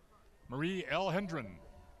 Marie L. Hendren.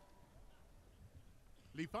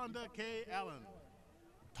 Lifonda K. Allen.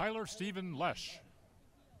 Tyler Stephen Lesh.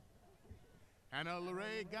 Hannah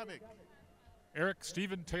Lorraine Gavick. Eric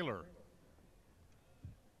Stephen Taylor.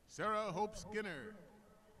 Sarah Hope Skinner.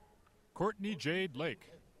 Courtney Jade Lake.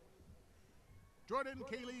 Jordan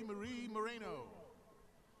Kaylee Marie Moreno.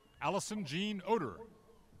 Allison Jean Oder.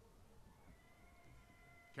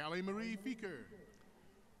 Callie Marie Feeker.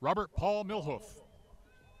 Robert Paul Milhoof.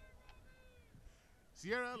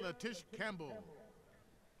 Sierra Latish Campbell.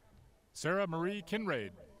 Sarah Marie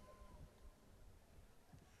Kinraid.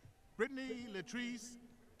 Brittany Latrice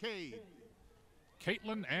Cade.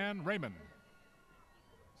 Caitlin Ann Raymond.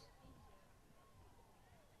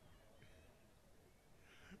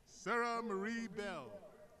 Sarah Marie Bell.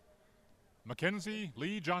 Mackenzie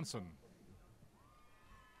Lee Johnson.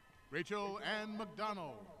 Rachel Ann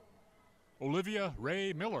McDonald. Olivia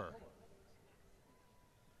Ray Miller.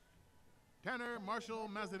 Tanner Marshall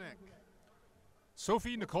Mazanek.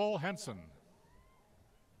 Sophie Nicole Hansen.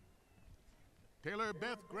 Taylor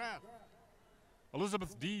Beth Graff.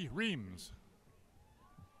 Elizabeth D. Reams.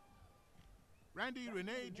 Randy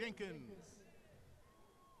Renee Jenkins.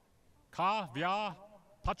 Ka Via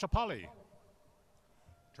Pachapali.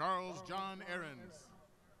 Charles John Ahrens.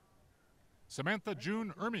 Samantha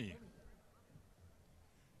June Ermy.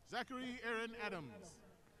 Zachary Aaron Adams.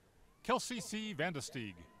 Kelsey C.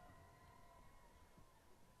 Vandestieg.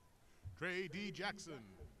 Trey D. Jackson.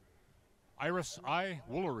 Iris I.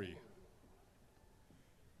 Woolery.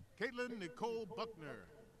 Caitlin Nicole Buckner.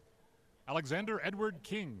 Alexander Edward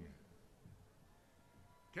King.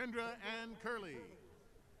 Kendra Ann Curley.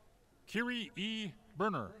 Kiri E.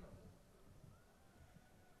 Berner.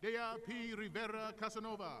 Dea P. Rivera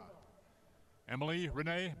Casanova. Emily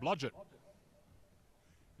Renee Blodgett.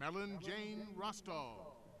 Madeline Jane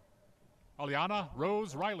Rostall. Aliana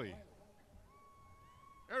Rose Riley.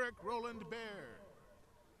 Eric Roland Bear.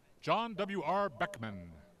 John W.R. Beckman.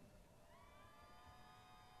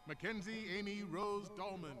 Mackenzie Amy Rose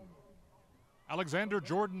Dahlman. Alexander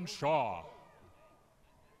Jordan Shaw.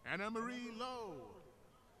 Anna Marie Lowe.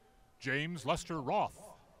 James Lester Roth.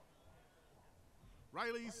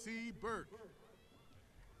 Riley C. Burke.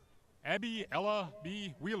 Abby Ella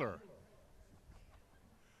B. Wheeler.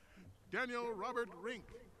 Daniel Robert Rink.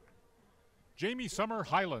 Jamie Summer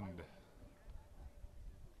Highland.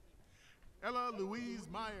 Ella Louise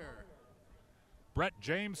Meyer. Brett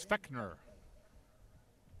James Feckner.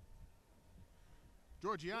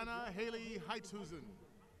 Georgiana Haley Heitzhusen.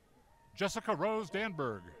 Jessica Rose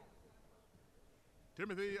Danberg.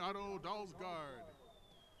 Timothy Otto Dalsgaard.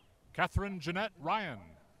 Catherine Jeanette Ryan.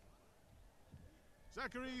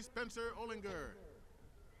 Zachary Spencer Ollinger.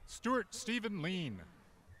 Stuart Stephen Lean.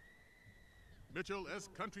 Mitchell S.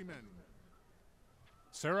 Countryman.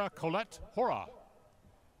 Sarah Colette Hora.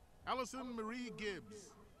 Allison Marie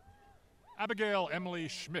Gibbs. Abigail Emily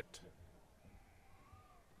Schmidt.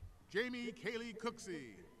 Jamie Kaylee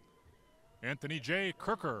Cooksey. Anthony J.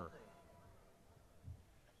 Kirker.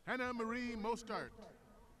 Hannah Marie Mostart.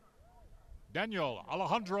 Daniel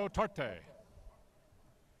Alejandro Tarte.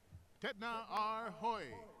 Tetna R. Hoy.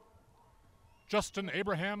 Justin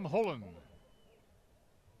Abraham Holland.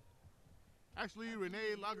 Ashley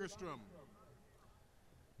Renee Lagerstrom.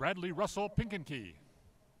 Bradley Russell Pinkenkey.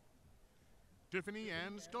 Tiffany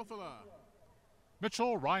Ann Stoffela.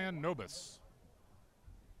 Mitchell Ryan Nobis.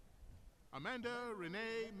 Amanda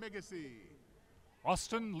Renee Megacy.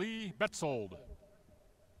 Austin Lee Betzold.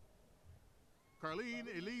 Carlene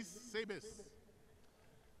Elise Sabis.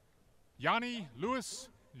 Yanni Louis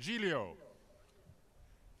Gilio.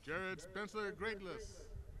 Jared Spencer Greatless.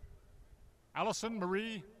 Allison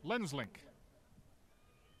Marie Lenslink.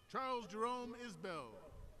 Charles Jerome Isbell.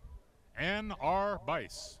 Ann R.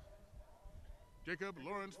 Bice. Jacob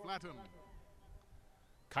Lawrence Flatham.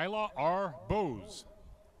 Kyla R. Bose.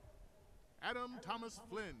 Adam Thomas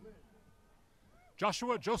Flynn.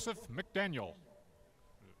 Joshua Joseph McDaniel.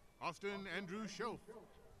 Austin Andrew Schoaf.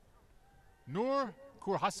 Noor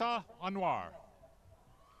Kurhasa Anwar.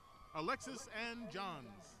 Alexis Ann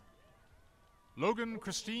Johns. Logan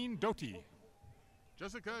Christine Doty.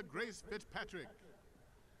 Jessica Grace Fitzpatrick.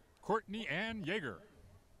 Courtney Ann Yeager.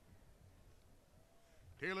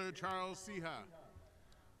 Taylor Charles Seha.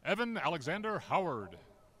 Evan Alexander Howard.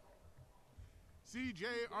 C.J.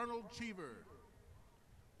 Arnold Cheever.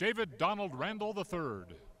 David Donald Randall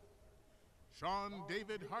III. Sean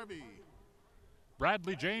David Harvey.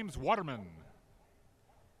 Bradley James Waterman.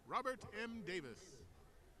 Robert M. Davis.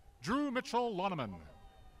 Drew Mitchell Loneman.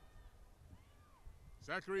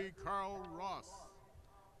 Zachary Carl Ross.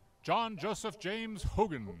 John Joseph James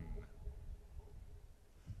Hogan.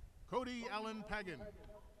 Cody Allen Pagan.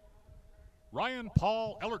 Ryan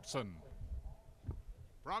Paul Ellertson.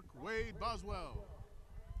 Brock Wade Boswell.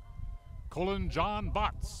 Colin John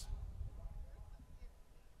Botts.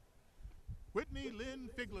 Whitney Lynn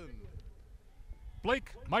Figlin.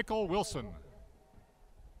 Blake Michael Wilson.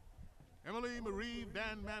 Emily Marie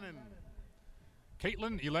Van Manen.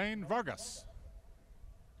 Caitlin Elaine Vargas.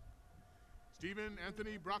 Stephen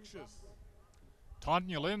Anthony Broxius.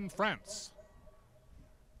 Tanya Lynn France.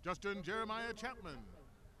 Justin Jeremiah Chapman.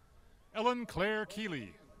 Ellen Claire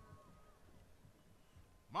Keeley.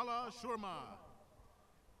 Mala Shurma.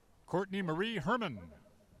 Courtney Marie Herman.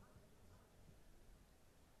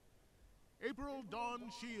 April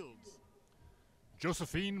Dawn Shields.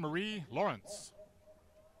 Josephine Marie Lawrence.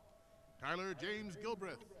 Tyler James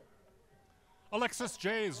Gilbreth. Alexis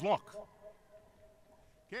J. Zlock.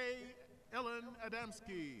 Kay Ellen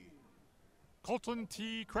Adamski. Colton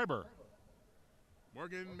T. Kreber.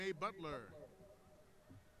 Morgan May Butler.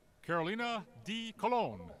 Carolina D.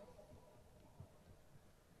 Colon.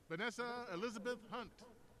 Vanessa Elizabeth Hunt.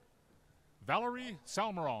 Valerie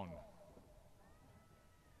Salmeron.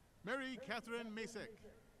 Mary Catherine Masek.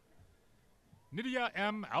 Nydia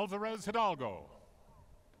M. Alvarez Hidalgo.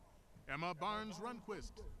 Emma Barnes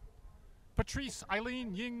Runquist. Patrice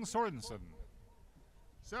Eileen Ying Sorensen.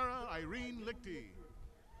 Sarah Irene Lichty.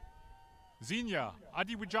 Xenia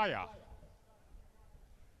Adiwijaya.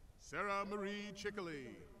 Sarah Marie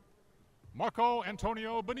Chickley. Marco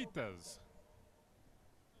Antonio Benitez.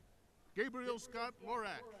 Gabriel Scott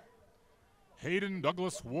Lorak. Hayden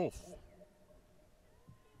Douglas Wolfe.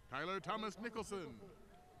 Tyler Thomas Nicholson.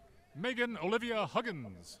 Megan Olivia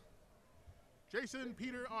Huggins. Jason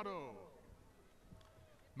Peter Otto.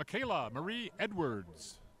 Michaela Marie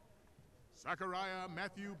Edwards. Zachariah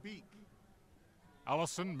Matthew Beek.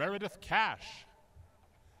 Allison Meredith Cash.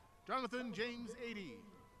 Jonathan James Adie.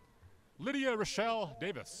 Lydia Rochelle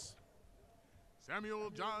Davis. Samuel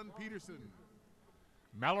John Peterson.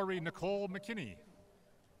 Mallory Nicole McKinney.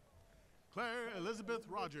 Claire Elizabeth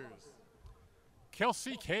Rogers.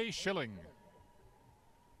 Kelsey K. Schilling.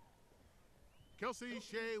 Kelsey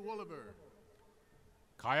Shea Wolliver.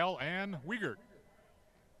 Kyle Ann Wiegert.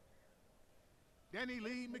 Danny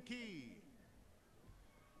Lee McKee.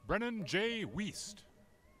 Brennan J. Wiest.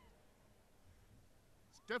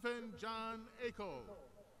 Stephen John Aco.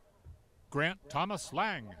 Grant Thomas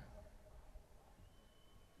Lang.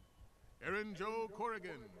 Aaron Joe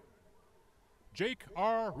Corrigan. Jake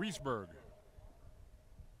R. Riesberg.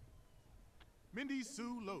 Mindy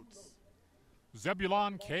Sue Lotz.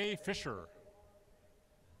 Zebulon K. Fisher.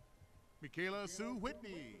 Michaela Sue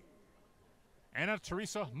Whitney. Anna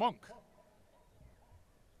Teresa Monk.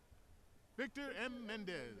 Victor M.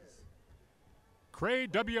 Mendez. Cray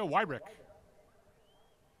W. Wyrick.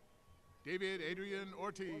 David Adrian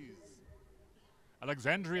Ortiz.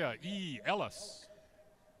 Alexandria E. Ellis.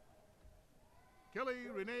 Kelly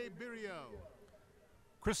Renee Biriel.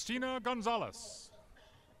 Christina Gonzalez.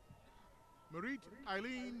 Marit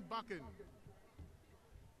Eileen Bakken.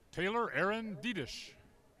 Taylor Aaron Diedish.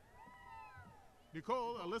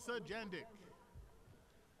 Nicole Alyssa Jandik.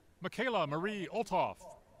 Michaela Marie Olthoff.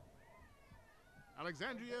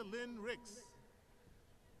 Alexandria Lynn Ricks.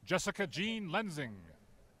 Jessica Jean Lensing.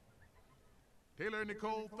 Taylor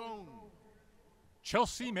Nicole Thone.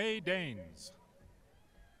 Chelsea May Danes.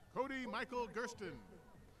 Cody Michael Gersten.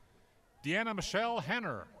 Deanna Michelle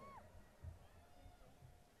Hanner.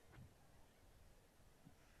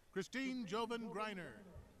 Christine Jovan Greiner.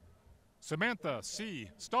 Samantha C.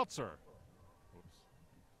 Staltzer.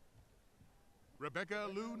 Rebecca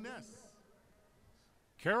Lou Ness.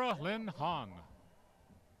 Kara Lynn Hahn.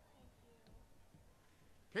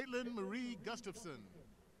 Caitlin Marie Gustafson.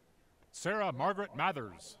 Sarah Margaret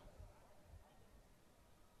Mathers.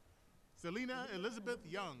 Selena Elizabeth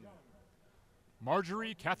Young.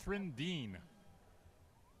 Marjorie Catherine Dean.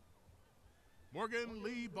 Morgan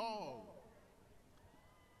Lee Ball.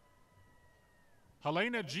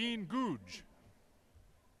 Helena Jean Googe.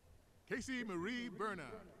 Casey Marie Berna.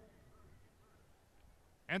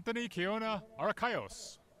 Anthony Keona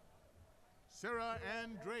Arachaios. Sarah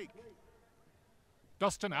Ann Drake.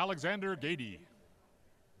 Dustin Alexander Gady.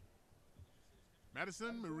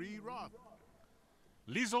 Madison Marie Roth.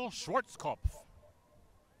 Liesel Schwarzkopf.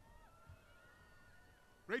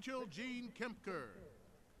 Rachel Jean Kempker.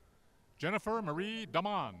 Jennifer Marie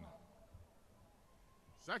Daman.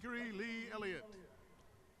 Zachary Lee Elliott.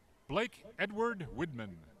 Blake Edward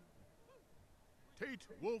Widman. Tate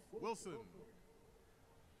Wolf Wilson.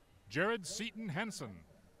 Jared Seaton Hansen.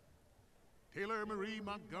 Taylor Marie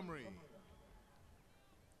Montgomery.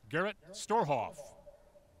 Garrett Storhoff.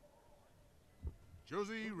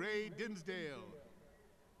 Josie Ray Dinsdale.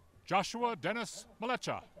 Joshua Dennis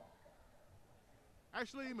Malecha.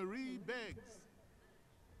 Ashley Marie Beggs.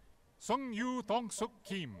 Sung Yu Thong Suk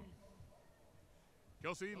Kim.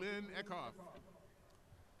 Kelsey Lynn Eckhoff.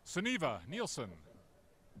 Sunniva Nielsen.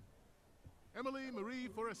 Emily Marie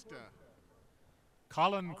Foresta.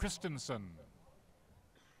 Colin Christensen.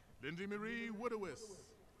 Lindsay Marie Woodowis.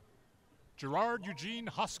 Gerard Eugene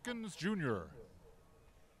Hoskins Jr.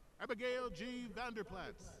 Abigail G.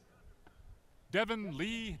 Vanderplatz. Devin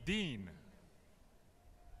Lee Dean.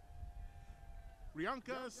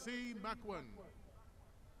 Rianka C. Macwin.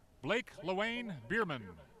 Blake Lowain Bierman.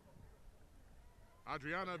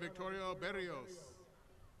 Adriana Victoria Berrios.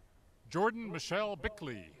 Jordan Michelle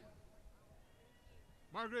Bickley.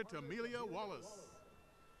 Margaret Amelia Wallace.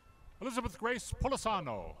 Elizabeth Grace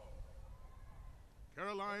Polisano.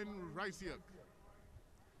 Caroline Reisiuk.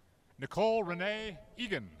 Nicole Renee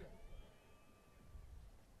Egan.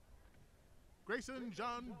 Grayson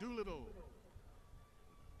John Doolittle.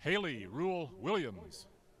 Haley Rule Williams.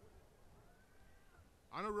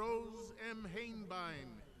 Anna Rose M. Hainbein.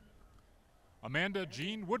 Amanda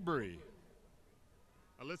Jean Woodbury.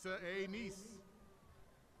 Alyssa A. Neese.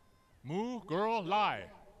 Moo Girl Lai.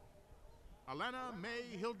 Alana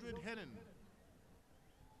May Hildred Hennon.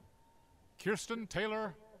 Kirsten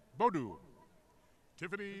Taylor Bodu.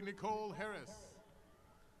 Tiffany Nicole Harris.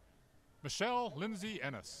 Michelle Lindsay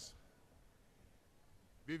Ennis.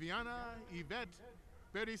 Viviana Yvette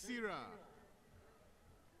Berisira.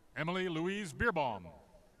 Emily Louise Beerbaum.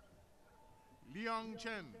 Liang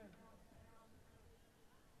Chen.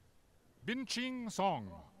 Binching Song.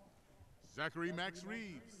 Zachary Max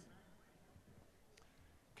Reeves.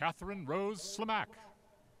 Catherine Rose Slamack.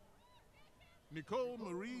 Nicole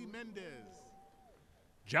Marie Mendez.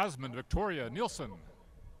 Jasmine Victoria Nielsen.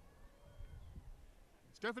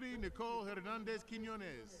 Stephanie Nicole Hernandez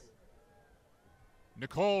Quinones.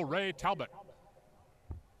 Nicole Ray Talbot.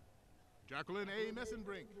 Jacqueline A.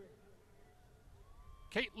 Messenbrink.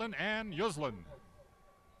 Caitlin Ann Yuslin.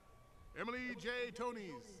 Emily J.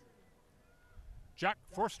 Tonys. Jack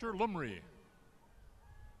Forster Lumry.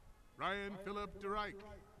 Ryan Philip DeReich.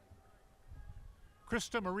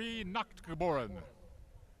 Krista Marie Nachtgeboren.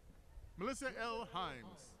 Melissa L.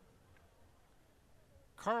 Himes.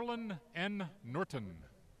 Carlin N. Norton.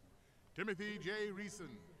 Timothy J. Reeson.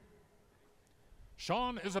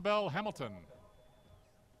 Sean Isabel Hamilton.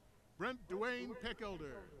 Brent Dwayne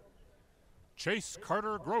Peckelder. Chase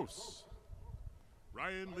Carter Gross.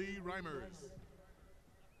 Ryan Lee Reimers.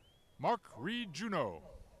 Mark Reed Juneau.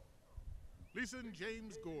 Leeson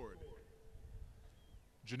James Gord.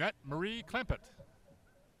 Jeanette Marie Clampett.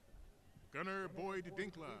 Gunnar Boyd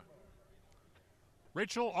Dinkla.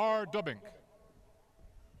 Rachel R. Dubbink.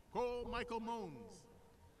 Cole Michael Mones.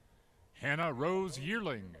 Hannah Rose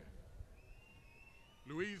Yearling.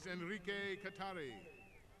 Luis Enrique Katari.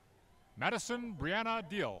 Madison Brianna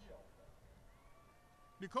Deal.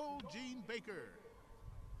 Nicole Jean Baker.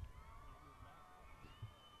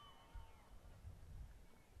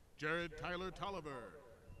 Jared Tyler Tolliver.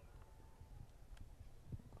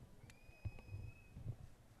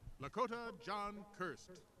 Lakota John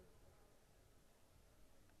Kirst.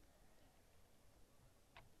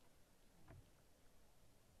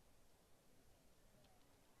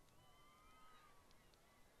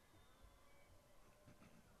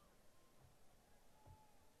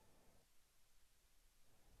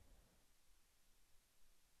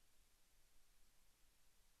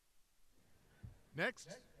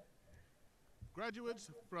 Next,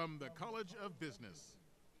 graduates from the College of Business.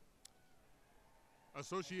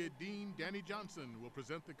 Associate Dean Danny Johnson will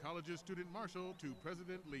present the college's student marshal to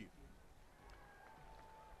President Leith.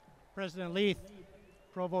 President Leith,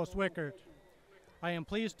 Provost Wickert, I am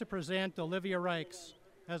pleased to present Olivia Reichs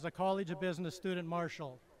as the College of Business Student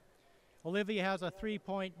Marshal. Olivia has a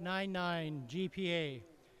 3.99 GPA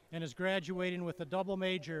and is graduating with a double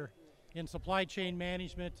major in supply chain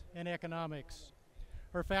management and economics.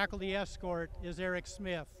 Her faculty escort is Eric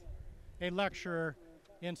Smith, a lecturer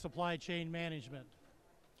in supply chain management.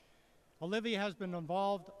 Olivia has been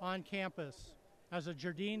involved on campus as a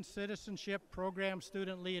Jardine Citizenship Program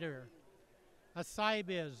student leader, a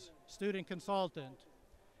SciBiz student consultant,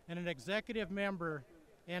 and an executive member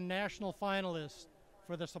and national finalist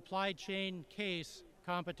for the Supply Chain Case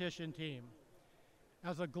competition team.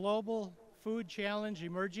 As a global food challenge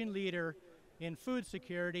emerging leader in food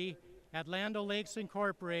security at Land O'Lakes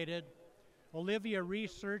Incorporated, Olivia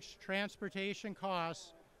researched transportation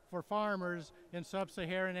costs for farmers in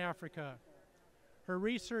sub-Saharan Africa. Her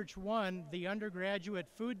research won the Undergraduate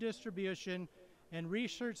Food Distribution and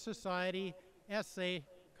Research Society essay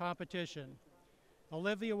competition.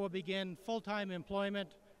 Olivia will begin full-time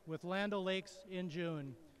employment with Land O'Lakes in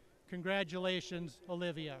June. Congratulations,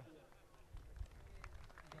 Olivia.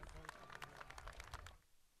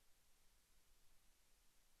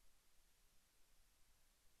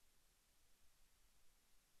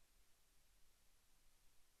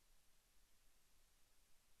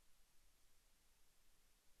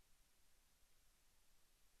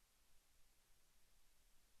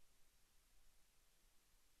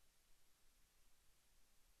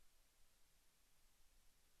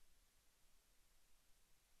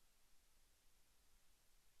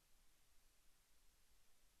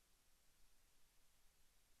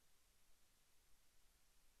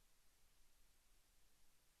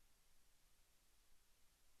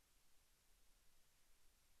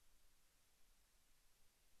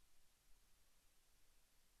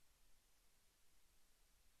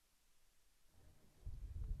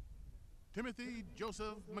 Timothy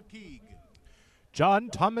Joseph McKeague. John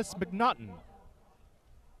Thomas McNaughton.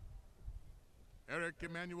 Eric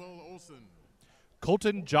Emmanuel Olson.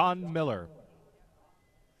 Colton John Miller.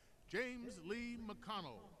 James Lee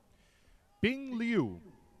McConnell. Bing Liu.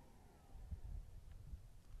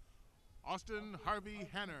 Austin Harvey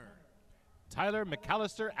Hanner. Tyler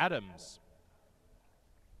McAllister Adams.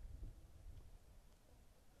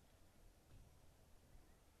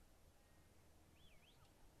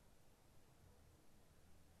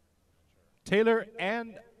 Taylor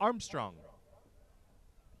Ann Armstrong.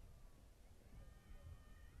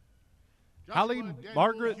 Hallie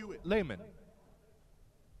Margaret Lehman.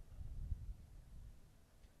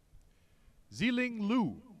 Ziling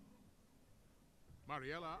Liu.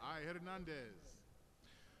 Mariela I. Hernandez.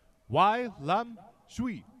 Y. Lam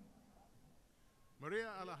Shui. Maria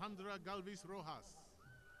Alejandra Galvis Rojas.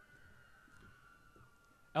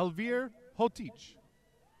 Elvire Hotich.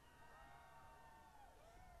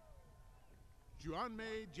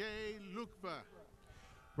 Juanme J. Lukva.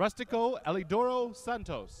 Rustico Elidoro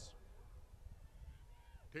Santos.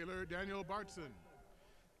 Taylor Daniel Bartson.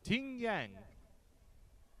 Ting Yang.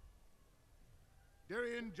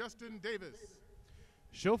 Darian Justin Davis.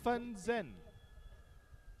 Shofan Zen.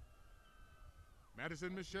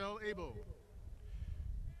 Madison Michelle Abel.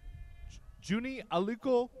 Juni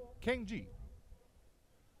Aliko Kengji.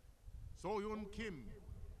 Soyun Kim.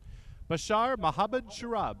 Bashar Mohammed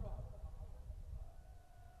Sharab.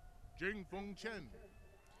 Jing Feng Chen.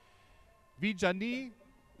 Vijani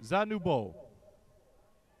Zanubo.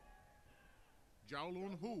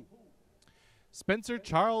 Jiaolun Hu. Spencer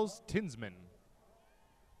Charles Tinsman.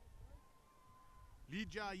 Li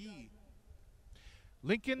Jiayi.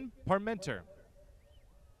 Lincoln Parmenter.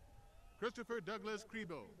 Christopher Douglas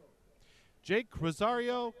Crebo. Jake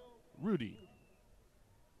Rosario Rudy.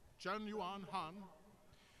 Chen Yuan Han.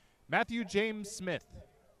 Matthew James Smith.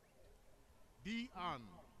 Di An.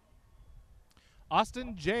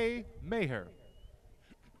 Austin J. Maher.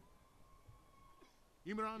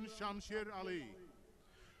 Imran Shamshir Ali.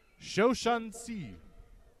 Shoshan Si.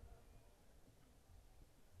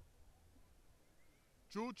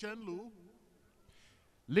 Zhu Chen Lu.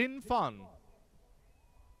 Lin Fan.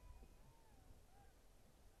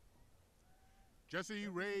 Jesse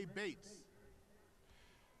Ray Bates.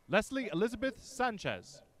 Leslie Elizabeth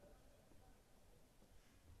Sanchez.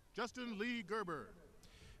 Justin Lee Gerber.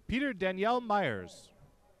 Peter Danielle Myers.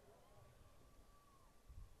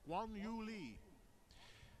 Guan Yu Lee.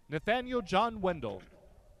 Nathaniel John Wendell.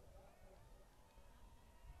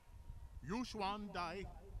 Yu Xuan Dai.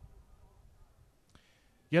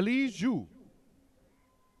 Yali Zhu.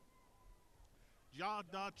 Jia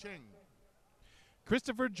Da Cheng.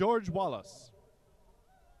 Christopher George Wallace.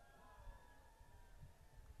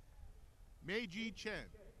 Meiji Chen.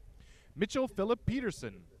 Mitchell Philip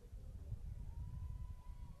Peterson.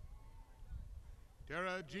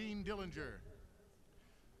 Tara Jean Dillinger.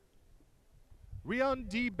 Rion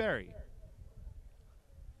D. Berry.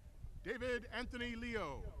 David Anthony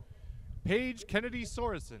Leo. Paige Kennedy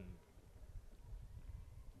Sorensen.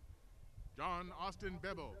 John Austin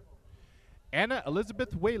Bebo. Anna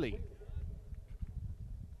Elizabeth Whaley.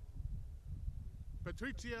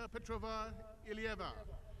 Patricia Petrova Ilieva.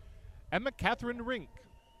 Emma Catherine Rink.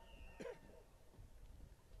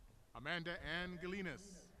 Amanda Ann Galinas.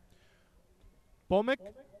 Bomik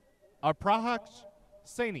Aprahak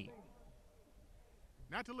Saini.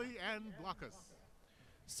 Natalie Ann Blockus.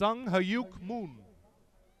 Sung Hayuk Moon.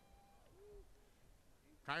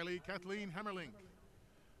 Kylie Kathleen Hammerlink.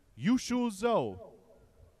 Yushu Zhou.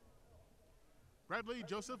 Bradley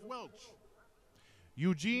Joseph Welch.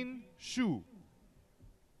 Eugene Shu.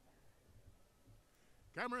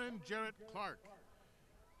 Cameron Jarrett Clark.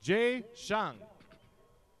 Jay Shang.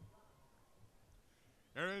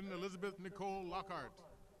 Erin Elizabeth Nicole Lockhart.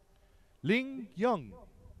 Ling Young.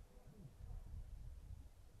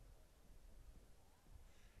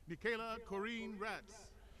 Michaela Corrine Ratz.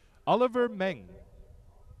 Oliver Meng.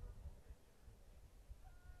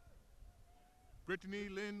 Brittany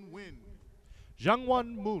Lynn Wynn.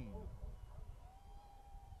 Zhangwan Moon.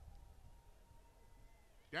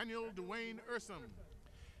 Daniel Dwayne Ursum.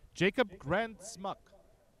 Jacob Grant Smuck.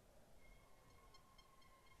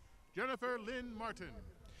 Jennifer Lynn Martin.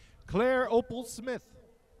 Claire Opal Smith.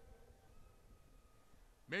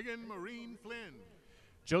 Megan Maureen Flynn.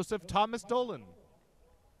 Joseph Thomas Dolan.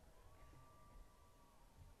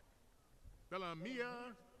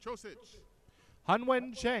 Bellamia Chosic.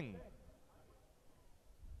 Hanwen Cheng.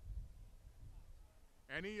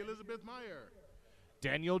 Annie Elizabeth Meyer.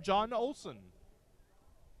 Daniel John Olson.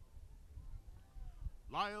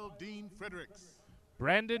 Lyle Dean Fredericks.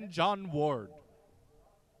 Brandon John Ward.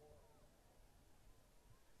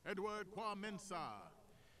 Edward Kwamensa.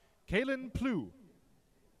 Kaylin Plu.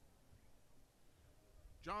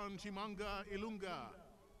 John Chimanga Ilunga.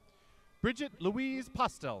 Bridget Louise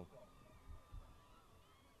Postel.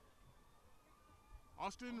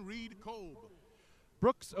 Austin Reed Kolb.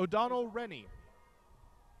 Brooks O'Donnell Rennie.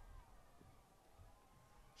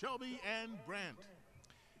 Shelby Ann Brandt.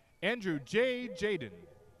 Andrew J. Jaden.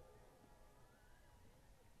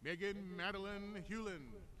 Megan Madeline Hewlin.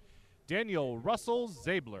 Daniel Russell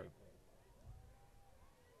Zabler.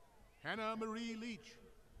 Hannah Marie Leach.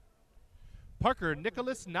 Parker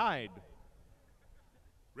Nicholas Nide.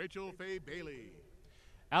 Rachel Faye Bailey.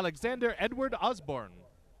 Alexander Edward Osborne.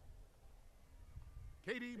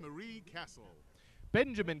 Katie Marie Castle.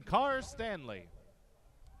 Benjamin Carr Stanley.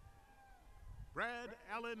 Brad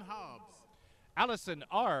Allen Hobbs. Allison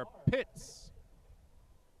R. Pitts.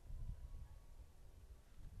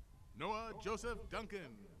 Noah Joseph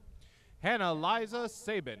Duncan. Hannah Liza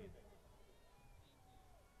Sabin.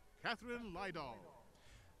 Catherine Lydall.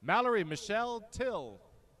 Mallory Michelle Till.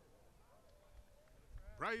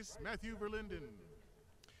 Bryce Matthew Verlinden.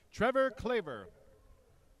 Trevor Claver.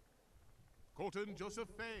 Colton Joseph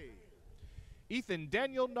Fay. Ethan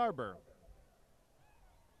Daniel Narber.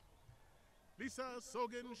 Lisa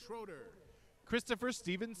Sogan Schroeder. Christopher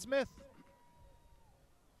Stephen Smith.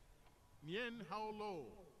 Nien Hao Lo.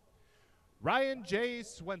 Ryan J.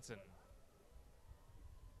 Swenson.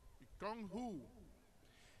 Gong Hu.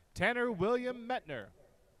 Tanner William Metner.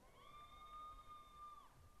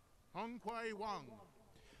 Hong Kwai Wang.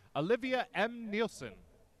 Olivia M. Nielsen.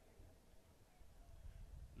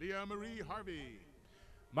 Leah Marie Harvey.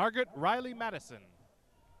 Margaret Riley Madison.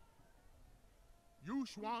 Yu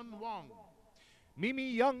Xuan Wang. Mimi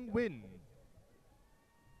Young Win.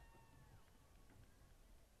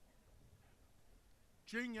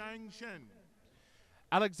 Jing Yang Shen.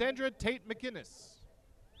 Alexandra Tate McGinnis.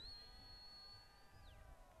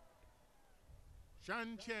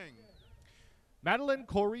 Shan Cheng. Madeline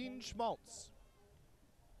Corrine Schmaltz.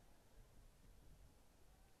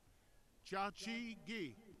 Chia Chi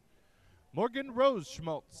Gi. Morgan Rose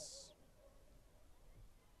Schmaltz.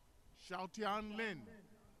 Xiaotian Lin.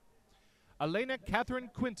 Elena Catherine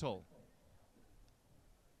Quintal.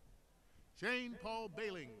 Shane Paul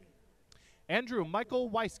Bailing. Andrew Michael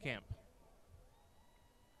Weiskamp.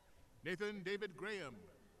 Nathan David Graham.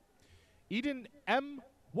 Eden M.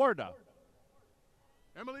 Warda.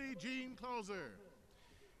 Emily Jean Clauser.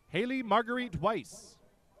 Haley Marguerite Weiss.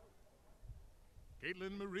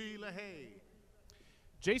 Caitlin Marie LaHaye.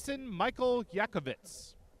 Jason Michael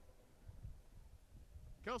Yakovitz.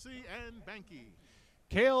 Kelsey Ann Banky.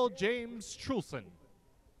 Cale James Trulson.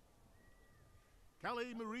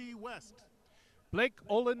 Callie Marie West. Blake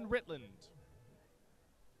Olin Ritland.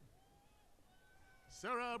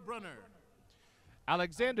 Sarah Brunner.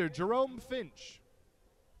 Alexander Jerome Finch.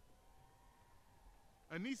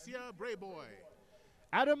 Anicia Brayboy.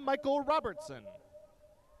 Adam Michael Robertson.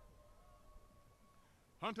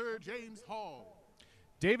 Hunter James Hall.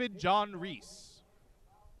 David John Reese.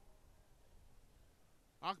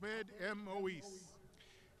 Ahmed M. Ois.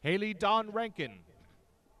 Haley Dawn Rankin.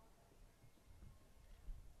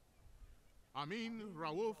 Amin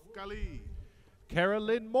Raouf Gali.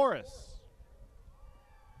 Carolyn Morris.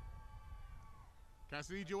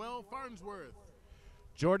 Cassidy Joelle Farnsworth.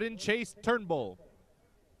 Jordan Chase Turnbull.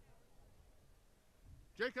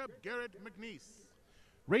 Jacob Garrett McNeese.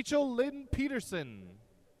 Rachel Lynn Peterson.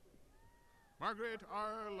 Margaret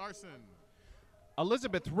R. Larson.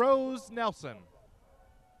 Elizabeth Rose Nelson.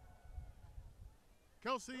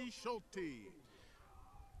 Kelsey Schulte.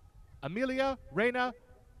 Amelia Reyna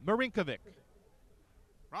Marinkovic.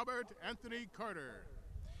 Robert Anthony Carter.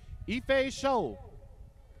 Ife Shou.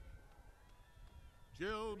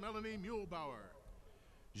 Jill Melanie Muehlbauer.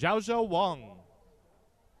 Zhaozhou Wang.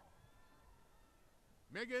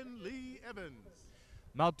 Megan Lee Evans.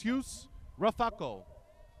 Maltius Rafako.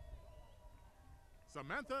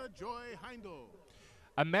 Samantha Joy Heindel.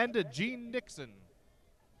 Amanda Jean Nixon.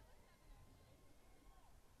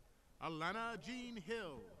 Alana Jean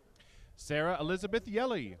Hill. Sarah Elizabeth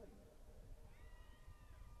Yelly.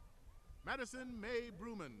 Madison May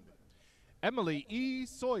Brumand. Emily E.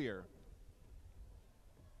 Sawyer.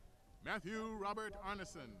 Matthew Robert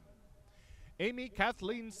Arneson. Amy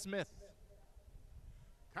Kathleen Smith.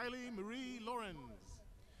 Kylie Marie Lorenz.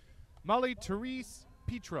 Molly Therese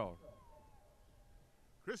Petro.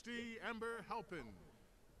 Christy Amber Halpin.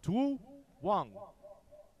 Tu Wang.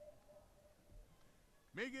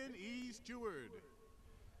 Megan E. Stewart.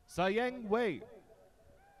 Sayang Wei.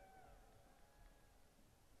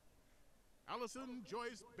 Allison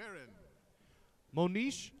Joyce Barron.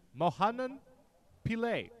 Monish Mohanan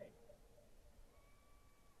Pillay.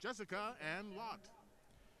 Jessica Ann Lott.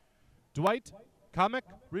 Dwight Kamek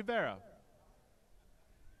Rivera.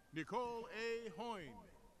 Nicole A. Hoyne.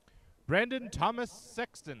 Brandon Thomas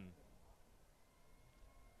Sexton.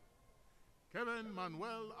 Kevin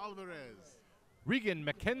Manuel Alvarez. Regan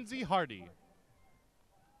Mackenzie Hardy.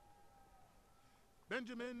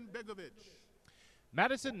 Benjamin Begovich.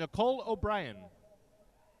 Madison Nicole O'Brien.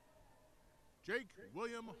 Jake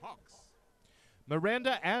William Hawks.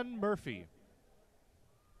 Miranda Ann Murphy.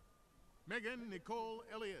 Megan Nicole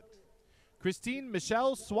Elliott. Christine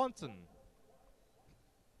Michelle Swanson.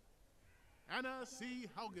 Anna C.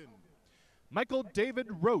 Haugen. Michael David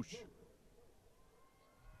Roche.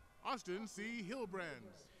 Austin C.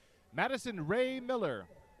 Hillbrands. Madison Ray Miller.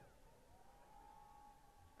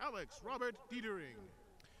 Alex Robert Dietering.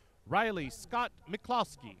 Riley Scott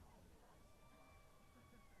McCloskey.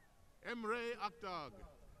 Emre Akdog.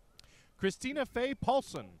 Christina Faye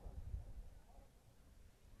Paulson.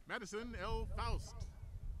 Madison L. Faust.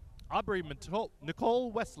 Aubrey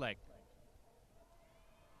Nicole Westlake.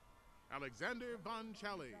 Alexander Von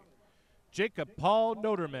Challey. Jacob Paul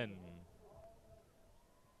Noterman.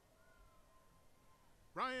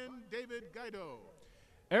 Brian David Guido.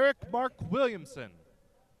 Eric Mark Williamson.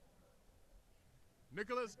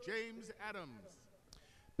 Nicholas James Adams.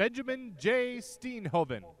 Benjamin J.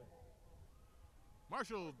 Steenhoven.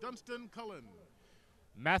 Marshall Dunstan Cullen.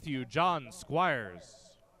 Matthew John Squires.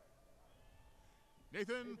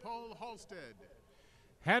 Nathan Paul Halstead.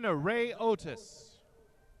 Hannah Ray Otis.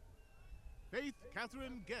 Faith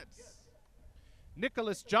Catherine Getz.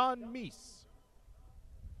 Nicholas John Meese.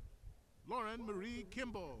 Lauren Marie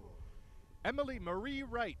Kimball. Emily Marie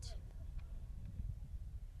Wright.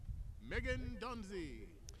 Megan Dunzy.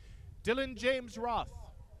 Dylan James Roth.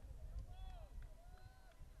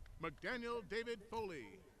 McDaniel David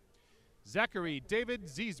Foley. Zachary David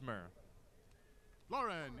Ziesmer.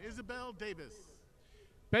 Lauren Isabel Davis.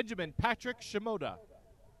 Benjamin Patrick Shimoda.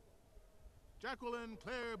 Jacqueline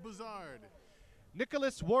Claire Buzard.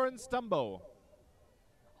 Nicholas Warren Stumbo.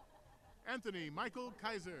 Anthony Michael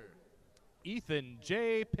Kaiser. Ethan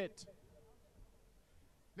J. Pitt.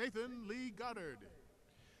 Nathan Lee Goddard.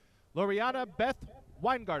 Loriana Beth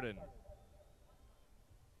Weingarten.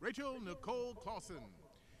 Rachel Nicole Clausen.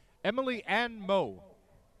 Emily Ann Moe.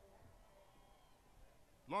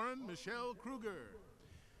 Lauren Michelle Kruger.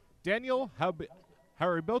 Daniel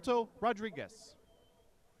Hariboto Rodriguez.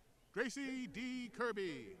 Gracie D.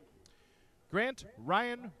 Kirby. Grant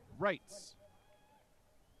Ryan Wrights.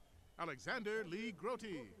 Alexander Lee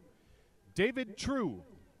Grote. David True.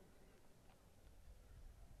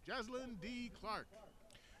 Jaslyn D. Clark.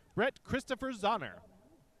 Brett Christopher Zonner.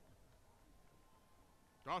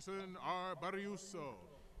 Dawson R. Barriuso.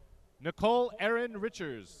 Nicole Erin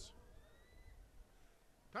Richards.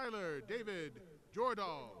 Tyler David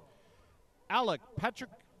Jordal. Alec Patrick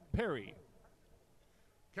Perry.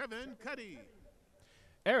 Kevin Cuddy.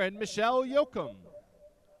 Erin Michelle Yoakum.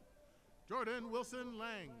 Jordan Wilson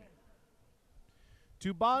Lang.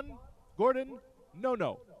 Tuban Gordon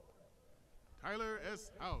Nono. Tyler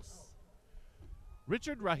S. House.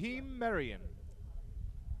 Richard Raheem Marion.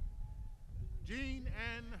 Jean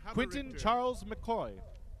Ann Quinton Haber-Richter. Charles McCoy.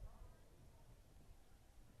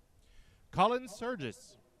 Colin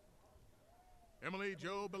Surgis. Emily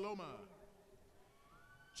Jo Beloma.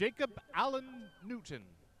 Jacob Allen Newton.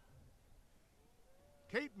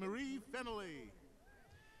 Kate Marie Fennelly.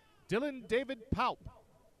 Dylan David Paup.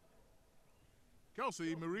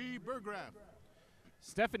 Kelsey Marie Burgraff.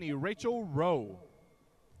 Stephanie Rachel Rowe.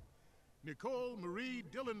 Nicole Marie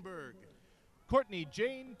Dillenberg. Courtney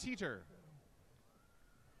Jane Teeter.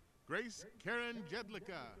 Grace Karen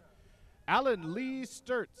Jedlicka. Alan Lee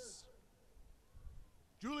Sturts.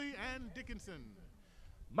 Julie Ann Dickinson.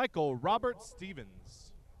 Michael Robert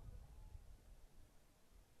Stevens.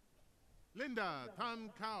 Linda Tan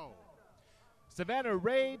Cao. Savannah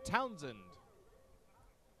Ray Townsend.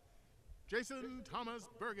 Jason Thomas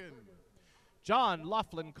Bergen. John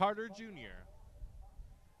Laughlin Carter Jr.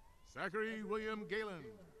 Zachary William Galen.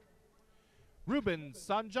 Ruben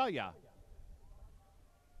Sanjaya.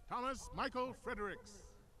 Thomas Michael Fredericks.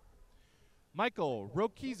 Michael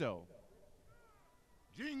Roquizo.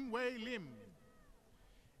 Jing Wei Lim.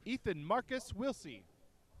 Ethan Marcus Wilsey.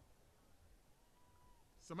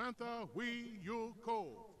 Samantha Hui Yu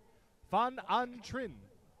Ko. Fan An Trin.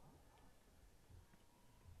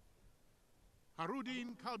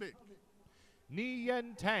 Harudin Kalbik. Ni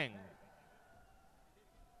Yen Tang.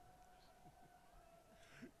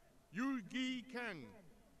 Yu Gi Kang.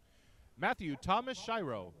 Matthew Thomas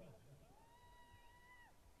Shiro.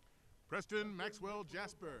 Preston Maxwell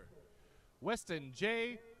Jasper. Weston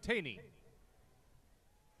J. Taney.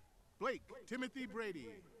 Blake Timothy Brady.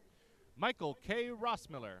 Michael K.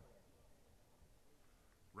 Rossmiller.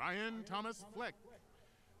 Ryan Thomas Fleck.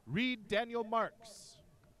 Reed Daniel Marks.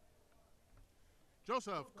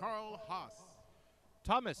 Joseph Carl Haas.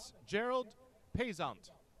 Thomas Gerald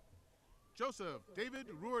Payzant. Joseph David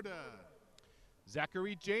Ruorda.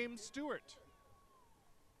 Zachary James Stewart.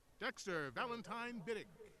 Dexter Valentine Biddick.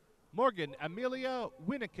 Morgan Amelia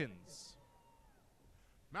Winnikins.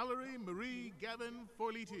 Mallory Marie Gavin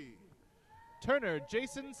Forliti. Turner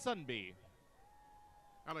Jason Sunby.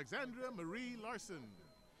 Alexandra Marie Larson.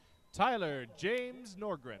 Tyler James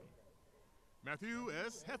Norgren. Matthew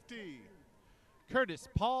S. Hefty. Curtis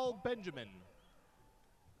Paul Benjamin.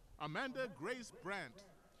 Amanda Grace Brandt.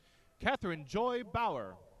 Catherine Joy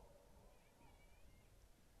Bauer.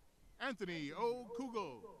 Anthony O.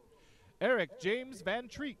 Kugel. Eric James Van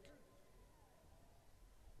Treek.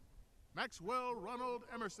 Maxwell Ronald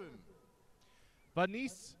Emerson.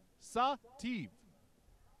 Vanice Sa Tive.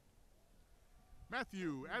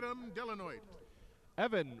 Matthew Adam Delanoit.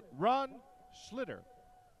 Evan Ron Schlitter.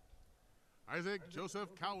 Isaac Joseph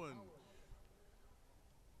Cowan.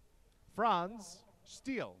 Franz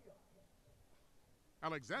Steele.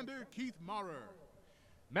 Alexander Keith Maurer.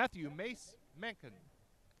 Matthew Mace Mankin.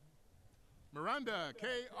 Miranda K.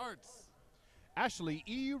 Arts. Ashley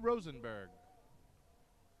E. Rosenberg.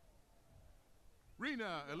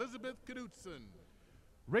 Rena Elizabeth Knudsen.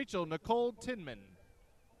 Rachel Nicole Tinman.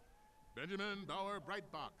 Benjamin Bauer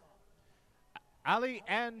Breitbach. Ali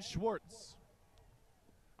Ann Schwartz.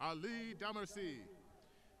 Ali Damercy.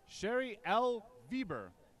 Sherry L.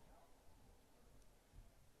 Weber.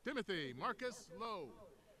 Timothy Marcus Lowe.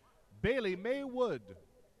 Bailey May Wood.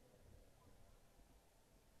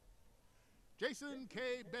 Jason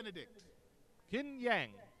K. Benedict. Kin Yang.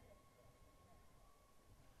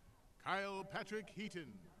 Kyle Patrick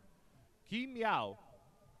Heaton. Kim Yao.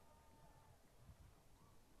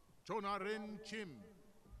 Chonarin Chim.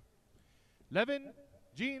 Levin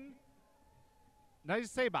Jean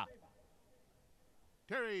Naiseba.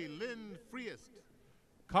 Terry Lynn Freest.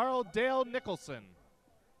 Carl Dale Nicholson.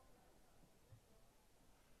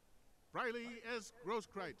 Riley S.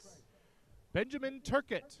 Grosskreitz. Benjamin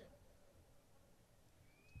Turkett.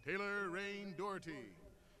 Taylor Rain Doherty.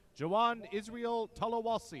 Jawan Israel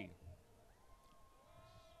Talawalsi.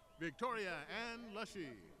 Victoria Ann Lushy.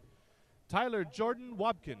 Tyler Jordan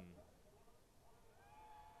Wobkin.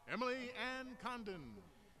 Emily Ann Condon.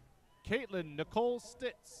 Caitlin Nicole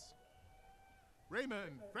Stitz.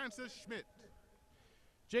 Raymond Francis Schmidt.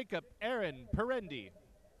 Jacob Aaron Perendi.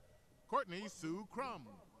 Courtney Sue Crum.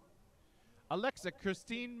 Alexa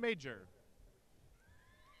Christine Major.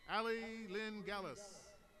 Allie Lynn Gallus.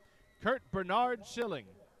 Kurt Bernard Schilling.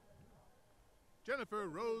 Jennifer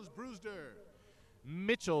Rose Brewster.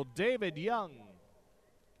 Mitchell David Young.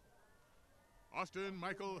 Austin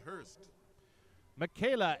Michael Hurst.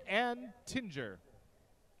 Michaela Ann Tinger.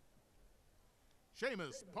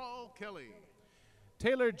 Seamus Paul Kelly.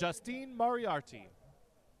 Taylor Justine Moriarty.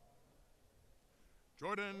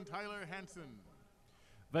 Jordan Tyler Hansen.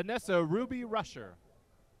 Vanessa Ruby Rusher.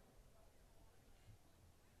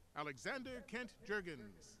 Alexander Kent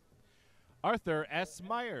Jurgens. Arthur S.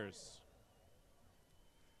 Myers.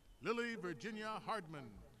 Lily Virginia Hardman.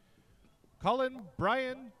 Colin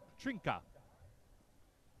Brian Trinka.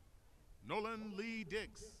 Nolan Lee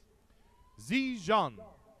Dix. Z. Jean.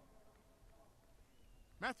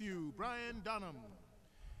 Matthew Brian Dunham.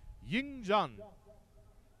 Ying Zhan.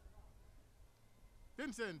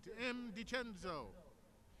 Vincent M. DiCenzo.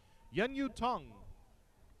 Yun Yu Tong.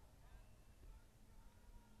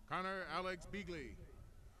 Connor Alex Beagley.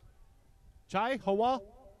 Chai Hoa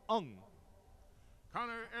Ung.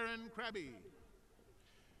 Connor Aaron Krabby.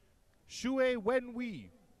 Shue Wen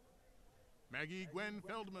Wei. Maggie Gwen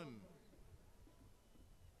Feldman.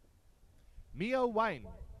 Mia Wine.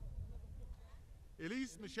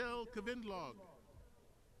 Elise Michelle Kavindlog.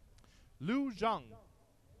 Lu Zhang.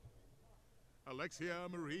 Alexia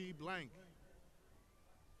Marie Blank.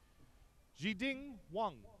 Jiding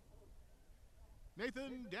Wang.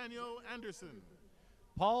 Nathan Daniel Anderson.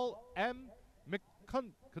 Paul M.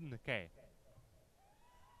 McCunke.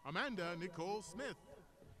 Amanda Nicole Smith.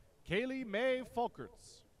 Kaylee Mae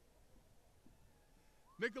Folkerts.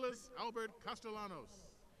 Nicholas Albert Castellanos.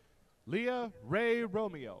 Leah Ray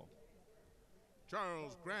Romeo.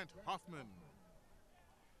 Charles Grant Hoffman.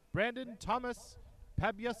 Brandon Thomas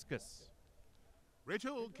Pabiuskas.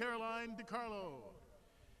 Rachel Caroline DiCarlo.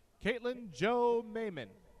 Caitlin Joe Mayman.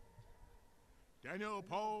 Daniel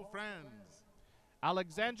Paul Franz.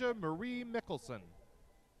 Alexandra Marie Mickelson.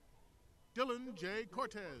 Dylan J.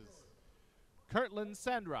 Cortez. Kirtland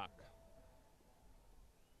Sandrock.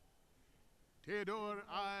 Theodore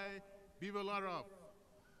I. Bivalarov.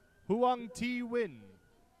 Huang T. Win.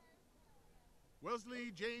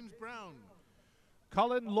 Wesley James Brown.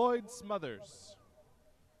 Colin Lloyd Smothers.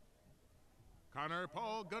 Connor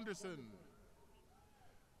Paul Gunderson.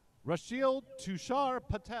 Rashil Tushar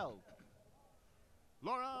Patel.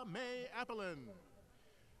 Laura May Appelin.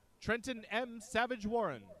 Trenton M. Savage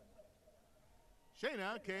Warren.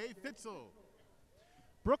 Shayna K. Fitzel.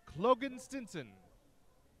 Brooke Logan Stinson.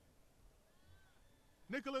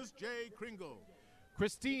 Nicholas J. Kringle.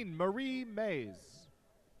 Christine Marie Mays.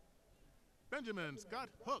 Benjamin Scott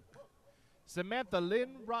Hook. Samantha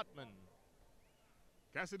Lynn Rotman.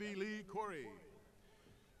 Cassidy Lee Corey.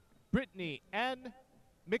 Brittany Ann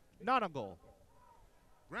McNonigal.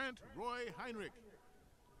 Grant Roy Heinrich.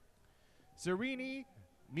 Serini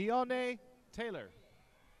Mione Taylor.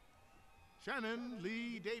 Shannon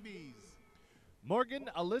Lee Davies. Morgan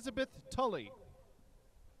Elizabeth Tully.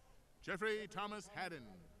 Jeffrey Thomas Haddon.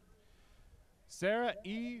 Sarah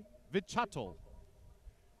E. Vichatel.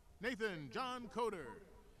 Nathan John Coder.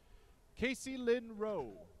 Casey Lynn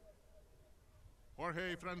Rowe.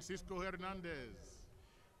 Jorge Francisco Hernandez.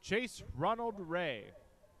 Chase Ronald Ray.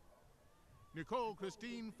 Nicole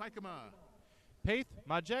Christine Fikema. Paith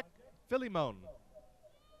Majek Philemon.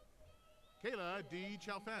 Kayla D.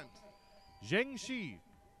 Chalfant. Zheng Shi.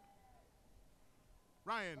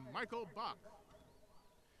 Ryan Michael Bach.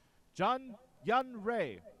 John Yan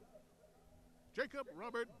Ray. Jacob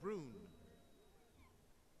Robert Brune.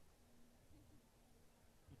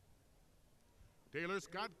 Taylor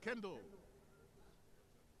Scott Kendall.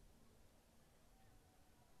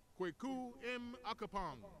 Kweku M.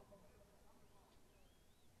 Akapong.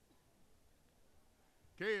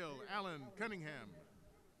 Cale Allen Cunningham.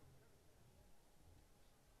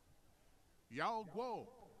 Yao Guo.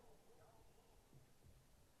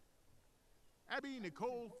 Abby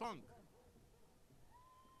Nicole Funk.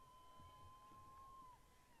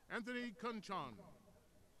 Anthony Kunchon.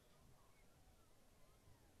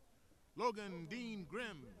 Logan Dean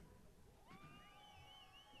Grimm.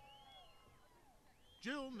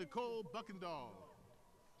 Jill Nicole Buckendall.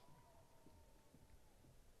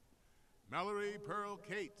 Mallory Pearl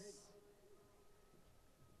Cates.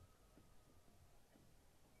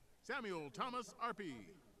 Samuel Thomas Arpey.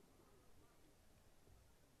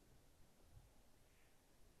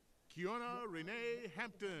 Kiona Renee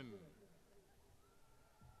Hampton.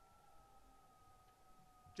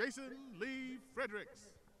 Jason Lee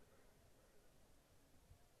Fredericks.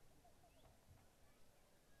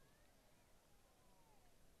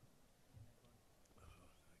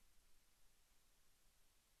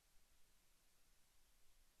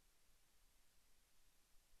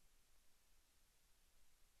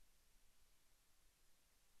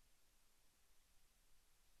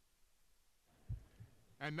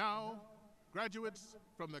 And now, graduates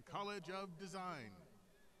from the College of Design.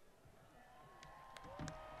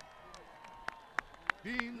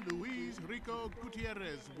 Dean Luis Rico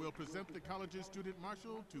Gutierrez will present the college's student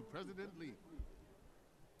marshal to President Lee.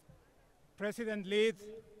 President Lee,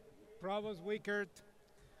 Provost Wickert,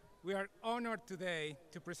 we are honored today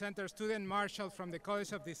to present our student marshal from the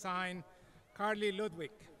College of Design, Carly Ludwig,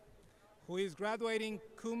 who is graduating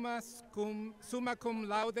summa cum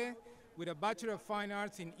laude with a Bachelor of Fine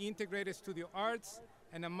Arts in Integrated Studio Arts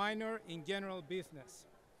and a minor in General Business.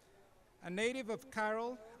 A native of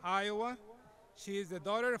Carroll, Iowa, she is the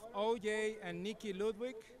daughter of O.J. and Nikki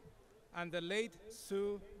Ludwig and the late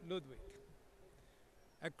Sue Ludwig.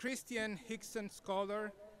 A Christian Hickson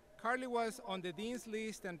Scholar, Carly was on the Dean's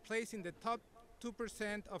List and placed in the top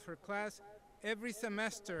 2% of her class every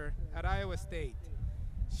semester at Iowa State.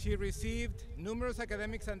 She received numerous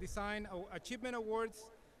academics and design achievement awards,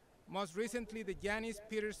 most recently the Janice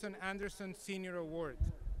Peterson Anderson Senior Award.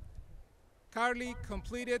 Carly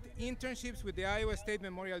completed internships with the Iowa State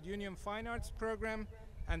Memorial Union Fine Arts Program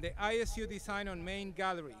and the ISU Design on Main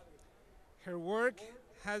Gallery. Her work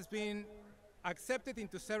has been accepted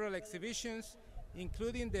into several exhibitions,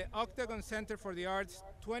 including the Octagon Center for the Arts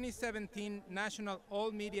 2017 National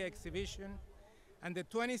All Media Exhibition and the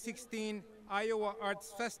 2016 Iowa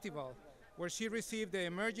Arts Festival, where she received the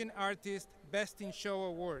Emerging Artist Best in Show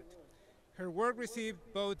Award. Her work received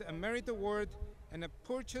both a Merit Award and a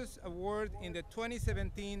Purchase Award in the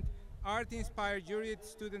 2017 Art-Inspired Juried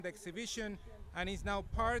Student Exhibition and is now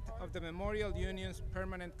part of the Memorial Union's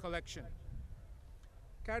permanent collection.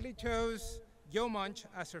 Carly chose Joe Munch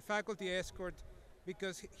as her faculty escort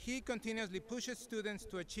because he continuously pushes students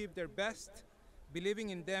to achieve their best, believing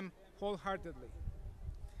in them wholeheartedly.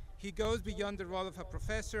 He goes beyond the role of a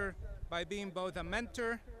professor by being both a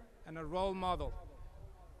mentor and a role model.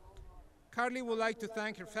 Carly would like to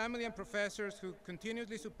thank her family and professors who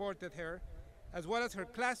continuously supported her, as well as her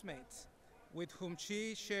classmates, with whom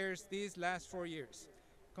she shares these last 4 years.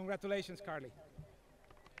 Congratulations, Carly.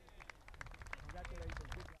 Congratulations.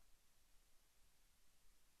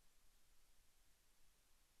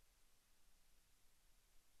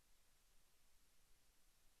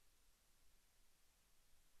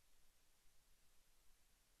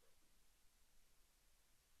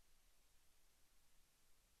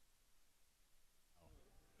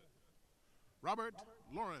 Robert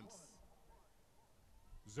Lawrence.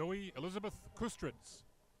 Zoe Elizabeth Kustritz.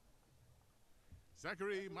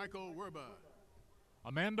 Zachary Michael Werba.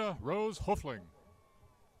 Amanda Rose Hofling.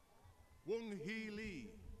 Wong Hee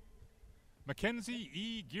Lee. Mackenzie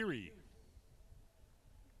E. Geary.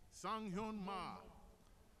 Sang Hyun Ma.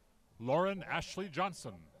 Lauren Ashley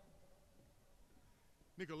Johnson.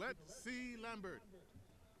 Nicolette C. Lambert.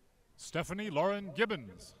 Stephanie Lauren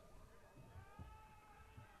Gibbons.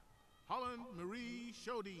 Holland Marie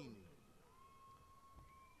Shodine.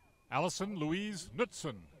 Allison Louise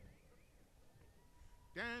Knutson.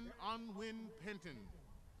 Dan Onwin Penton.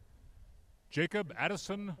 Jacob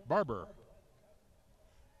Addison Barber.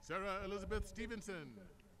 Sarah Elizabeth Stevenson.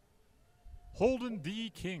 Holden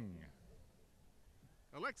D. King.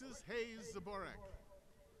 Alexis Hayes Zaborak.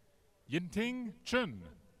 Yinting Chun.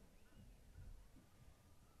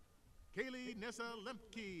 Kaylee Nessa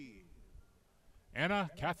Lemke. Anna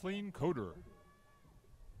Kathleen Coder.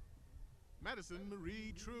 Madison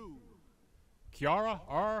Marie True. Kiara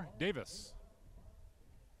R. Davis.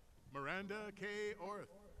 Miranda K.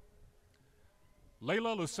 Orth.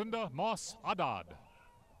 Layla Lucinda Moss Haddad.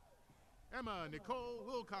 Emma Nicole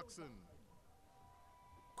Wilcoxon.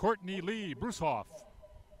 Courtney Lee Brucehoff.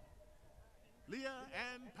 Leah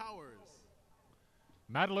Ann Powers.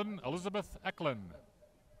 Madeline Elizabeth Eklund.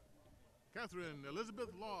 Catherine Elizabeth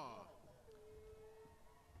Law.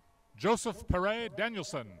 Joseph Perret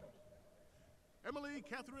Danielson. Emily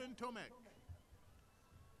Catherine Tomek.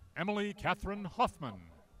 Emily Catherine Hoffman.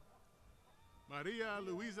 Maria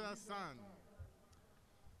Luisa San.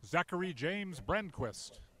 Zachary James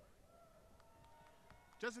Brandquist.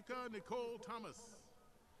 Jessica Nicole Thomas.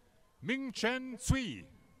 Ming Chen Tsui.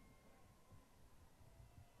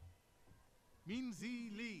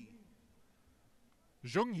 Minzi Lee.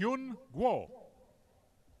 Junghyun Guo.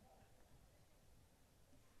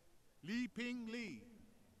 Li Ping Lee.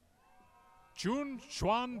 Chun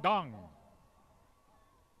Xuan Dang.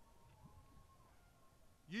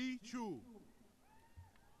 Yi Chu.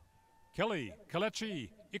 Kelly Kalechi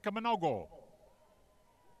Ikamanogo.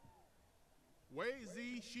 Wei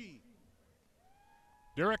Zi Shi.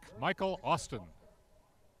 Derek Michael Austin.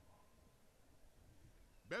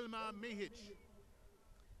 Belma Mehich.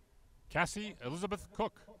 Cassie Elizabeth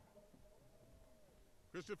Cook.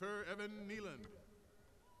 Christopher Evan Neeland.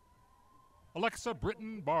 Alexa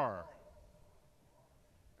Britton Barr.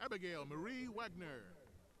 Abigail Marie Wagner.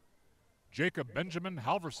 Jacob Benjamin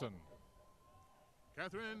Halverson,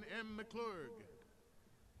 Catherine M. McClurg,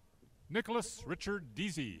 Nicholas Richard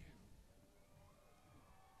Deasy,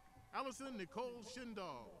 Allison Nicole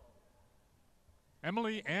Schindall,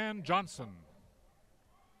 Emily Ann Johnson,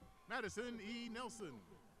 Madison E. Nelson,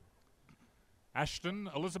 Ashton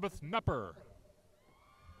Elizabeth Nupper,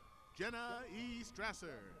 Jenna E.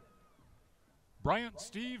 Strasser, Bryant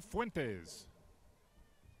Steve Fuentes,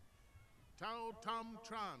 Tao Tom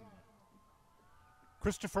Tran,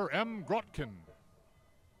 Christopher M. Grotkin,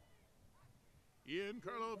 Ian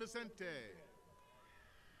Carlo Vicente,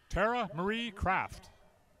 Tara Marie Kraft,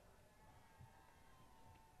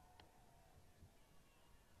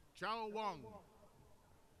 Chao Wong,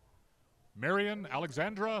 Marion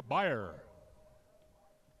Alexandra Beyer,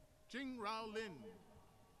 Jing Rao Lin,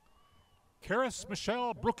 Karis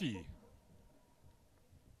Michelle Brookie,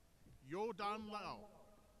 Yo Dan Lao,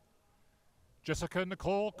 Jessica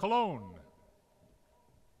Nicole Cologne,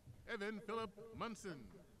 Evan Philip Munson,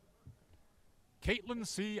 Caitlin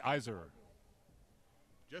C. Iser,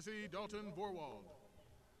 Jesse Dalton Vorwald,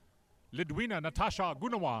 Lidwina Natasha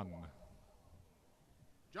Gunawan,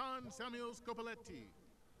 John Samuel Scopoletti,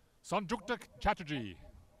 Sanjukta Chatterjee,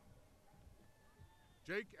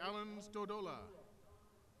 Jake Allen Stodola,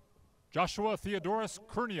 Joshua Theodorus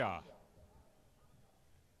Kurnia,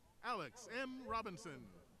 Alex M. Robinson,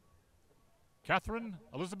 Catherine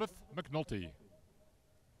Elizabeth McNulty,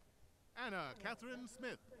 Anna Catherine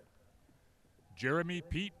Smith, Jeremy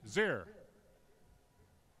Pete Zier,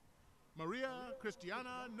 Maria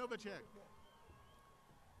Christiana Novacek,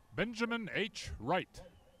 Benjamin H. Wright,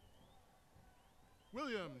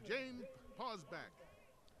 William James Posback,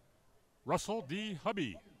 Russell D.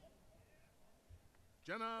 Hubby,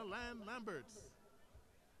 Jenna Lan Lamberts,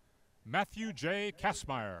 Matthew J.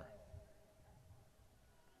 Kassmeyer,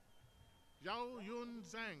 Zhao Yun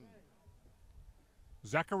Zhang,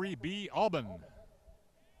 Zachary B. Alban,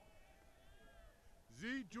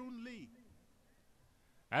 Zi Jun Lee,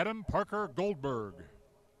 Adam Parker Goldberg,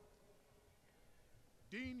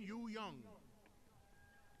 Dean Yu Young,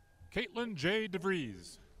 Caitlin J.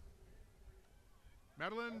 DeVries,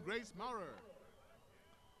 Madeline Grace Maurer,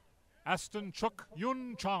 Aston Chuk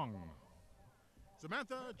Yun Chong,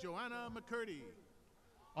 Samantha Joanna McCurdy,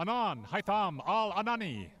 Anan Haitham Al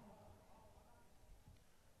Anani,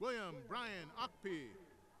 William Brian Akpi,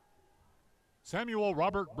 Samuel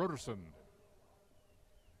Robert Broderson,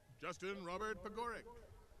 Justin Robert Pagoric,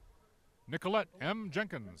 Nicolette M.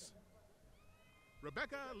 Jenkins,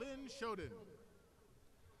 Rebecca Lynn Shoden,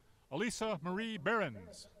 Elisa Marie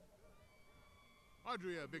Behrens,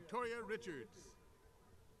 Audria Victoria Richards,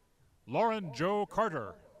 Lauren Joe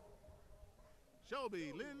Carter,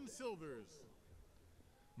 Shelby Lynn Silvers,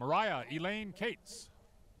 Mariah Elaine Cates,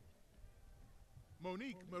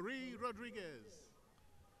 Monique Marie Rodriguez,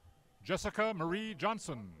 Jessica Marie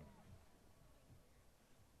Johnson,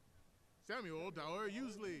 Samuel Dower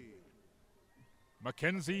Usley,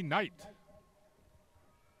 Mackenzie Knight,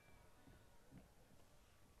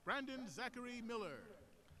 Brandon Zachary Miller,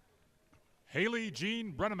 Haley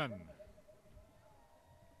Jean Brenneman,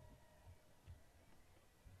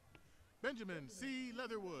 Benjamin C.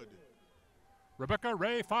 Leatherwood, Rebecca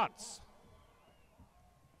Ray Fotts,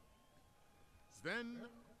 Sven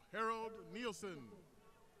Harold Nielsen,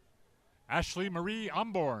 Ashley Marie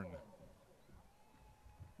Omborn,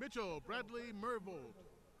 Mitchell Bradley Mervold,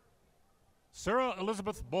 Sarah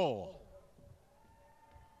Elizabeth Bull,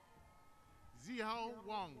 Zihao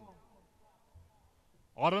Wang,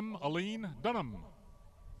 Autumn Aline Dunham,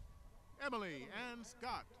 Emily Ann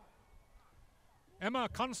Scott, Emma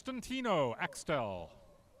Constantino Axtell,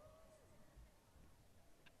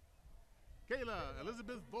 Kayla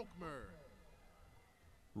Elizabeth Volkmer,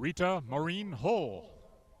 Rita Maureen Hull,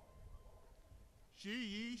 Shi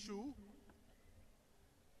Yi Shu,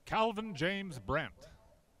 Calvin James Brandt,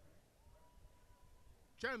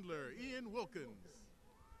 Chandler Ian Wilkins,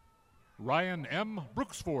 Ryan M.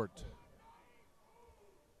 Brooksfort,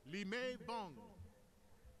 Li Mei Bong,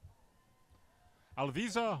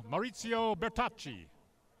 Alvisa Maurizio Bertacci,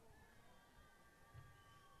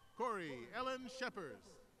 Corey Ellen Shephers,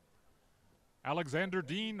 Alexander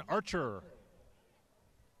Dean Archer,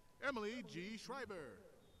 Emily G. Schreiber,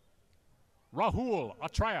 Rahul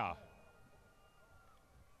Atraya,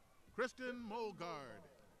 Kristen Molgard,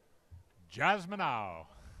 Jasmine Au,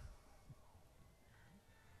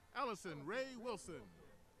 Allison Ray Wilson,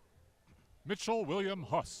 Mitchell William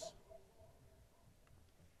Huss,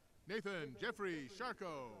 Nathan Jeffrey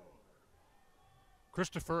Sharko,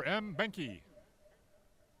 Christopher M. Benke,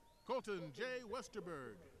 Colton J.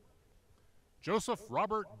 Westerberg, Joseph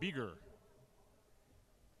Robert Beeger,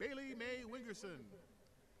 Bailey Mae Wingerson,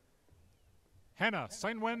 Hannah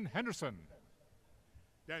Seinwen Henderson,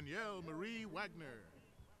 Danielle Marie Wagner,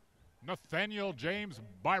 Nathaniel James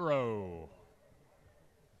Byro,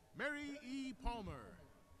 Mary E. Palmer,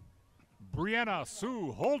 Brianna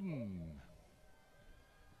Sue Holden,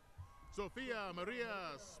 Sophia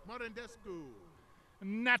Maria Smarendescu,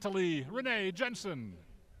 Natalie Renee Jensen,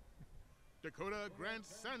 Dakota Grant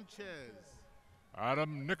Sanchez,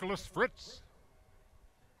 Adam Nicholas Fritz,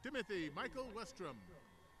 Timothy Michael Westrom,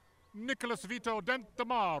 Nicholas Vito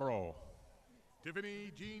Dentamaro,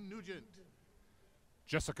 Tiffany Jean Nugent,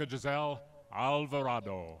 Jessica Giselle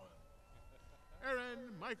Alvarado, Aaron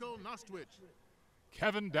Michael Nostwich,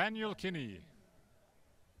 Kevin Daniel Kinney,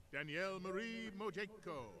 Danielle Marie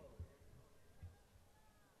Mojeko,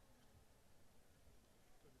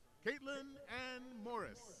 Caitlin Ann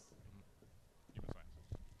Morris,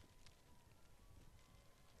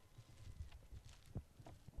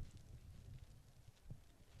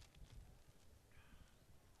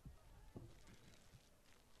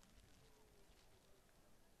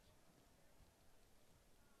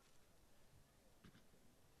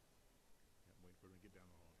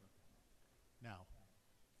 now.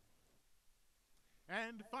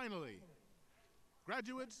 And finally,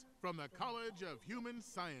 graduates from the College of Human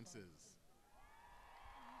Sciences.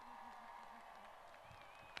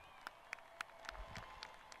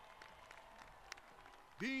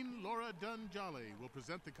 Dean Laura Dunn Jolly will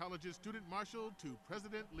present the college's student marshal to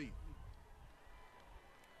President Leith.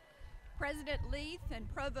 President Leith and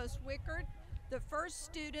Provost Wickard, the first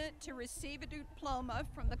student to receive a diploma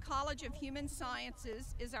from the College of Human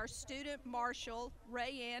Sciences is our student marshal,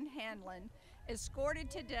 Ray Ann Hanlon, escorted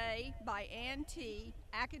today by Ann T.,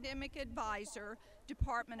 Academic Advisor,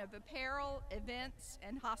 Department of Apparel, Events,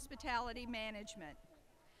 and Hospitality Management.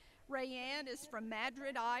 Ray Ann is from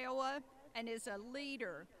Madrid, Iowa, and is a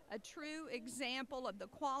leader, a true example of the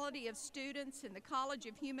quality of students in the College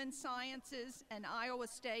of Human Sciences and Iowa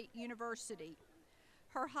State University.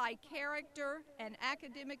 Her high character and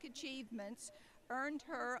academic achievements earned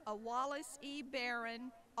her a Wallace E.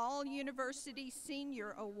 Barron All-University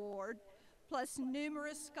Senior Award, plus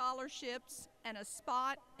numerous scholarships and a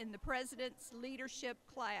spot in the President's Leadership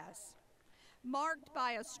class. Marked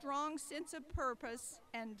by a strong sense of purpose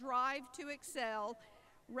and drive to excel,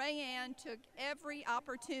 Ray Ann took every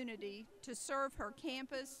opportunity to serve her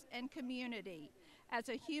campus and community as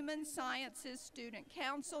a Human Sciences Student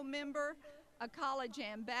Council member, a college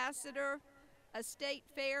ambassador, a state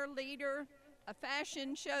fair leader, a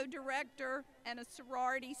fashion show director, and a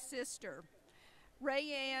sorority sister.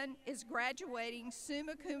 Ray Ann is graduating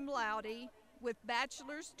summa cum laude with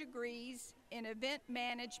bachelor's degrees in event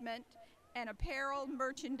management and apparel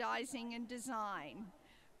merchandising and design.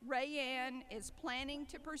 Ray Ann is planning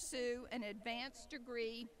to pursue an advanced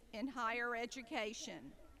degree in higher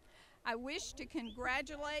education. I wish to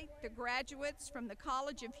congratulate the graduates from the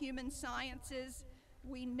College of Human Sciences.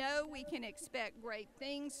 We know we can expect great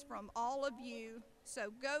things from all of you,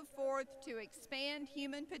 so go forth to expand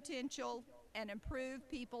human potential and improve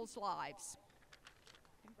people's lives.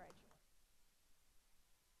 Congratulations.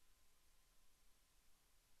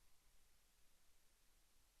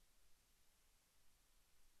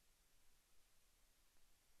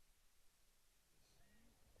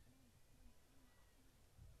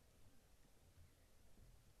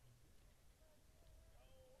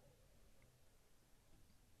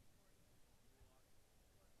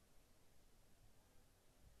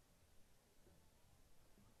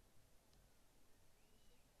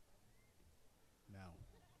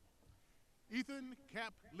 Ethan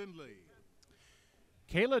Cap Lindley,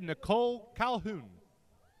 Kayla Nicole Calhoun,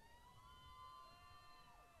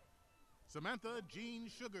 Samantha Jean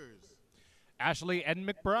Sugars, Ashley N.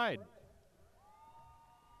 McBride,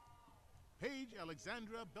 Paige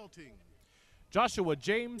Alexandra Belting, Joshua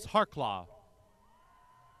James Harklaw,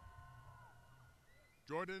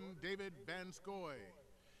 Jordan David Van Scoy,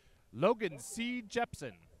 Logan C.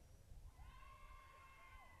 Jepson,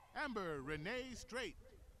 Amber Renee Strait,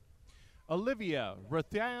 Olivia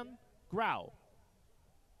Rathan Grau,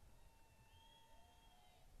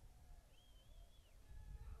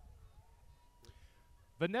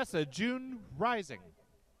 Vanessa June Rising,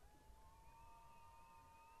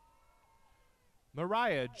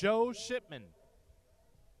 Mariah Joe Shipman,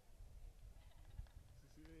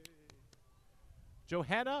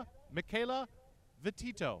 Johanna Michaela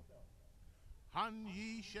Vitito, Han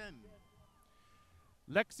Yi Shen,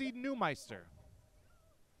 Lexi Newmeister,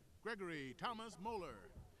 Gregory Thomas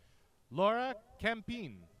Moeller, Laura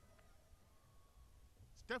Campine,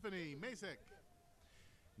 Stephanie Masek,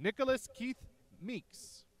 Nicholas Keith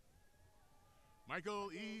Meeks,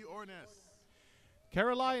 Michael E. Orness.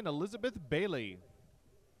 Caroline Elizabeth Bailey.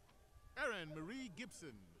 Erin Marie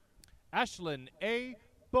Gibson. Ashlyn A.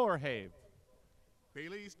 Borhave.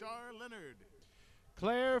 Bailey Starr Leonard.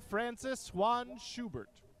 Claire Frances Juan Schubert.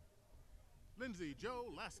 Lindsay Joe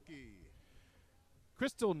Lasky.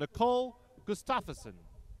 Crystal Nicole Gustafsson.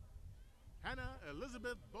 Hannah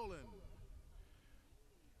Elizabeth Bolin.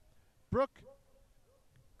 Brooke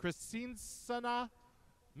Christinsana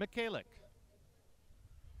Michalik.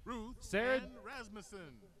 Ruth Sarah Ann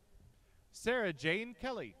Rasmussen. Sarah Jane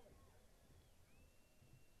Kelly.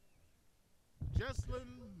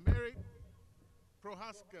 Jesslyn Mary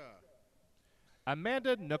Prohaska.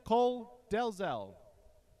 Amanda Nicole Delzell.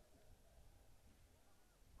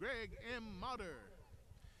 Greg M. Motter.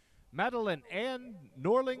 Madeline Ann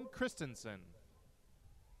Norling Christensen.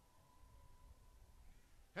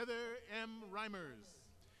 Heather M. Reimers.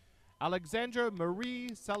 Alexandra Marie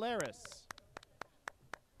Saleris.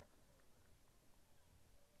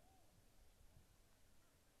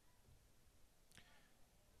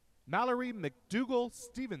 Mallory McDougall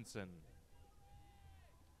Stevenson.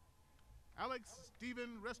 Alex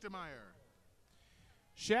Stephen Restemeyer.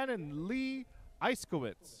 Shannon Lee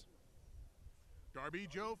Eiskowitz. Darby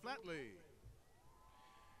Joe Flatley.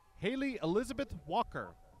 Haley Elizabeth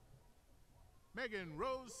Walker. Megan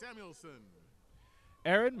Rose Samuelson.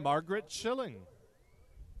 Erin Margaret Schilling.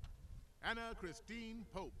 Anna Christine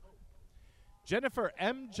Pope. Jennifer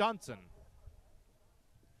M. Johnson.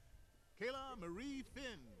 Kayla Marie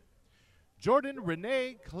Finn. Jordan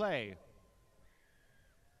Renee Clay.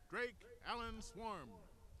 Drake Allen Swarm.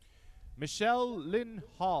 Michelle Lynn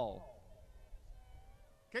Hall.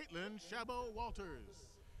 Caitlin Chabot Walters.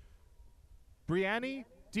 Briannie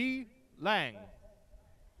D. Lang.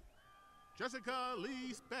 Jessica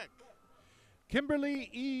Lee Speck. Kimberly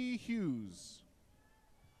E. Hughes.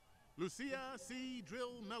 Lucia C.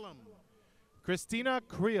 Drill Mellum. Christina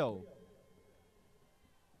Creel.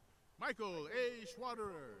 Michael A.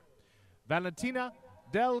 Schwaderer. Valentina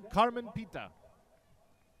Del Carmen Pita.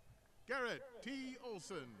 Garrett T.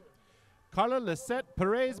 Olson. Carla Lisette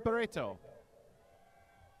Perez Barreto.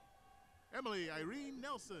 Emily Irene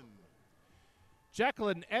Nelson.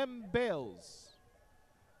 Jacqueline M. Bales.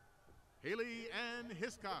 Haley Ann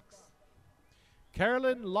Hiscox.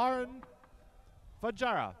 Carolyn Lauren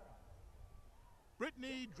Fajara.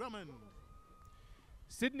 Brittany Drummond.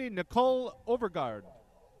 Sydney Nicole Overgard.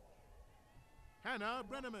 Hannah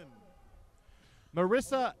Brenneman.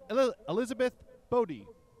 Marissa Elizabeth Bodie.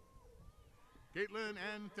 Caitlin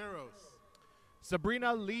Ann Theros.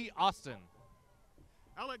 Sabrina Lee Austin.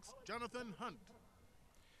 Alex Jonathan Hunt.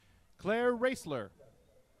 Claire Raisler.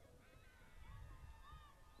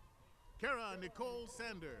 Kara Nicole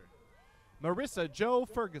Sander. Marissa Joe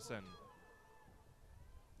Ferguson.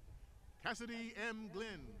 Cassidy M.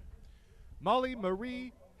 Glynn. Molly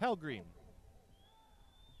Marie Helgreen.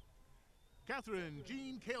 Catherine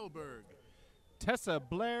Jean Kaelberg. Tessa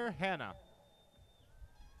Blair Hanna.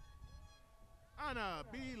 Anna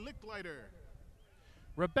B. Licklider.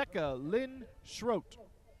 Rebecca Lynn Schroet.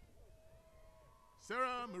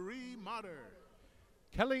 Sarah Marie Motter.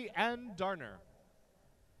 Kelly Ann Darner.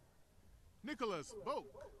 Nicholas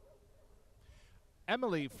Volk.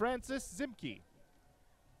 Emily Francis Zimke.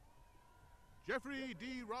 Jeffrey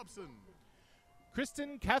D. Robson.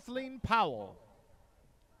 Kristen Kathleen Powell.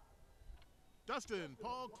 Dustin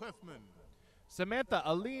Paul Clefman. Samantha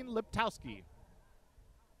Aline Liptowski.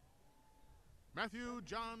 Matthew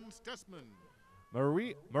John Stessman.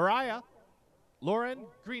 Mariah Lauren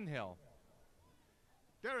Greenhill.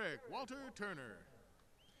 Derek Walter Turner.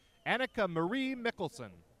 Annika Marie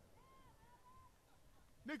Mickelson.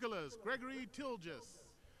 Nicholas Gregory Tilgis.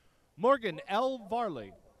 Morgan L.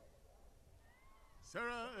 Varley.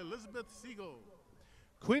 Sarah Elizabeth Siegel.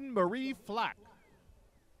 Quinn Marie Flack.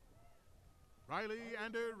 Riley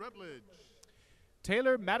Ander Rutledge.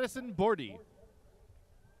 Taylor Madison Bordy.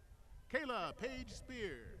 Kayla Paige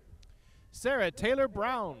Spear. Sarah Taylor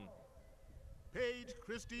Brown. Paige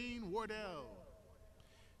Christine Wardell.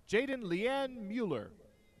 Jaden Leanne Mueller.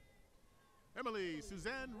 Emily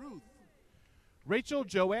Suzanne Ruth. Rachel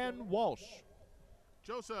Joanne Walsh.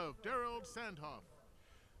 Joseph Darrell Sandhoff.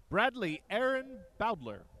 Bradley Aaron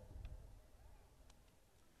Bowdler.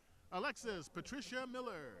 Alexis Patricia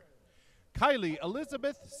Miller. Kylie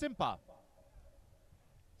Elizabeth Simpa.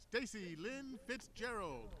 Stacy Lynn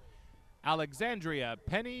Fitzgerald. Alexandria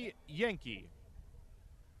Penny Yankee.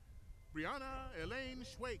 Brianna Elaine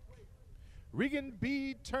Schwake. Regan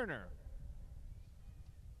B. Turner.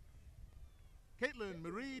 Caitlin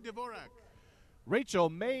Marie Dvorak. Rachel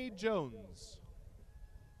May Jones.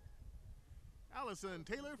 Allison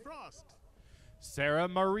Taylor Frost. Sarah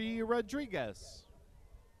Marie Rodriguez.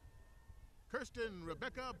 Kirsten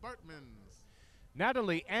Rebecca Bartmans.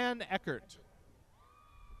 Natalie Ann Eckert.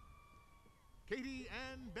 Katie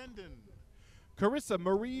Ann Benden. Carissa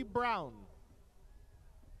Marie Brown.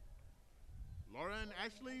 Lauren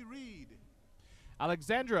Ashley Reed.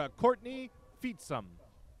 Alexandra Courtney Feetsum.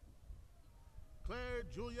 Claire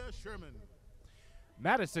Julia Sherman.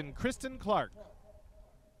 Madison Kristen Clark.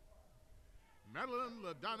 Madeline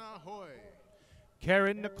LaDonna Hoy.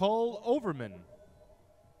 Karen Nicole Overman.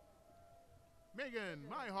 Megan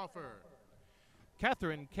Mayhofer.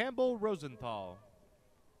 Catherine Campbell Rosenthal.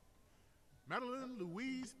 Madeline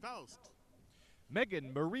Louise Faust.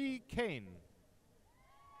 Megan Marie Kane.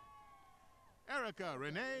 Erica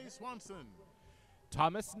Renee Swanson.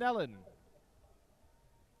 Thomas Nellen.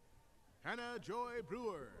 Hannah Joy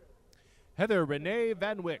Brewer. Heather Renee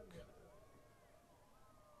Van Wyck.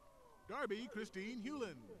 Darby Christine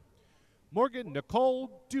Hewlin. Morgan Nicole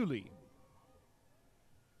Dooley.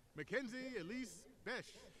 Mackenzie Elise Besh.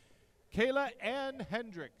 Kayla Ann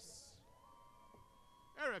Hendricks.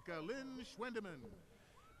 Erica Lynn Schwendeman.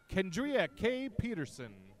 Kendria K.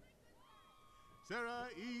 Peterson. Sarah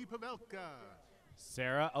E. Pavelka.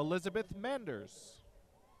 Sarah Elizabeth Manders.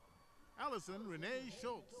 Allison Renee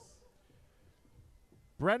Schultz.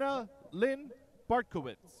 Brenna Lynn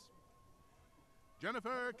Bartkowitz.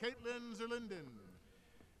 Jennifer Caitlin Zerlinden.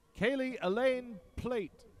 Kaylee Elaine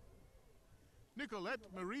Plate. Nicolette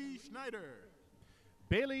Marie Schneider.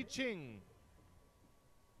 Bailey Ching.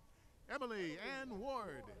 Emily Ann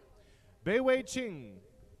Ward. Beiwei Ching.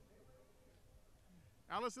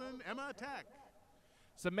 Allison Emma Tack.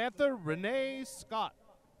 Samantha Renee Scott.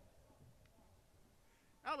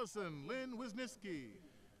 Allison Lynn Wisniewski.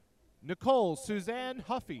 Nicole Suzanne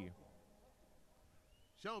Huffy.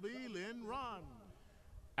 Shelby Lynn Ron.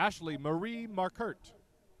 Ashley Marie Markert.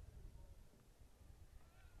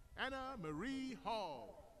 Anna Marie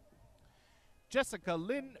Hall. Jessica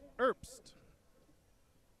Lynn Erbst.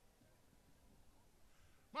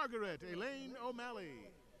 Margaret Elaine O'Malley.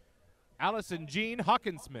 Allison Jean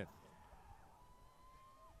Hawkinsmith.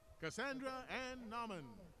 Cassandra Ann Nauman.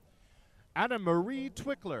 Anna Marie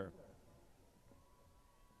Twickler.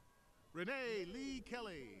 Renee Lee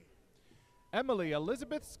Kelly. Emily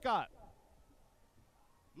Elizabeth Scott.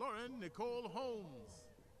 Lauren Nicole Holmes.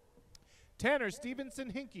 Tanner Stevenson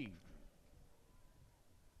Hinkey.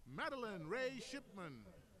 Madeline Ray Shipman.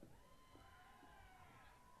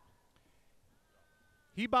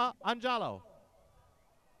 Hiba Anjalo.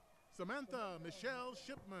 Samantha Michelle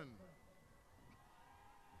Shipman.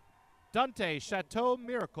 Dante Chateau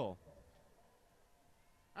Miracle.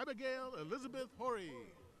 Abigail Elizabeth Horry.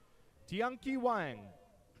 Tianqi Wang.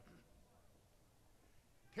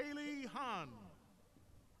 Kaylee Hahn.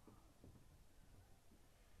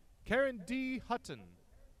 Karen D. Hutton.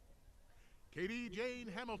 Katie Jane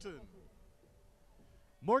Hamilton.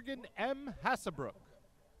 Morgan M. Hassebrook.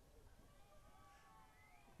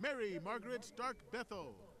 Mary Margaret Stark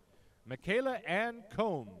Bethel. Michaela Ann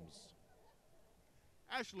Combs.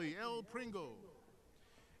 Ashley L. Pringle.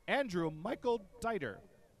 Andrew Michael Dieter.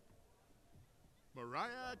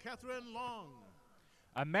 Mariah Catherine Long.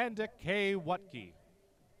 Amanda K. Watke.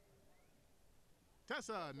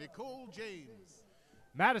 Tessa Nicole James.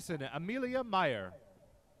 Madison Amelia Meyer.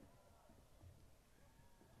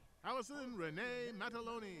 Allison Renee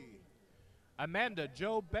Mataloni. Amanda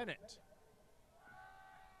Jo Bennett.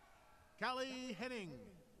 Callie Henning.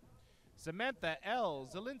 Samantha L.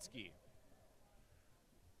 Zielinski.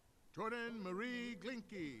 Jordan Marie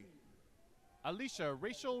Glinke. Alicia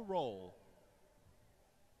Rachel Roll.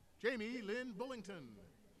 Jamie Lynn Bullington.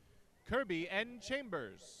 Kirby N.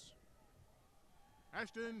 Chambers.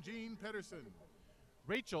 Ashton Jean Pedersen.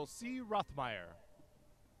 Rachel C. Rothmeyer.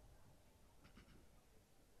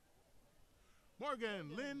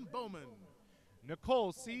 Morgan Lynn Bowman.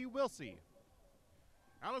 Nicole C. Wilsey.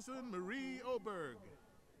 Allison Marie Oberg.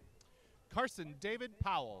 Carson David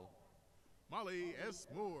Powell. Molly S.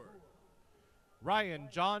 Moore. Ryan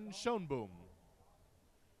John Schoenboom.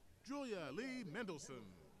 Julia Lee Mendelson.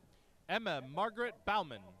 Emma Margaret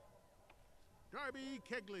Bauman. Darby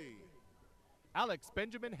Kegley. Alex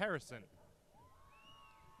Benjamin Harrison.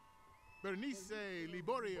 Bernice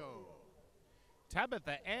Liborio.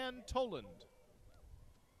 Tabitha Ann Toland.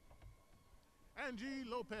 Angie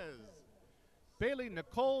Lopez. Bailey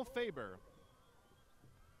Nicole Faber.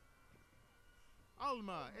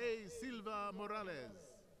 Alma A. Silva Morales.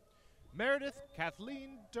 Meredith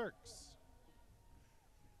Kathleen Dirks.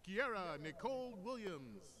 Kiera Nicole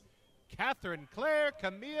Williams. Catherine Claire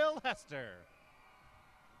Camille Hester.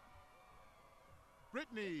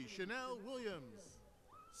 Brittany Chanel Williams.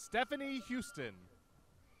 Stephanie Houston.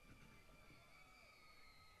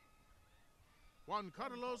 Juan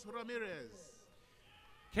Carlos Ramirez.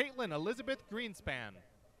 Caitlin Elizabeth Greenspan.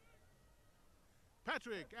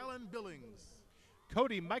 Patrick Allen Billings.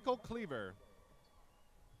 Cody Michael Cleaver.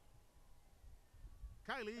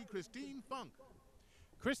 Kylie Christine Funk.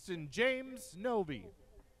 Kristen James Novi.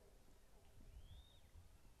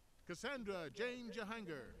 Cassandra Jane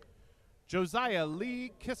Jahangir. Josiah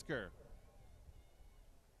Lee Kisker.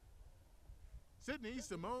 Sydney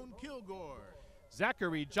Simone Kilgore.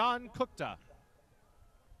 Zachary John Kukta.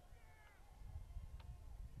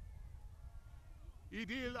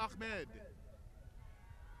 Idil Ahmed.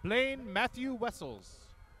 Blaine Matthew Wessels.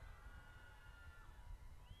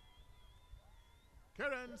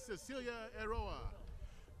 Karen Cecilia Eroa.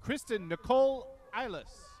 Kristen Nicole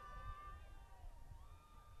Eilis.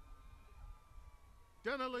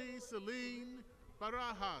 Denali Celine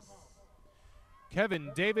Barajas.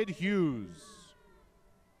 Kevin David Hughes.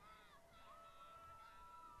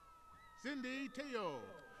 Cindy Teo.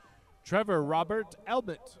 Trevor Robert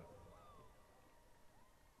Elbert.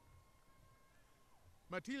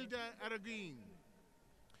 Matilda Araguin.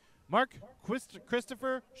 Mark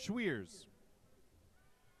Christopher Schweers.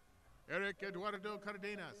 Eric Eduardo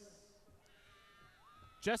Cardenas.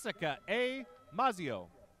 Jessica A. Mazio.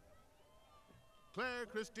 Claire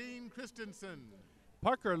Christine Christensen.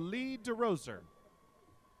 Parker Lee DeRoser.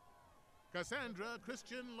 Cassandra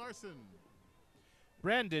Christian Larson.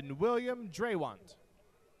 Brandon William Drewant.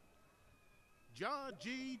 Ja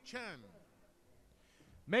Ji Chan.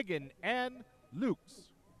 Megan Ann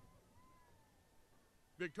Lukes.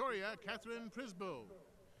 Victoria Catherine Prisbo.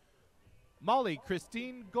 Molly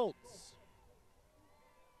Christine Goltz.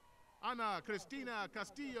 Ana Cristina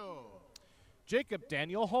Castillo. Jacob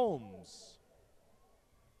Daniel Holmes.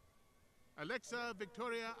 Alexa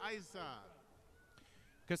Victoria Isa.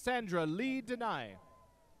 Cassandra Lee Denai.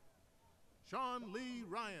 Sean Lee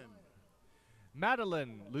Ryan.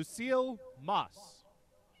 Madeline Lucille Moss.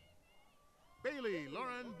 Bailey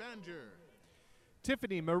Lauren Banger.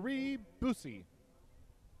 Tiffany Marie Bussy.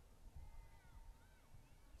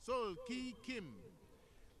 Sol Ki Kim.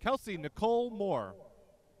 Kelsey Nicole Moore.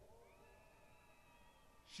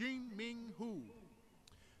 Shin Ming Hu.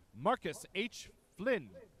 Marcus H. Flynn.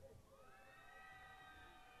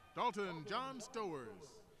 Dalton John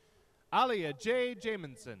Stowers. Alia J.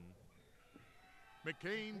 Jamison.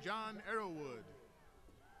 McCain John Arrowwood.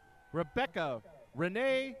 Rebecca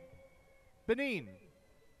Renee Benin.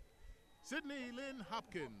 Sydney Lynn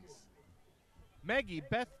Hopkins. Maggie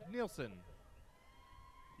Beth Nielsen.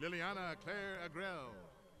 Liliana Claire Agrell.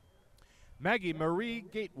 Maggie Marie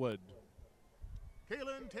Gatewood.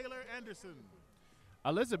 Kaylin Taylor Anderson.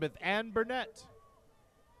 Elizabeth Ann Burnett.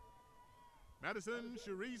 Madison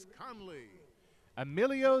Cherise Conley.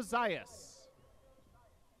 Emilio Zayas.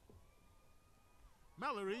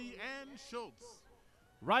 Mallory Ann Schultz.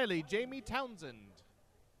 Riley Jamie Townsend.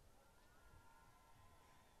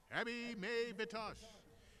 Abby Mae Vitosh.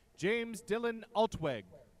 James Dylan Altweg.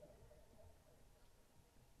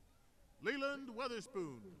 Leland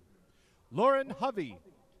Weatherspoon. Lauren Hovey.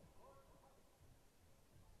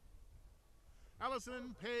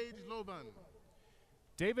 Allison Page Lovan.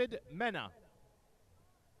 David Mena.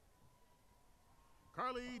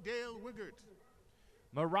 Carly Dale Wiggert.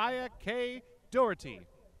 Mariah K. Doherty.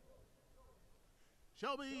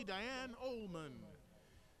 Shelby Diane Ullman.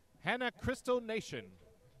 Hannah Crystal Nation.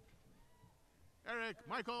 Eric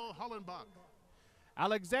Michael Hollenbach.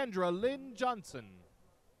 Alexandra Lynn Johnson.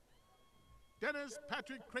 Dennis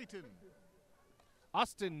Patrick Creighton.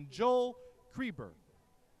 Austin Joel Krieber.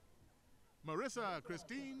 Marissa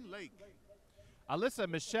Christine Lake. Alyssa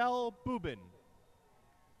Michelle Bubin.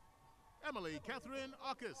 Emily Catherine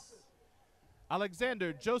Aukus.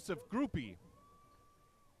 Alexander Joseph Groupie.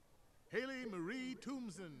 Haley Marie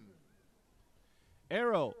Toomson.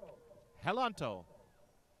 Arrow Helanto.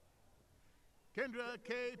 Kendra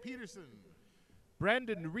K. Peterson.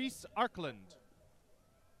 Brandon Reese Arkland.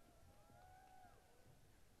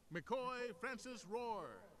 McCoy Francis Rohr.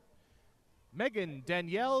 Megan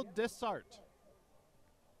Danielle Desart.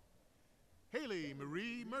 Haley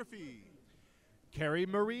Marie Murphy. Carrie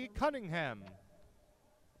Marie Cunningham.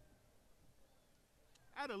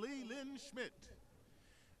 Adelie Lynn Schmidt.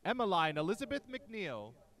 Emmeline Elizabeth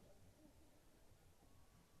McNeil.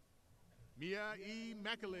 Mia E.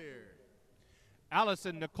 McAleer.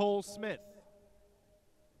 Allison Nicole Smith.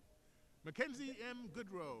 Mackenzie M.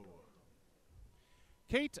 Goodrow.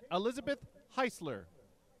 Kate Elizabeth Heisler.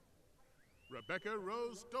 Rebecca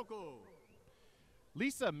Rose Stokel.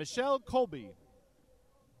 Lisa Michelle Colby.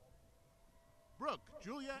 Brooke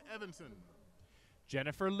Julia Evanson.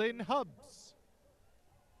 Jennifer Lynn Hubbs.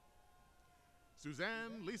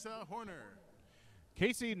 Suzanne Lisa Horner.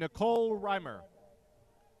 Casey Nicole Reimer.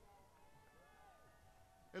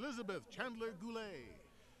 Elizabeth Chandler Goulet.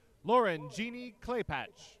 Lauren Jeannie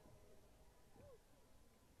Claypatch.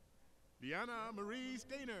 Deanna Marie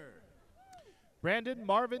Stainer. Brandon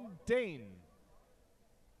Marvin Dane.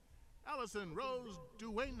 Allison Rose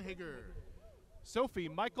Duwainhager. Sophie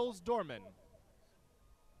Michaels Dorman.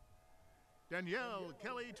 Danielle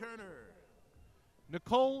Kelly Turner.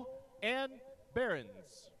 Nicole Ann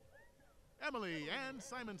Behrens. Emily Ann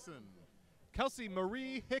Simonson. Kelsey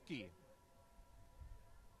Marie Hickey.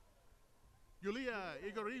 Yulia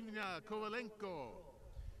Igorivna Kovalenko.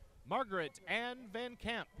 Margaret Ann Van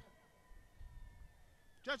Camp.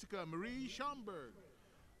 Jessica Marie Schomburg.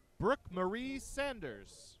 Brooke Marie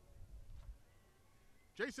Sanders.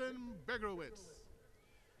 Jason Begrowitz.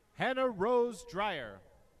 Hannah Rose Dreyer.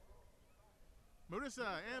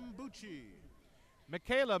 Marissa M. Bucci.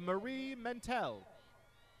 Michaela Marie Mentel.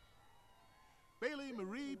 Bailey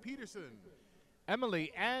Marie Peterson.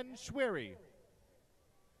 Emily Ann Schwery.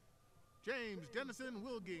 James Dennison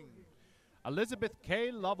Wilging. Elizabeth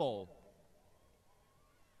K. Lovell.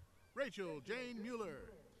 Rachel Jane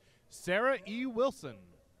Mueller. Sarah E. Wilson.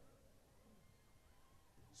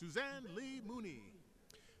 Suzanne Lee Mooney.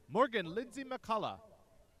 Morgan Lindsay McCullough.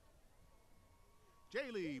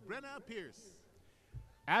 Jaylee Brenna Pierce.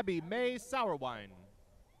 Abby Mae Sourwine.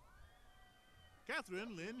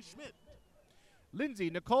 Catherine Lynn Schmidt. Lindsay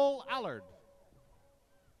Nicole Allard.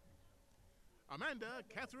 Amanda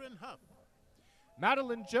Catherine Huff.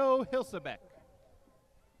 Madeline Jo Hilsebeck.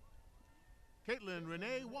 Caitlin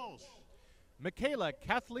Renee Walsh. Michaela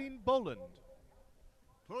Kathleen Boland.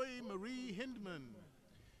 Chloe Marie Hindman.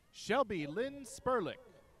 Shelby Lynn Sperlick.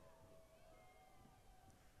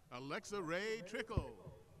 Alexa Ray Trickle.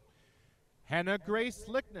 Hannah Grace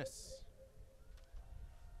Lickness.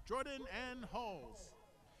 Jordan Ann Halls.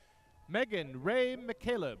 Megan Ray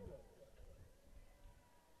McCaleb.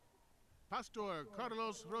 Pastor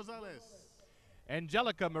Carlos Rosales.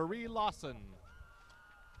 Angelica Marie Lawson.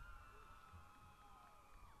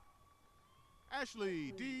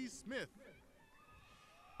 Ashley D. Smith.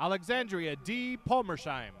 Alexandria D.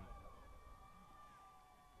 Palmersheim.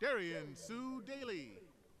 Darian Sue Daly.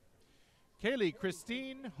 Kaylee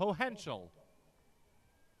Christine Hohenschel.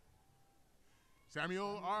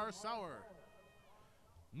 Samuel R. Sauer.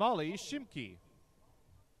 Molly Shimke.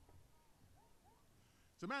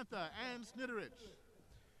 Samantha Ann Snitterich.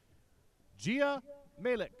 Gia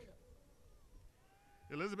Malik.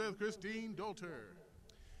 Elizabeth Christine Dolter.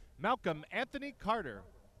 Malcolm Anthony Carter.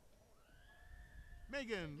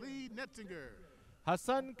 Megan Lee Netzinger.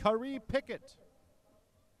 Hassan Kari Pickett.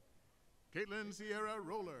 Caitlin Sierra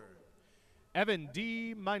Roller. Evan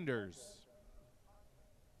D. Minders.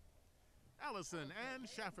 Allison Ann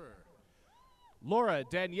Schaffer. Laura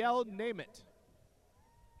Danielle Namit.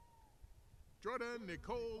 Jordan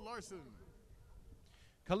Nicole Larson.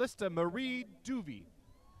 Callista Marie Duvey.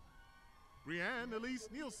 Brianne Elise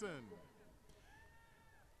Nielsen.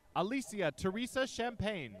 Alicia Teresa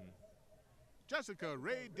Champagne. Jessica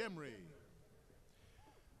Ray Demry.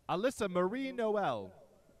 Alyssa Marie Noel.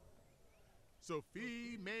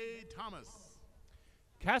 Sophie Mae Thomas.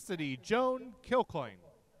 Cassidy Joan Kilcoyne.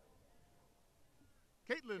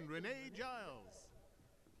 Caitlin Renee Giles.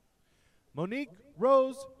 Monique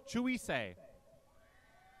Rose Chuise.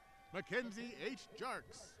 Mackenzie H.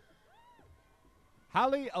 Jarks.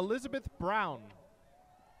 Hallie Elizabeth Brown.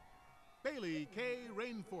 Bailey K.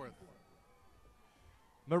 Rainforth.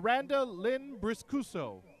 Miranda Lynn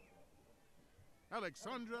Briscuso.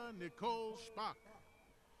 Alexandra Nicole Spock.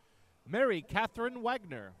 Mary Catherine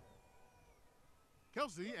Wagner.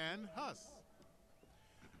 Kelsey Ann Huss.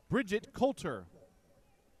 Bridget Coulter.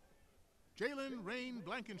 Jalen Rain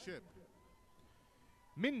Blankenship.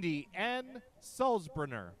 Mindy Ann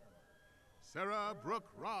Salzbrenner. Sarah Brooke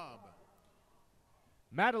Robb.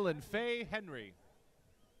 Madeline Faye Henry.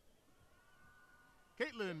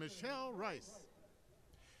 Caitlin Michelle Rice.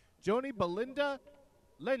 Joni Belinda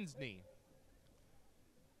Lensney.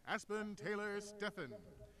 Aspen Taylor Steffen.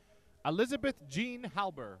 Elizabeth Jean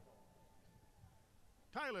Halber.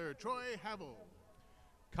 Tyler Troy Havel.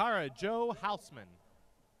 Cara Jo Hausman.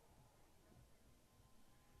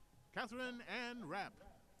 Catherine Ann Rapp.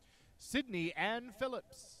 Sydney Ann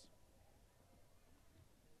Phillips.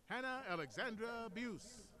 Hannah Alexandra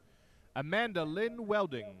Buse. Amanda Lynn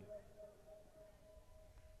Welding.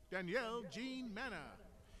 Danielle Jean Manna.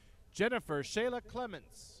 Jennifer Shayla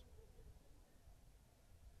Clements.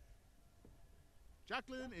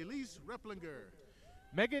 Jacqueline Elise Replinger.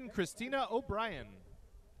 Megan Christina O'Brien.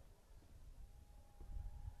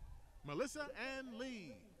 Melissa Ann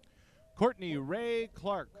Lee. Courtney Ray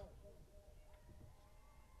Clark.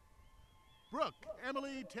 Brooke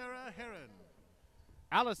Emily Tara Heron.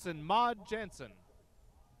 Allison Maud Jansen.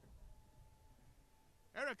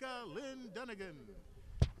 Erica Lynn Dunnigan.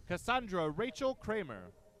 Cassandra Rachel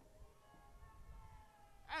Kramer.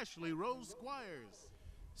 Ashley Rose Squires.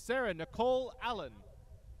 Sarah Nicole Allen.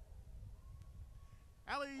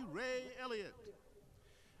 Allie Ray Elliott.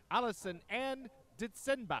 Allison Ann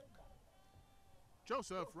Ditzenbach.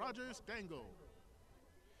 Joseph Roger Stengel.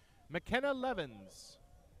 McKenna Levens.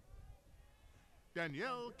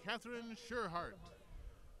 Danielle Catherine Sherhart.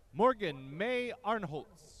 Morgan May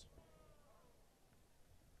Arnholtz.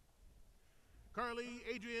 Carly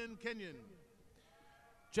Adrian Kenyon.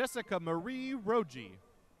 Jessica Marie Rogie.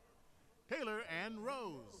 Taylor Ann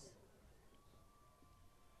Rose.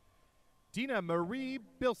 Dina Marie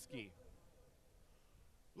Bilski.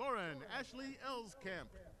 Lauren Ashley Elskamp.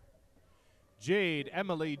 Jade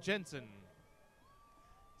Emily Jensen.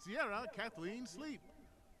 Sierra Kathleen Sleep.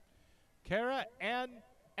 Kara Ann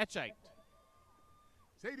Etchite.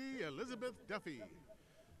 Sadie Elizabeth Duffy.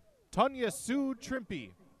 Tanya Sue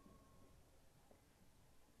Trimpey.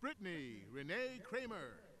 Brittany Renee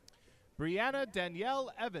Kramer. Brianna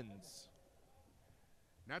Danielle Evans.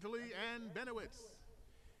 Natalie Ann Benowitz.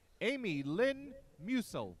 Amy Lynn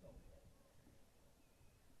Musel.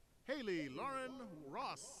 Haley Lauren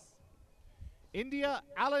Ross. India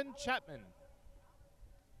Allen Chapman.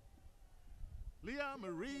 Leah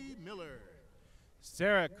Marie Miller.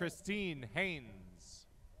 Sarah Christine Haynes.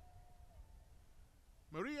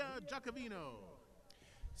 Maria Giacovino.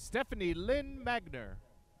 Stephanie Lynn Magner.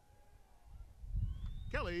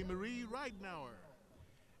 Kelly Marie Reidenauer.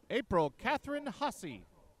 April Catherine Hussey.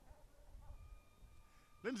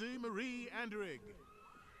 Lindsay Marie Anderig.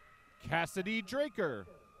 Cassidy Draker.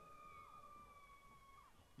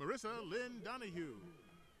 Marissa Lynn Donahue.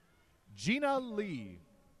 Gina Lee.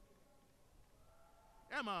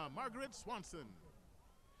 Emma Margaret Swanson.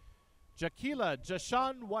 Jaquila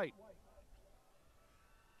Jashawn White.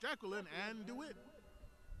 Jacqueline Ann DeWitt.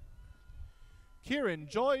 Kieran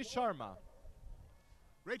Joy Sharma.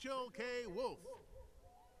 Rachel K. Wolf.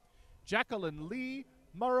 Jacqueline Lee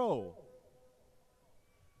Moreau.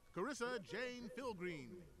 Carissa Jane Philgreen.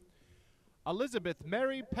 Elizabeth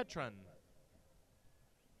Mary Petron.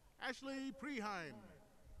 Ashley Preheim.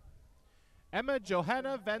 Emma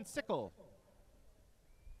Johanna Van Sickle.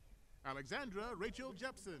 Alexandra Rachel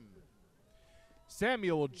Jepson.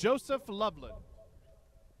 Samuel Joseph Loveland.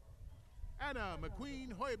 Anna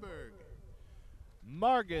McQueen Hoiberg.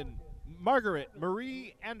 Margaret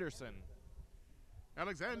Marie Anderson.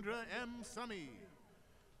 Alexandra M. Summy.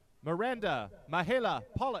 Miranda Mahela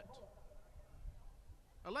Pollitt.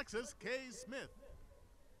 Alexis K. Smith.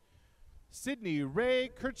 Sydney Ray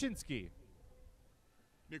Kerchinsky.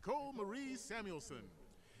 Nicole Marie Samuelson.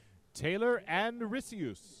 Taylor Ann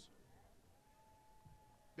Risius.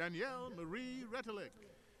 Danielle Marie Retelick.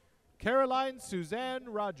 Caroline Suzanne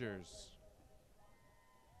Rogers.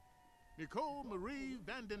 Nicole Marie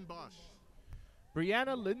Vandenbosch.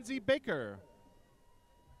 Brianna Lindsay Baker.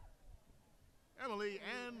 Emily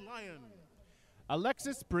Ann Lyon.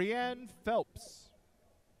 Alexis Brianne Phelps.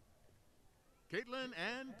 Caitlin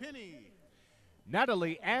Ann Pinney.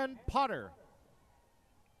 Natalie Ann Potter.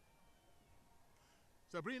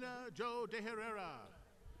 Sabrina Jo De Herrera.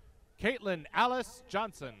 Caitlin Alice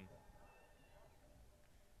Johnson.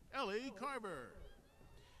 Ellie Carver.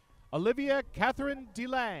 Olivia Catherine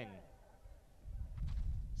DeLang.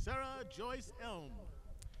 Sarah Joyce Elm.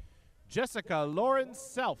 Jessica Lauren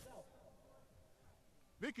Self.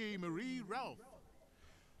 Vicky Marie Ralph.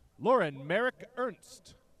 Lauren Merrick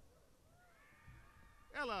Ernst.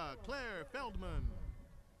 Ella Claire Feldman.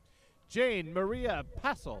 Jane Maria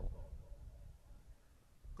Passel.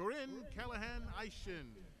 Corinne Callahan Eishin.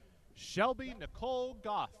 Shelby Nicole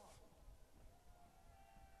Goff.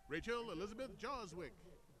 Rachel Elizabeth Joswick.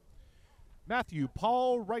 Matthew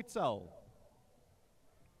Paul Reitzel.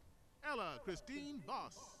 Ella Christine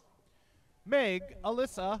Voss. Meg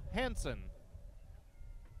Alyssa Hansen.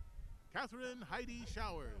 Catherine Heidi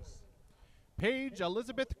Showers. Paige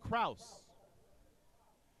Elizabeth Kraus.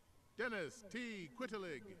 Dennis T.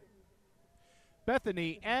 Quitelig.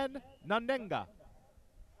 Bethany Ann Nanenga.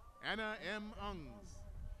 Anna M. Ungs.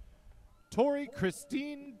 Tori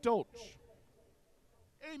Christine Dolch.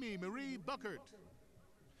 Amy Marie Buckert.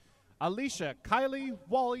 Alicia Kylie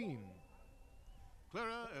Wallin.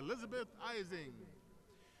 Clara Elizabeth Ising.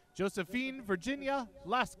 Josephine Virginia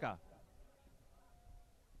Laska.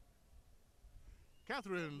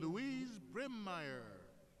 Catherine Louise Brimmeyer.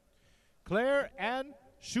 Claire Ann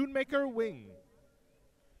Schoonmaker Wing.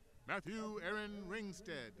 Matthew Aaron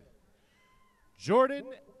Ringstead. Jordan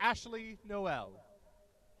Ashley Noel.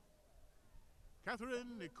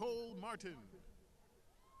 Catherine Nicole Martin.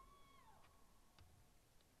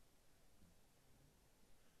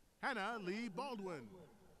 Hannah Lee Baldwin.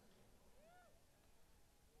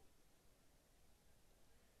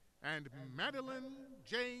 And Madeline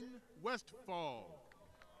Jane Westfall.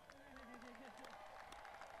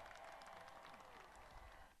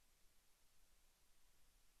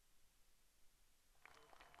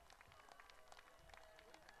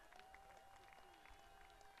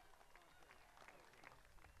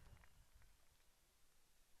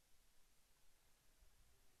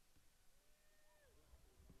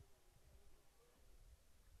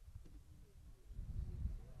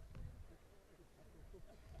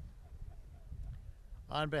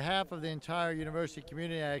 On behalf of the entire university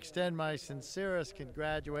community, I extend my sincerest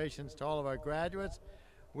congratulations to all of our graduates.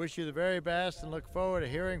 Wish you the very best and look forward to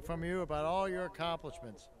hearing from you about all your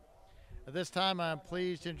accomplishments. At this time, I am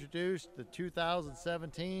pleased to introduce the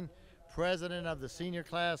 2017 President of the Senior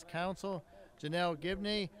Class Council, Janelle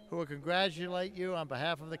Gibney, who will congratulate you on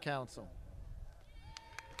behalf of the council.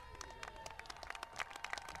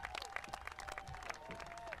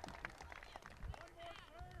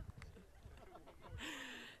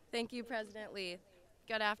 Thank you, President Leith.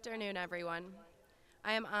 Good afternoon, everyone.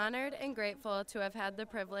 I am honored and grateful to have had the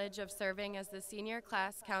privilege of serving as the Senior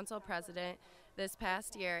Class Council President this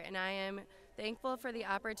past year, and I am thankful for the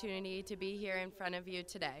opportunity to be here in front of you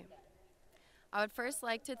today. I would first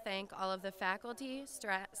like to thank all of the faculty,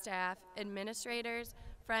 staff, administrators,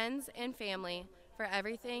 friends, and family for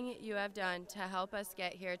everything you have done to help us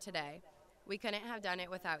get here today. We couldn't have done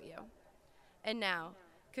it without you. And now,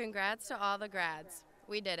 congrats to all the grads.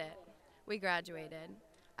 We did it. We graduated.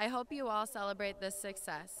 I hope you all celebrate this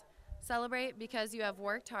success. Celebrate because you have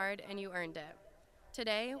worked hard and you earned it.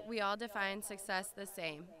 Today, we all define success the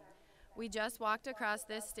same. We just walked across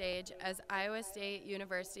this stage as Iowa State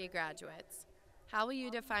University graduates. How will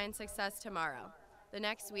you define success tomorrow, the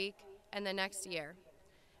next week, and the next year?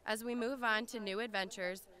 As we move on to new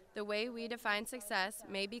adventures, the way we define success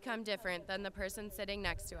may become different than the person sitting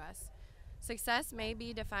next to us. Success may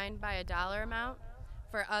be defined by a dollar amount,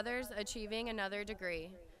 for others, achieving another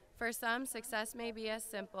degree. For some, success may be as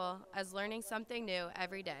simple as learning something new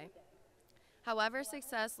every day. However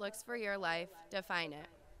success looks for your life, define it.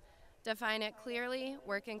 Define it clearly,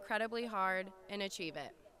 work incredibly hard, and achieve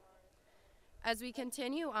it. As we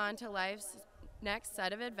continue on to life's next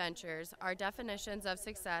set of adventures, our definitions of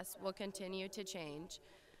success will continue to change.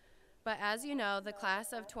 But as you know, the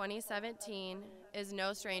class of 2017 is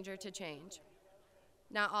no stranger to change.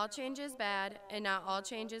 Not all change is bad, and not all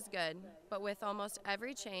change is good, but with almost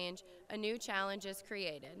every change, a new challenge is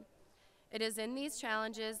created. It is in these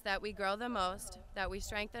challenges that we grow the most, that we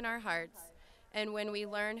strengthen our hearts, and when we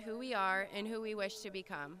learn who we are and who we wish to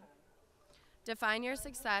become. Define your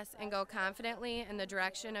success and go confidently in the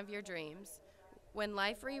direction of your dreams. When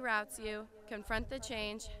life reroutes you, confront the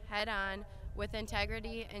change head on with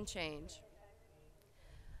integrity and change.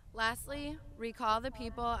 Lastly, recall the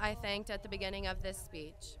people I thanked at the beginning of this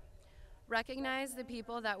speech. Recognize the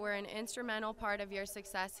people that were an instrumental part of your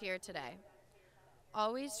success here today.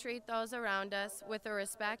 Always treat those around us with the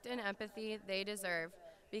respect and empathy they deserve,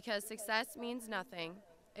 because success means nothing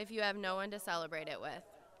if you have no one to celebrate it with.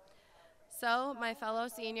 So, my fellow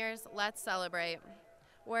seniors, let's celebrate.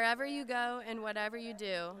 Wherever you go and whatever you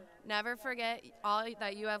do, never forget all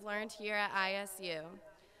that you have learned here at ISU.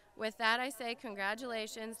 With that, I say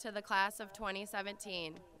congratulations to the class of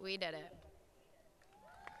 2017. We did it.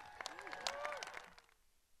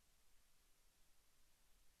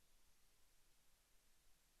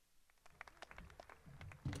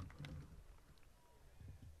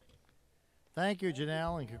 Thank you,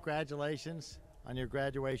 Janelle, and congratulations on your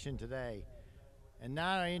graduation today. And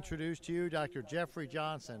now I introduce to you Dr. Jeffrey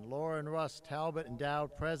Johnson, Laura and Russ Talbot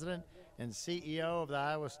Endowed President and CEO of the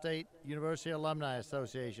Iowa State University Alumni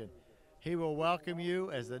Association. He will welcome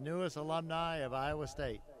you as the newest alumni of Iowa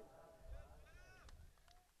State.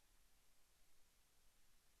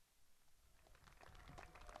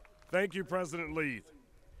 Thank you, President Leith.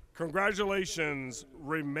 Congratulations,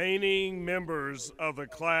 remaining members of the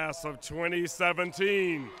class of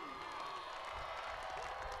 2017.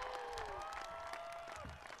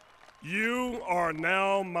 You are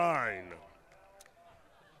now mine.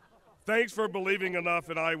 Thanks for believing enough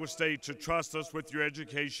in Iowa State to trust us with your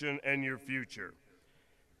education and your future.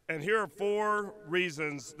 And here are 4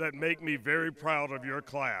 reasons that make me very proud of your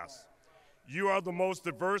class. You are the most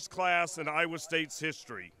diverse class in Iowa State's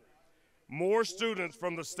history. More students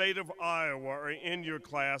from the state of Iowa are in your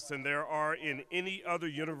class than there are in any other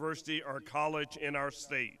university or college in our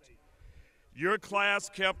state. Your class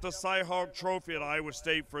kept the Cy-Hawk Trophy at Iowa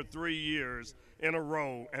State for 3 years in a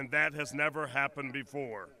row, and that has never happened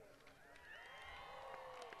before.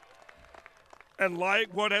 And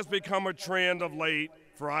like what has become a trend of late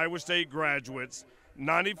for Iowa State graduates,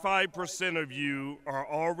 95% of you are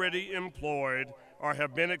already employed or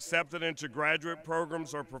have been accepted into graduate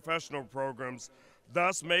programs or professional programs,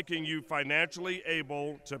 thus making you financially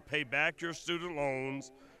able to pay back your student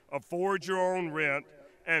loans, afford your own rent,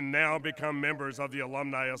 and now become members of the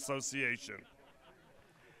Alumni Association.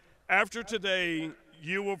 After today,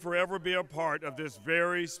 you will forever be a part of this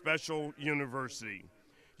very special university.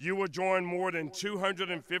 You will join more than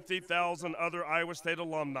 250,000 other Iowa State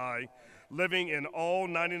alumni living in all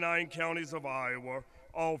 99 counties of Iowa,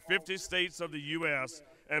 all 50 states of the U.S.,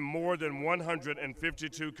 and more than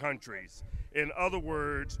 152 countries. In other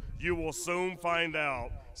words, you will soon find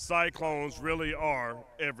out cyclones really are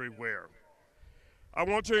everywhere. I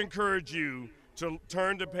want to encourage you to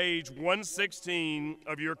turn to page 116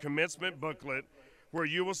 of your commencement booklet, where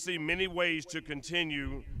you will see many ways to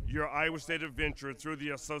continue your Iowa State adventure through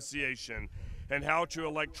the association and how to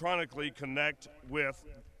electronically connect with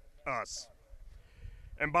us.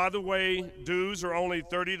 And by the way, dues are only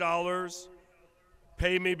 $30.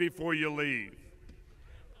 Pay me before you leave.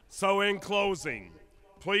 So in closing,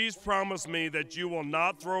 please promise me that you will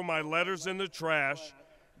not throw my letters in the trash,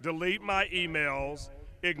 delete my emails,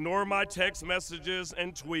 ignore my text messages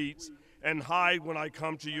and tweets, and hide when I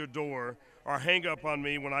come to your door, or hang up on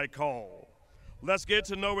me when I call. Let's get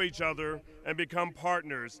to know each other and become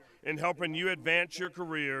partners in helping you advance your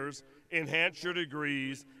careers, enhance your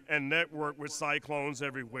degrees, and network with cyclones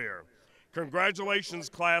everywhere. Congratulations,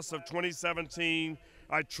 class of 2017.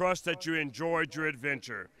 I trust that you enjoyed your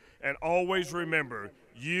adventure. And always remember,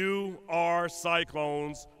 you are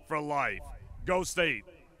Cyclones for life. Go State.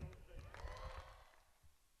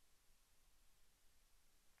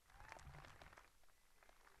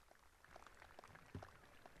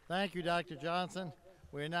 Thank you, Dr. Johnson.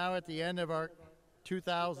 We're now at the end of our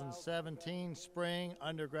 2017 Spring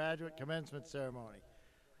Undergraduate Commencement Ceremony.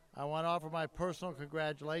 I want to offer my personal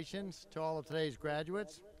congratulations to all of today's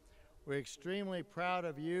graduates. We're extremely proud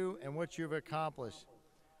of you and what you've accomplished.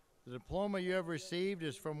 The diploma you have received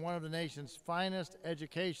is from one of the nation's finest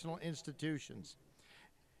educational institutions.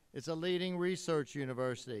 It's a leading research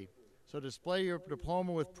university, so display your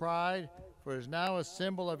diploma with pride, for it is now a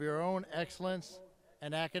symbol of your own excellence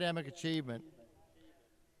and academic achievement.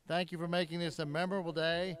 Thank you for making this a memorable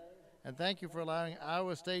day, and thank you for allowing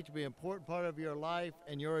Iowa State to be an important part of your life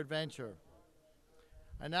and your adventure.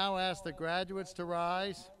 I now ask the graduates to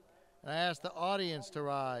rise, and I ask the audience to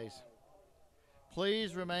rise.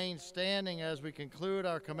 Please remain standing as we conclude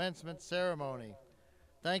our commencement ceremony.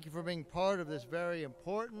 Thank you for being part of this very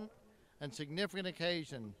important and significant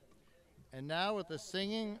occasion. And now, with the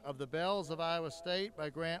singing of the Bells of Iowa State by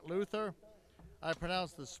Grant Luther, I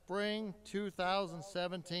pronounce the Spring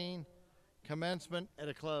 2017 commencement at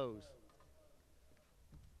a close.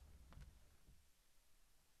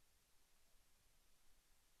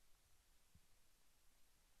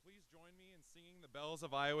 Please join me in singing the Bells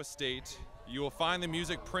of Iowa State. You will find the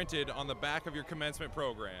music printed on the back of your commencement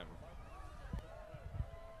program.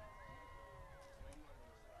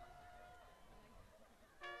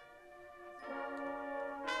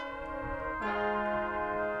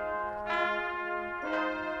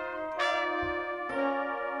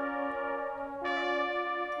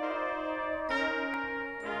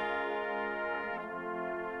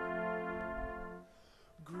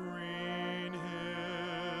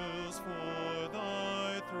 For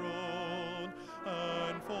thy throne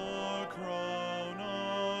and for crown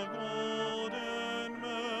of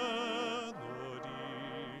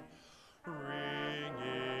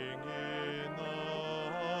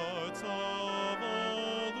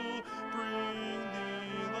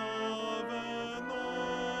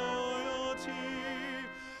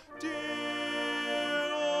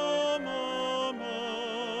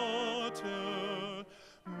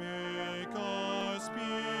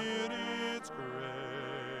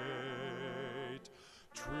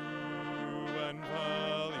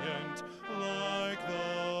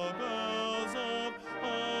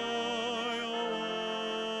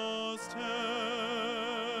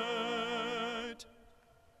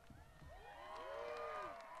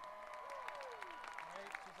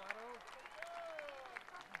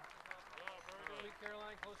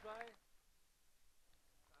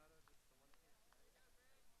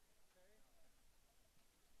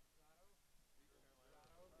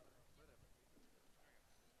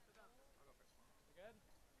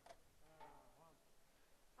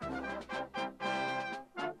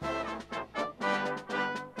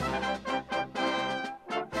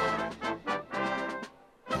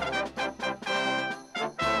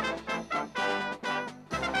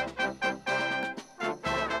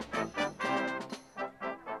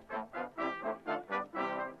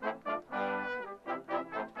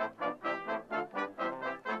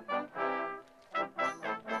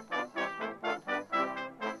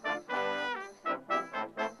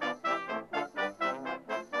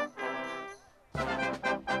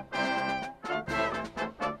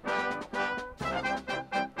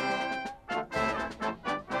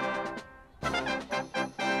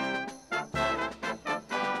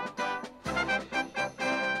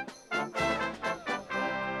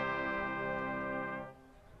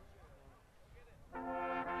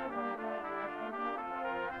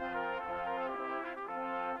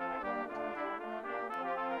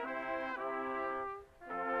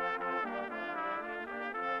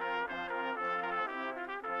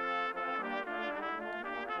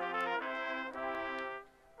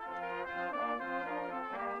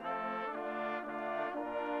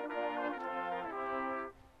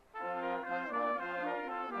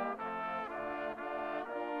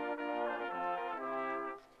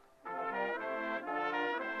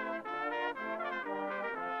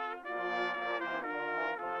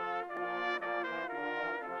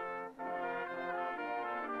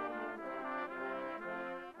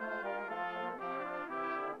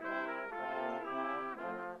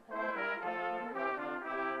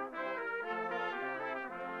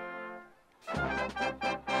Thank you.